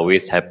concerts are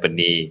always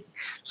happening.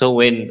 So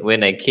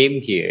when I came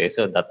here,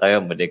 so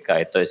Dataran Merdeka,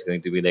 I thought it's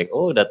going to be like,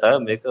 oh,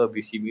 Dataran Merdeka will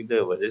be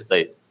similar, but it's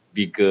like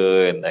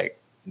bigger and like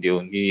the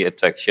only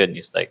attraction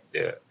is like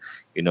the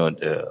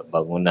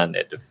bangunan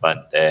at the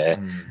front there,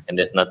 and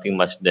there's nothing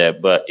much there.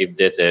 But if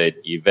there's an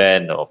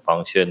event or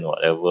function or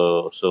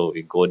whatever, so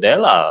we go there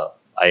lah.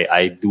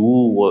 I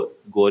do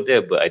go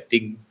there, but I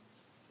think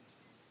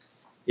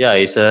yeah,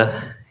 it's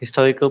a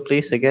historical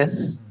place, I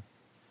guess.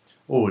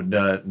 Oh,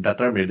 the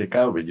Dataran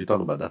Merdeka. When you talk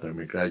about Dataran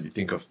Merdeka, you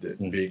think of the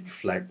big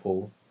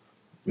flagpole.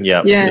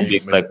 Yeah, Yes. the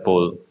big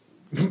flagpole.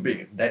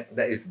 Big. That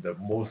is the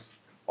most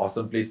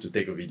awesome place to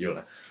take a video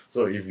lah.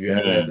 So if you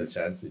ever have the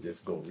chance, you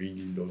just go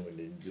really low and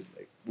then just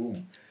like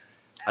boom.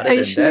 Other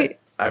than that,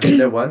 I've been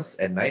there once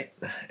at night,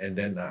 and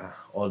then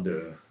all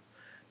the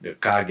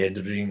car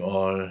gathering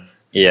all.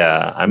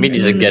 Yeah, I mean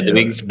it's a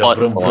gathering The spot.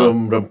 vroom for-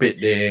 vroom rumpet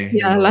there.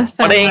 Yeah, last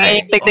time.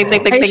 Right?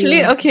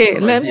 Actually, okay,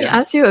 So let noisy, me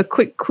ah. ask you a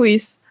quick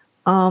quiz.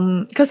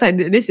 Because I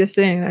did this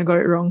yesterday and I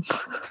got it wrong.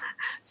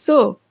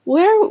 So,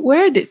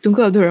 where did Tunku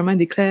Abdul Rahman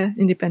declare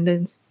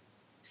independence?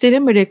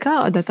 Stadium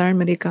Merdeka or Dataran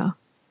Merdeka?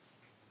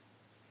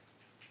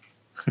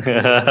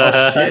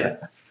 Oh shit!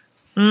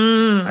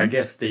 Mm. I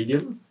guess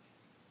stadium.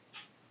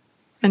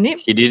 Anip?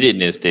 He did it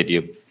in a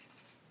stadium.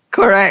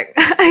 Correct.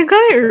 I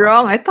got it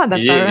wrong. I thought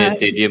He did it in a Dataran.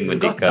 stadium,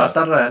 Because Merdeka.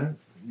 Dataran,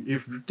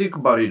 if you think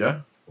about it,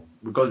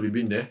 because we've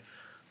been there,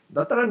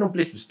 Dataran no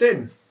place to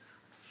stand.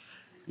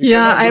 You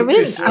Yeah, cannot I do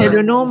mean, this, I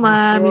don't know,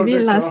 ma. Crawl Maybe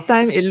back last off.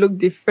 time it looked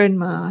different,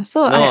 ma.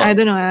 So No. I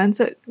don't know. I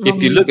answered. If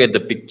you wrongly. look at the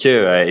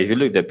picture, right? If you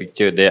look at the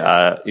picture, there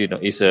are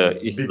it's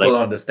People like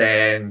on the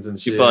stands and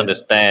shit. people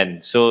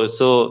understand. So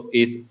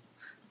it's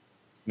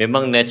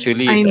memang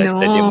naturally I it's like know,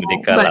 Stadium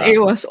Merdeka but lah. it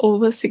was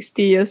over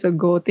 60 years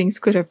ago. Things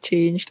could have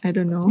changed. I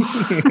don't know.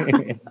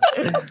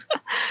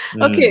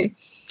 Okay.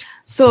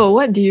 So,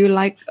 what do you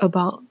like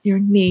about your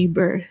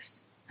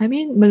neighbors? I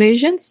mean,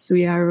 Malaysians,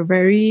 we are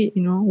very,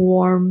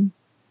 warm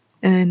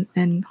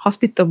and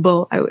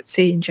hospitable, I would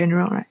say in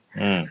general, right?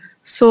 Mm.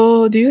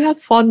 So, do you have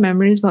fond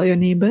memories about your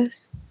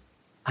neighbors?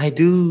 I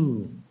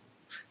do.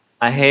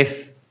 I have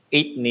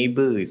 8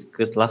 neighbors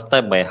because last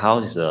time my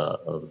house is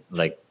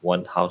like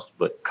one house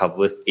but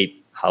covers 8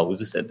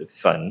 houses at the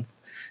front.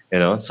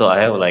 So I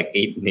have like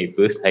 8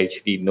 neighbors. I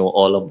actually know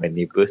all of my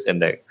neighbors and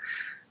like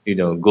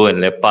go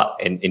and lepak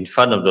and in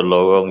front of the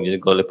lorong, you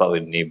go lepak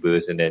with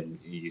neighbors, and then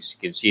you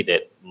can see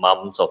that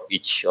moms of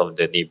each of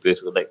the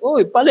neighbors were like, "Oh,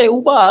 balik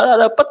ubah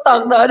dah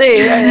petang dah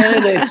ni."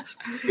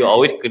 You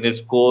always kena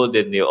scold,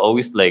 and you're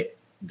always like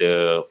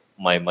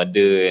my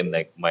mother and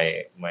like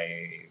my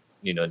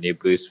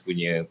neighbors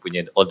punya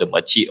all the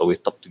makcik always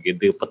talk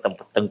together,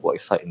 petang-petang go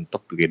outside and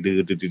talk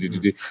together.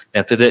 Then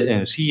after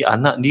that, see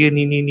anak dia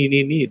ni,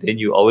 then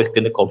you always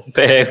gonna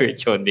compare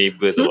with your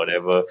neighbors or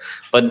whatever.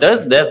 But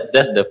that's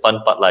the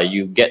fun part lah.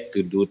 You get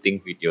to do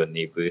things with your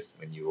neighbors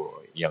when you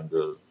were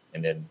younger,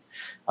 and then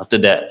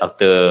after that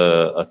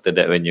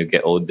when you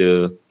get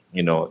older,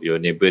 your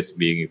neighbors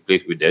being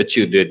replaced with their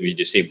children with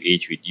the same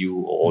age with you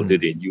or older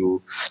than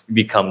you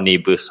become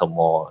neighbors some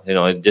more.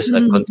 Just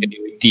a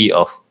continuity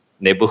of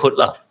neighborhood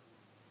lah.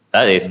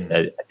 That is,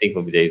 I think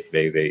for me, that is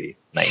very, very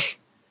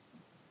nice.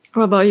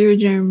 What about you,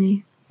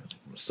 Jeremy?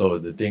 So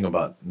the thing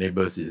about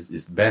neighbors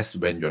is best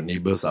when your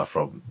neighbors are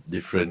from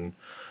different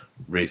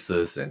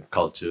races and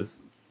cultures.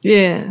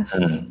 Yes.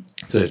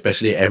 So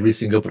especially every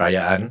single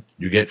perayaan,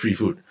 you get free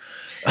food.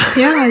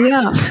 Yeah,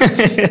 yeah.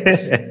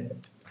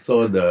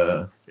 So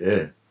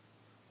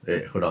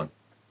hold on,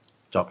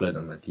 chocolate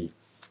on my tea.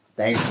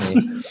 Thanks,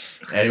 mate.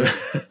 Anyway,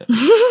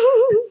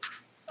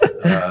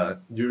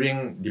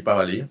 during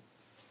Deepavali,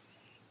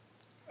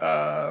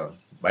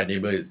 my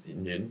neighbor is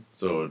Indian,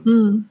 so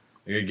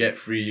you get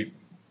free,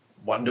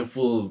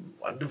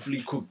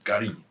 wonderfully cooked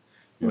curry.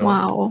 You know?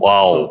 Wow.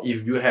 Wow. So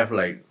if you have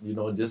like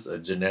just a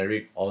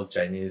generic all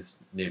Chinese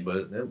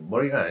neighbor, then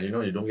boring you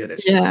don't get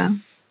that shit. Yeah.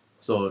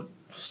 So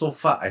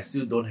far I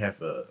still don't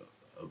have a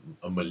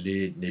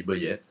Malay neighbor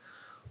yet,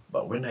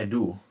 but when I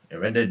do, and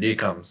when that day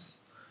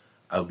comes,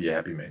 I'll be a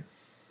happy man.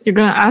 You're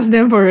gonna ask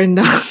them for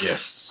rendang.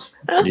 Yes,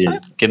 Yeah.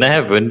 Can I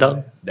have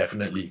rendang?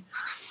 definitely.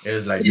 It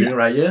was like during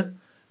Raya,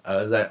 I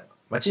was like,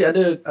 makcik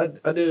ada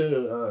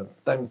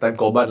time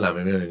korban lah,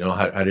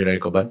 hari raya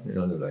korban,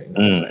 like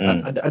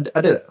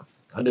ada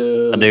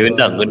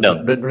rendang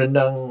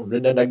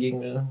daging.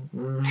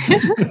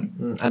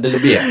 Ada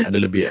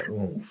lebih.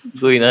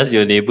 Go and ask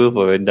your neighbor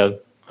for rendang.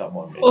 Come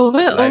on, man.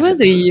 Over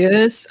the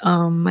years,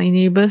 my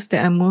neighbors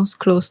that I'm most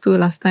close to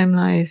last time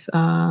is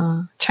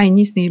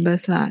Chinese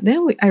neighbors lah.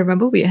 Then I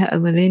remember we had a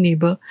Malay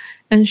neighbor,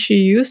 and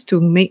she used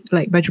to make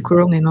like baju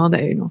kurung and all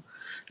that,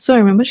 So I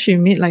remember she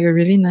made like a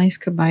really nice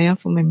kebaya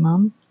for my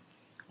mom.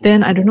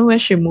 Then I don't know where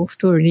she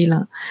moved to really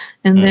lah.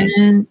 And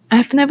then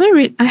I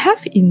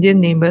have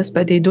Indian neighbors,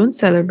 but they don't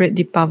celebrate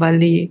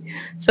Deepavali,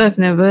 so I've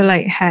never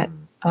like had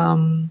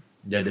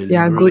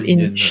good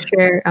in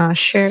share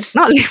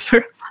not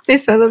liberal. They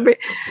celebrate,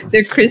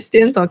 they're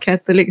Christians or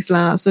Catholics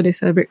lah, so they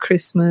celebrate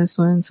Christmas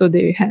one. So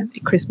they had a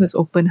Christmas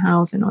open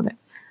house and all that.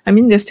 I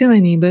mean, they're still my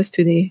neighbors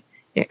today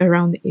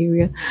around the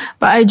area.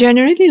 But I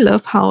generally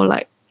love how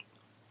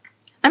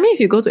if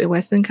you go to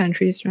Western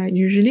countries, right,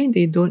 usually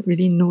they don't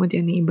really know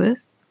their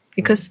neighbors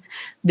because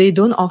they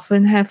don't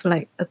often have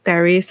like a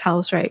terrace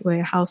house, right,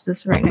 where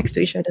houses right next to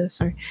each other.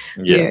 Sorry,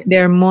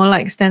 they're more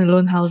like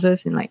standalone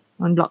houses in like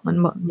one block,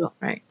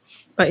 right?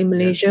 But in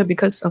Malaysia,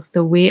 because of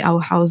the way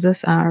our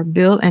houses are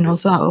built and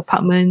also our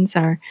apartments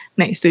are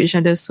next to each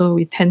other, so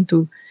we tend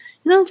to,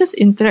 just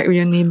interact with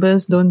your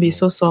neighbors. Don't be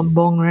so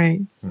sombong,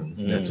 right?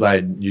 That's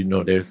why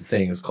there's a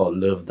saying. It's called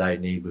 "Love Thy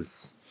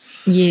Neighbors."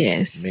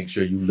 Yes. Make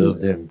sure you love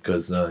them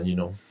because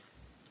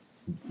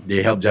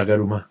they help jaga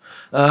rumah.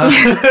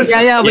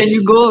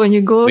 When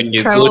you go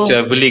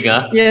traveling,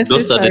 yes,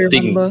 those are the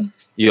things. remember.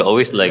 You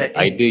always like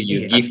either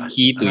you give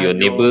key to your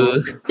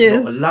neighbor.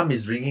 Yes. Your alarm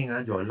is ringing.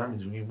 Your alarm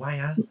is ringing.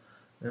 Why?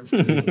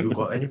 You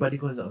got anybody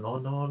going? No,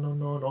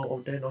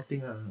 there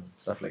nothing.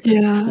 Stuff like that.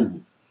 Yeah.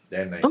 Cool.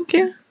 They're nice.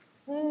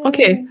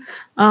 Okay.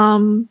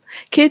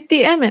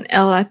 KTM and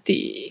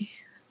LRT.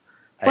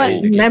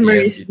 What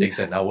memories? It takes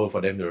an hour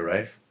for them to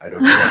arrive. I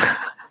don't know.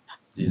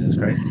 Jesus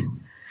Christ.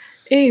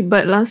 Hey,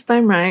 but last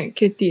time, right,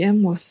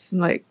 KTM was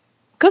like,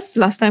 because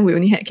last time we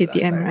only had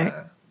KTM, right?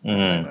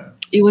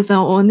 It was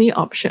our only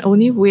option,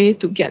 only way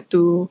to get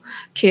to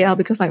KL,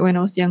 because like when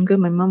I was younger,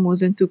 my mom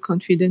wasn't too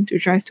confident to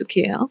drive to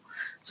KL.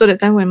 So that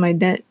time when my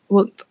dad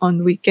worked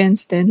on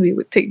weekends, then we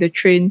would take the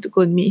train to go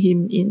and meet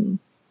him in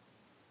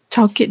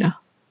Chowkit.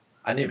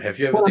 Anip, have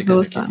you ever taken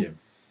the KTM?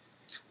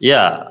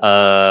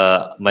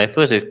 Yeah, my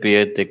first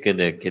experience taking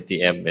the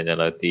KTM and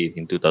LRT is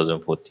in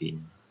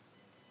 2014.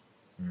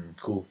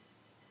 Cool.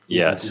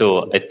 Yeah,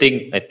 so I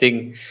think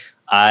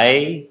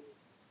I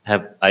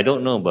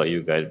don't know about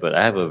you guys, but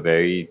I have a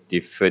very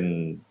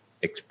different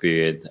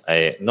experience.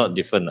 I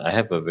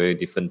have a very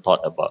different thought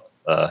about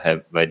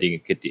riding a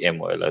KTM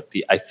or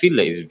LRT. I feel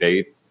like it's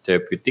very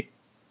therapeutic.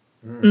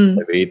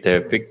 Very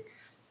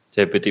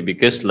therapeutic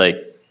because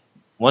like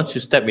once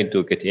you step into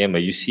a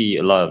KTM, you see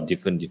a lot of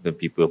different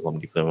people from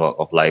different walk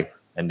of life,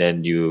 and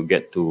then you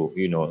get to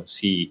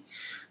see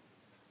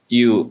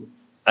you.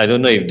 I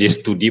don't know if this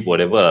is too deep,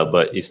 whatever,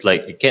 but it's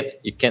like it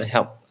can't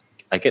help.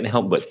 I can't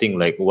help but think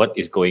like what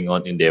is going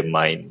on in their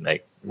mind,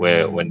 like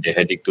when they're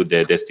heading to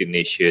their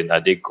destination, are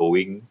they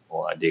going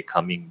or are they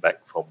coming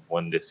back from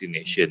one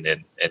destination,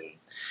 and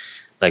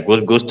like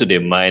what goes to their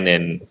mind,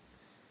 and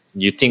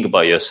you think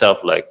about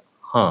yourself like,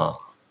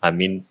 I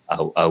mean,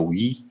 are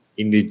we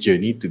in the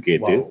journey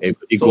together? Wow.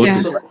 Everybody go to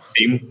the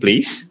same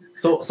place.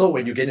 So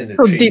when you get in the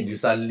train, deep. you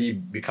suddenly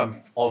become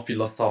all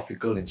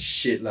philosophical and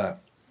shit lah.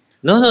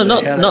 No,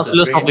 not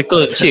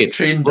philosophical shit.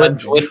 Train When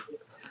dungeon.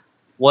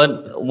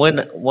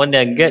 when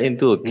I get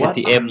into a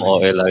KTM or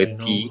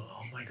LRT,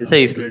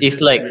 it's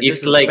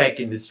like back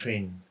in this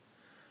train.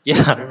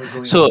 yeah.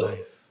 So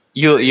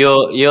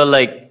you're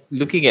like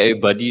looking at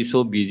everybody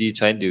so busy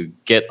trying to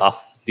get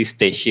off this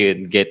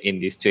station, get in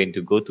this train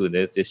to go to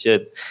the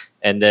station,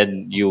 and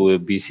then you will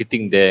be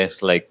sitting there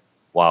like,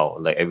 wow,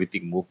 like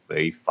everything moved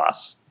very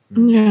fast.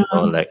 Yeah.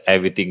 Like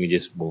everything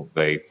just move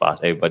very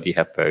fast. Everybody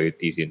have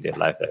priorities in their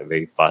life like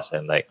very fast,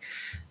 and like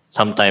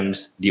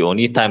sometimes the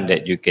only time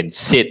that you can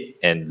sit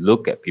and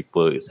look at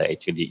people is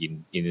actually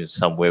in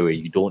somewhere where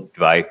you don't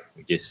drive.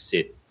 You just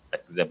sit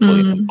Like, for example,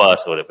 in the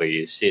bus or whatever,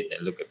 you sit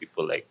and look at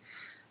people like,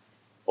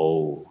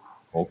 oh,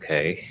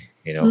 okay,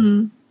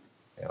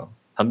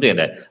 something like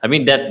that. I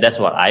mean, that's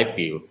what I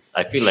feel.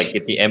 I feel like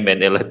KTM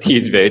and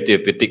LRT is very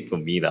therapeutic for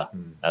me, lah.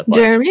 That's why.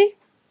 Jeremy?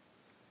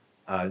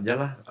 Yeah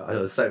lah.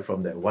 Aside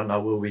from that 1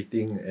 hour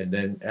waiting, and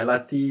then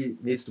LRT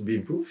needs to be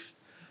improved.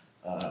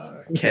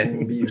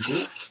 Can be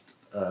improved.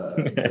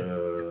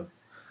 The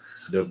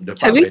part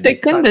Have you where they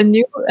taken start- the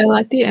new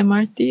LRT,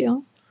 MRT?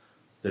 Oh?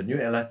 the new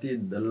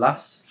LRT, the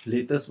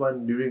latest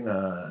one during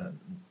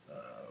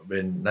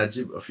when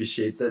Najib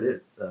officiated it,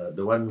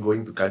 the one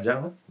going to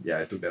Kajang. Yeah,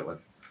 I took that one.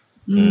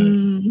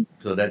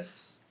 So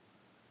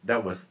that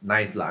was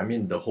nice lah. I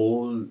mean, the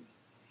whole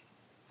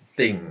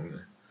thing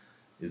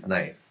is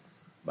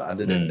nice, but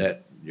other than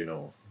that,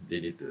 they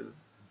need to.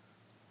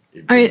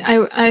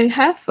 I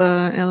have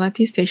a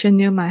LRT station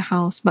near my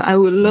house, but I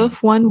would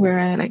love one where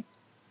I like,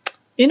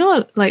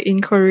 like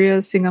in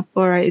Korea,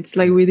 Singapore, right? It's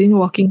like within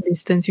walking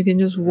distance. You can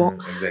just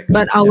walk. Exactly.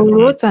 But our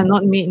roads are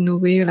not made in a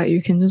way like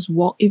you can just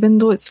walk, even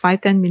though it's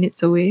 5-10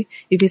 minutes away.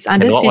 If it's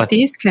other walk,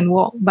 cities, can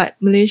walk. But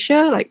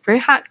Malaysia, like very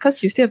hard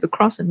because you still have to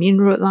cross the main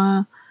road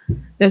lah.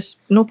 There's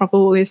no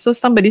proper way, so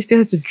somebody still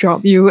has to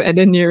drop you at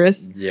the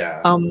nearest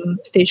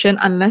station,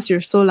 unless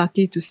you're so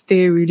lucky to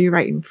stay really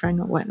right in front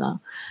or what lah.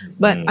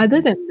 But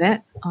other than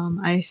that,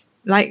 I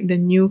like the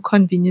new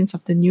convenience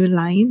of the new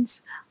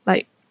lines.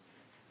 Like,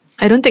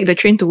 I don't take the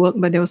train to work,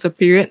 but there was a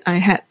period I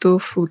had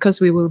to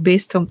because we were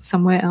based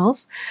somewhere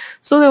else.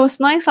 So that was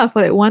nice.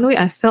 For that 1 week,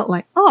 I felt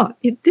like,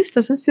 this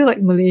doesn't feel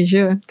like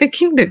Malaysia. I'm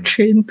taking the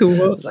train to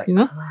work, Like,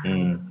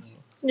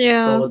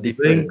 Yeah. so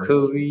different.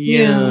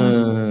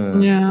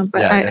 Yeah, but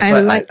that's I why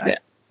like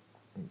that.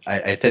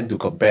 I tend to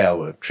compare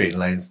our train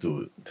lines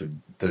to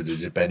the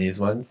Japanese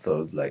ones.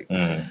 So like,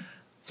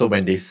 so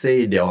when they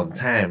say they're on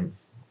time,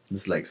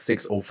 it's like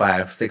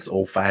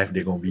 6:05,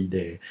 they're gonna be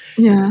there.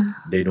 Yeah.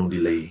 They don't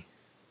delay.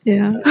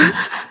 Yeah.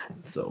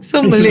 So So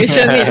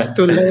Malaysia needs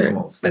to Come learn.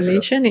 on, step it up.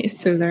 Malaysia needs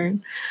to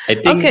learn. I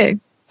think Okay.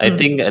 I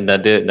think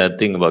another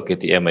thing about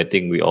KTM, I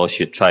think we all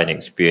should try and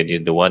experience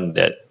is the one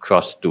that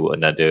crossed to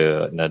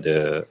another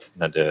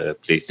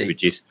place, State.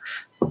 which is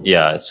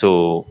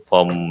So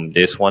from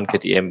this one,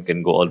 KTM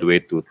can go all the way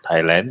to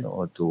Thailand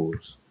or to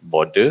cross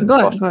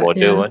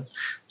border one.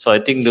 So I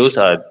think those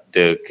are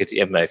the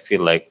KTM I feel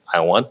like I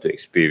want to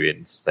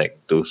experience, like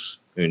those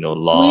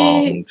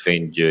long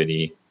train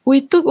journey.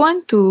 We took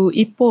one to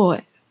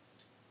Ipoh.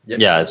 Yep.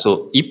 Yeah,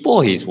 so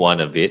Ipoh is one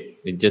of it.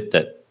 It's just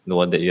that the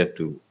one that you have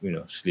to,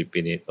 sleep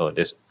in it, or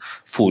there's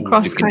food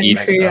Cross you can eat.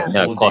 country,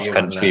 yeah. Cross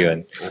country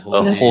one.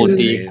 A Let's whole do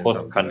day that. cross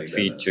Something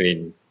country like that.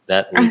 train.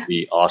 That would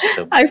be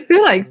awesome. I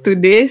feel like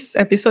today's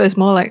episode is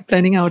more like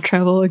planning our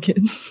travel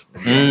again.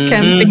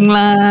 Camping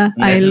lah,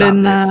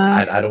 island Let's not lah.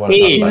 this. I don't want to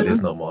talk about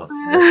this no more.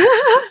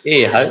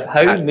 Hey, how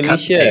Cut- in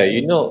Malaysia?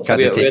 cut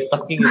the We're tape.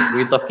 talking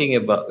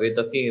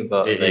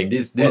about like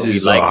This what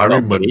we is like Hari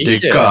about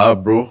Malaysia.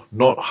 Merdeka, bro.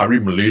 Not Hari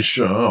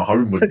Malaysia.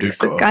 Hari Merdeka.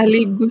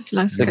 Sekaligus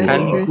lah,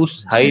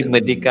 sekaligus. Hari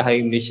Merdeka,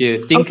 Hari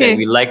Malaysia. Things Okay. that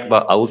we like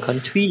about our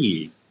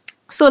country.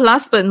 So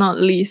last but not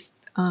least,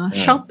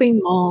 shopping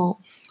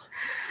malls.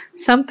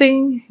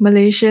 Something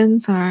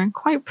Malaysians are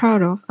quite proud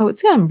of. I would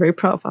say I'm very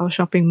proud of our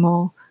shopping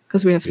mall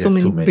because we have so have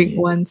many too many. big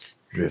ones.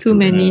 We have Too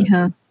many,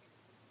 huh?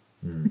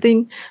 I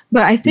think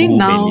Too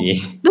now, many.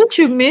 don't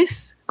you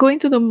miss going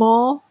to the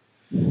mall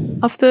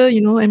after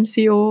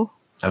MCO?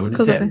 I wouldn't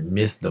Because say of I it.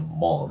 miss the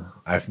mall.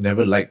 I've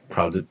never liked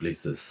crowded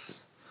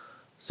places.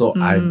 So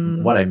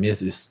Mm. what I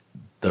miss is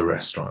the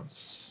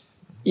restaurants.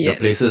 Yes. The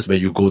places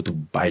where you go to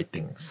buy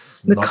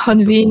things. The not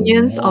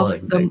convenience mall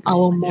of exactly.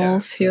 our Yeah.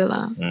 malls here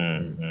lah.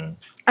 Mm-hmm.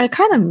 I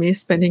kind of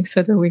miss spending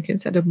certain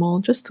weekends at the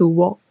mall just to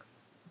walk.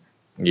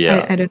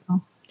 Yeah. I don't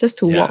know, just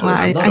to Yeah, walk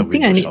lah. I'm not I a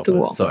think I window need to shopper,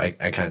 walk. So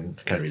I can't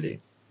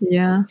relate.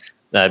 Yeah.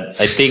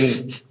 I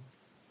think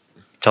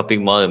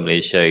shopping mall in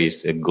Malaysia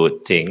is a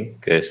good thing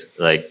because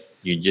like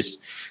you just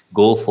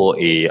go for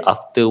a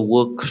after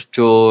work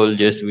stroll,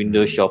 just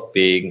window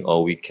shopping,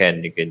 or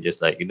weekend you can just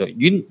like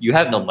you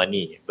have no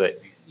money but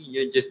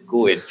you just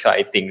go and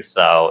try things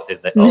out.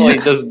 It's like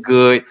it looks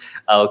good.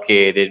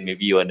 Okay, then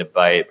maybe you want to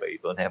buy it but you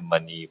don't have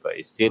money, but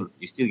you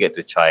still get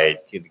to try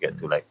it. You still get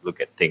to like look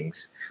at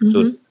things.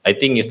 So I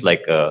think it's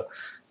like a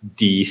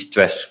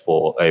de-stress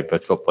for a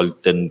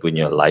metropolitan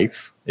punya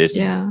life.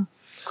 Yeah.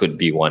 Could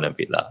be one of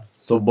it lah.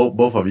 So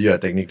both of you are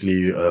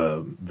technically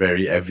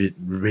very avid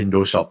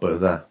window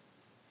shoppers, lah.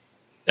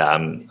 Yeah,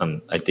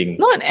 I think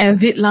Not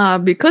avid lah,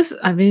 because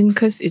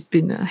it's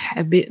been a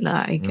habit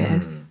lah, I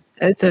guess.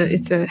 It's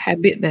a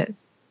habit that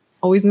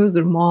always goes to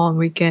the mall on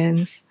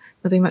weekends.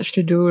 Nothing much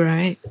to do,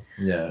 right?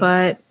 Yeah.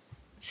 But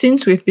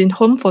since we've been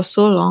home for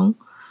so long,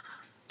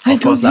 I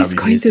Of course don't lah, miss we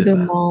going miss to it the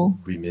lah. mall.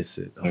 We miss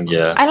it. of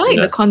Yeah. course. I like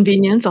Yeah. the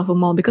convenience of a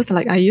mall because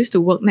like I used to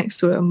work next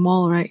to a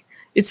mall, right?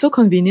 It's so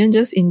convenient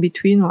just in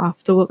between or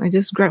after work. I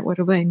just grab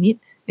whatever I need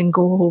and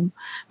go home.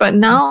 But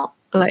now,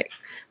 like,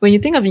 when you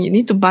think of it, you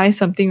need to buy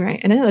something, right?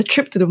 And then a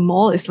trip to the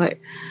mall is like,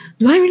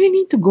 do I really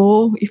need to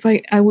go? If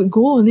I would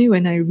go only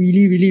when I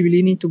really, really,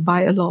 really need to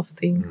buy a lot of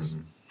things.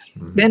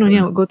 Then only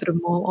I would go to the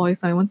mall, or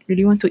if I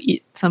really want to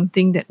eat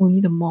something that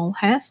only the mall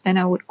has, then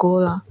I would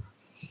go lah.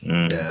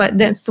 Yeah. But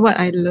that's what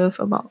I love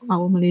about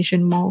our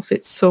Malaysian malls.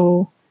 It's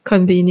so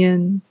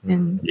convenient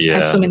and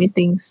has so Yeah. many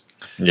things.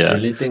 The Yeah.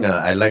 only thing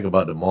I like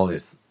about the mall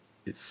is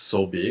it's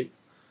so big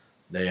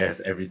that it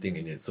has everything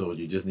in it. So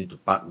you just need to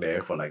park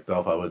there for like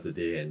 12 hours a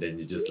day, and then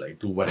you just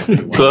like do whatever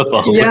you want. 12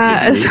 hours.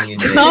 Yeah, You're it's doing in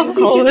there, 12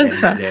 hours.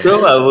 and then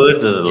 12 hours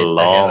is get the hell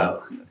long.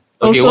 out.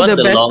 Okay, Also, what's the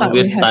the best part, we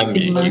longest have time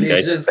cinema. you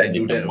guys Malaysians spend can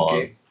do in the that, mall?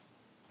 okay?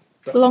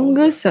 12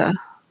 Longest, hours,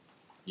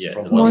 Yeah,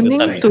 From the longest morning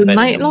time you to spend in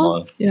night, the lor.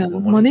 mall. Yeah,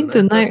 From morning to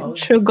night, 12 hours.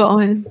 sure got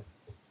on.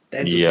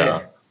 10 to Yeah.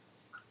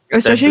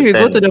 10. Especially 10 if to you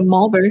go 10. to the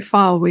mall very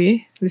far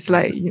away, it's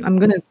like I'm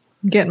gonna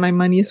get my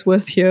money's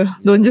worth here.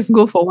 Don't just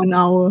go for 1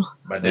 hour.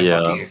 But then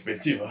Yeah. parking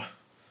expensive.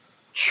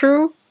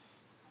 True.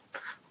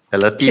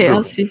 LRT,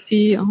 bro.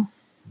 KLCC. Oh.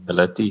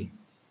 LRT.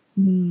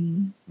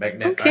 Back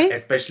then, Okay.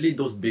 especially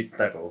those big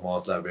type of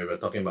malls, like we were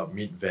talking about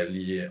Mid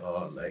Valley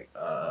or like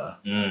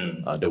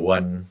the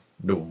one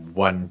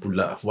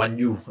pula, one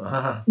U.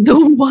 I The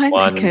One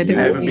One Academy.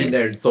 haven't been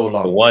there in so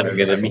long. The One I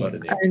Academy. forgot the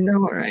name. I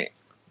know, right?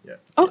 Yeah.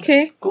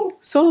 Okay. Cool.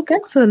 So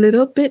that's a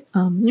little bit,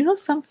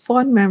 some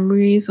fond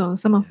memories or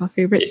some of our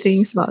favorite Yes.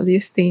 things about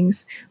these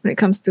things when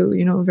it comes to,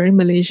 very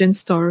Malaysian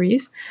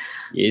stories.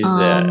 Is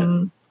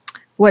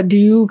What do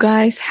you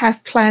guys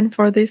have planned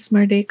for this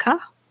Merdeka?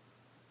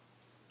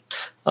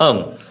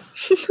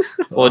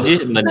 for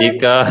this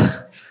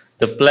Merdeka,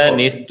 the plan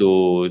is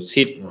to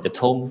sit at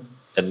home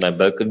at my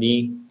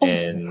balcony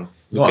and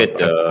No, look at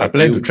the I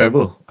plan to view.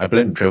 travel. I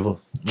plan to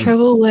travel.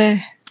 Travel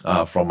where?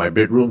 From my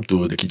bedroom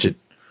to the kitchen.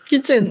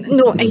 Kitchen.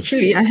 No,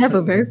 actually, I have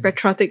a very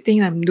patriotic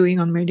thing I'm doing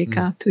on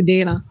Merdeka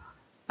today. Lah.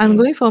 I'm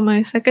going for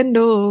my second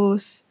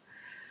dose.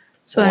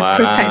 So I'm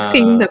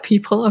protecting the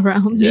people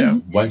around me. Yeah.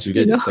 Once you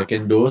get You the know?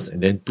 second dose,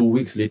 and then 2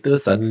 weeks later,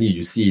 suddenly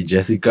you see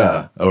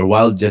Jessica or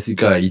wild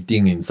Jessica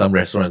eating in some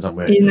restaurant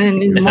somewhere. In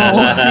the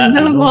mall. In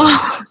the mall.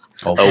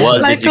 Okay. A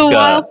wild Like Jessica. a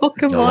wild A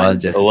Pokemon. wild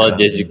Jessica. A wild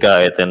Jessica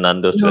at a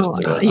Nando's No,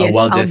 restaurant. yes, A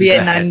wild I'll be Jessica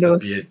at has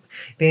Nando's.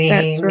 appeared.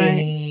 That's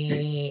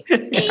right.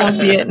 I'll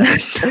be at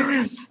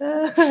Nando's.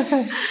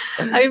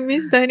 I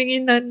miss dining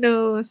in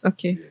Nando's.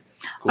 Okay.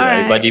 Cool. Alright.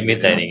 Everybody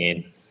meet dining in.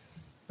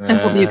 I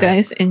hope you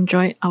guys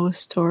enjoyed our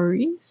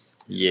stories.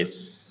 Yes.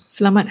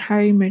 Selamat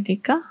Hari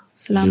Merdeka.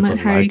 Leave Selamat a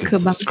Hari like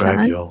and subscribe,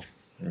 Kebangsaan. yo.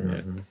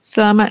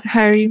 Selamat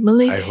Hari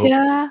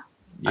Malaysia.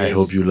 I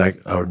hope you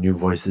like our new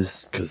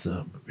voices because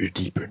we're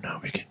deeper now.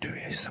 We can do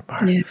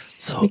ASMR. Yes,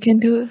 So, we can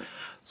do it.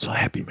 so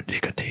happy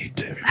Merdeka Day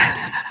to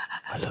everybody.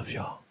 I love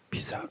y'all.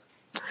 Peace out.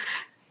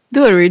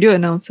 Do a radio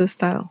announcer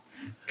style.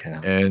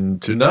 And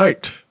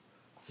tonight,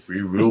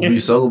 we will be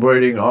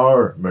celebrating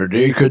our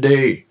Merdeka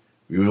Day.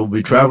 We will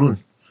be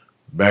traveling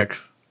back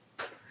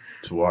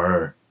to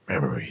our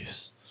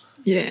memories.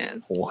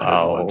 Yes. I don't know what I'm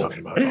Wow. talking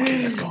about.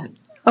 Okay, let's go.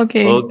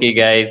 Okay. Okay,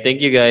 guys. Thank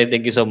you, guys.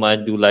 Thank you so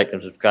much. Do like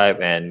and subscribe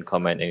and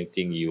comment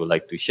anything you would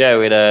like to share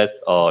with us,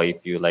 or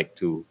if you like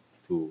to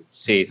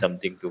say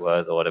something to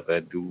us or whatever.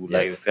 Do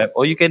like Yes. subscribe,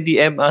 or you can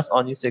DM us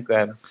on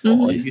Instagram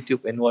or on Yes.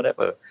 YouTube and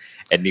whatever.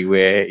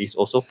 Anywhere is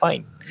also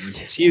fine.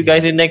 See you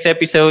guys in the next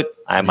episode.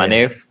 I'm Yeah.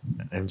 Anif.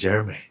 I'm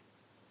Jeremy.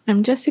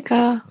 I'm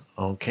Jessica.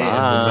 Okay,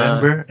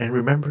 Bye. and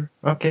remember.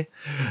 Okay,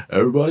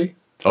 everybody,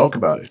 talk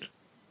about it.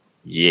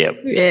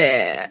 Yep.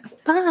 Yeah.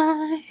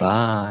 Bye.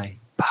 Bye.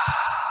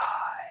 Bye.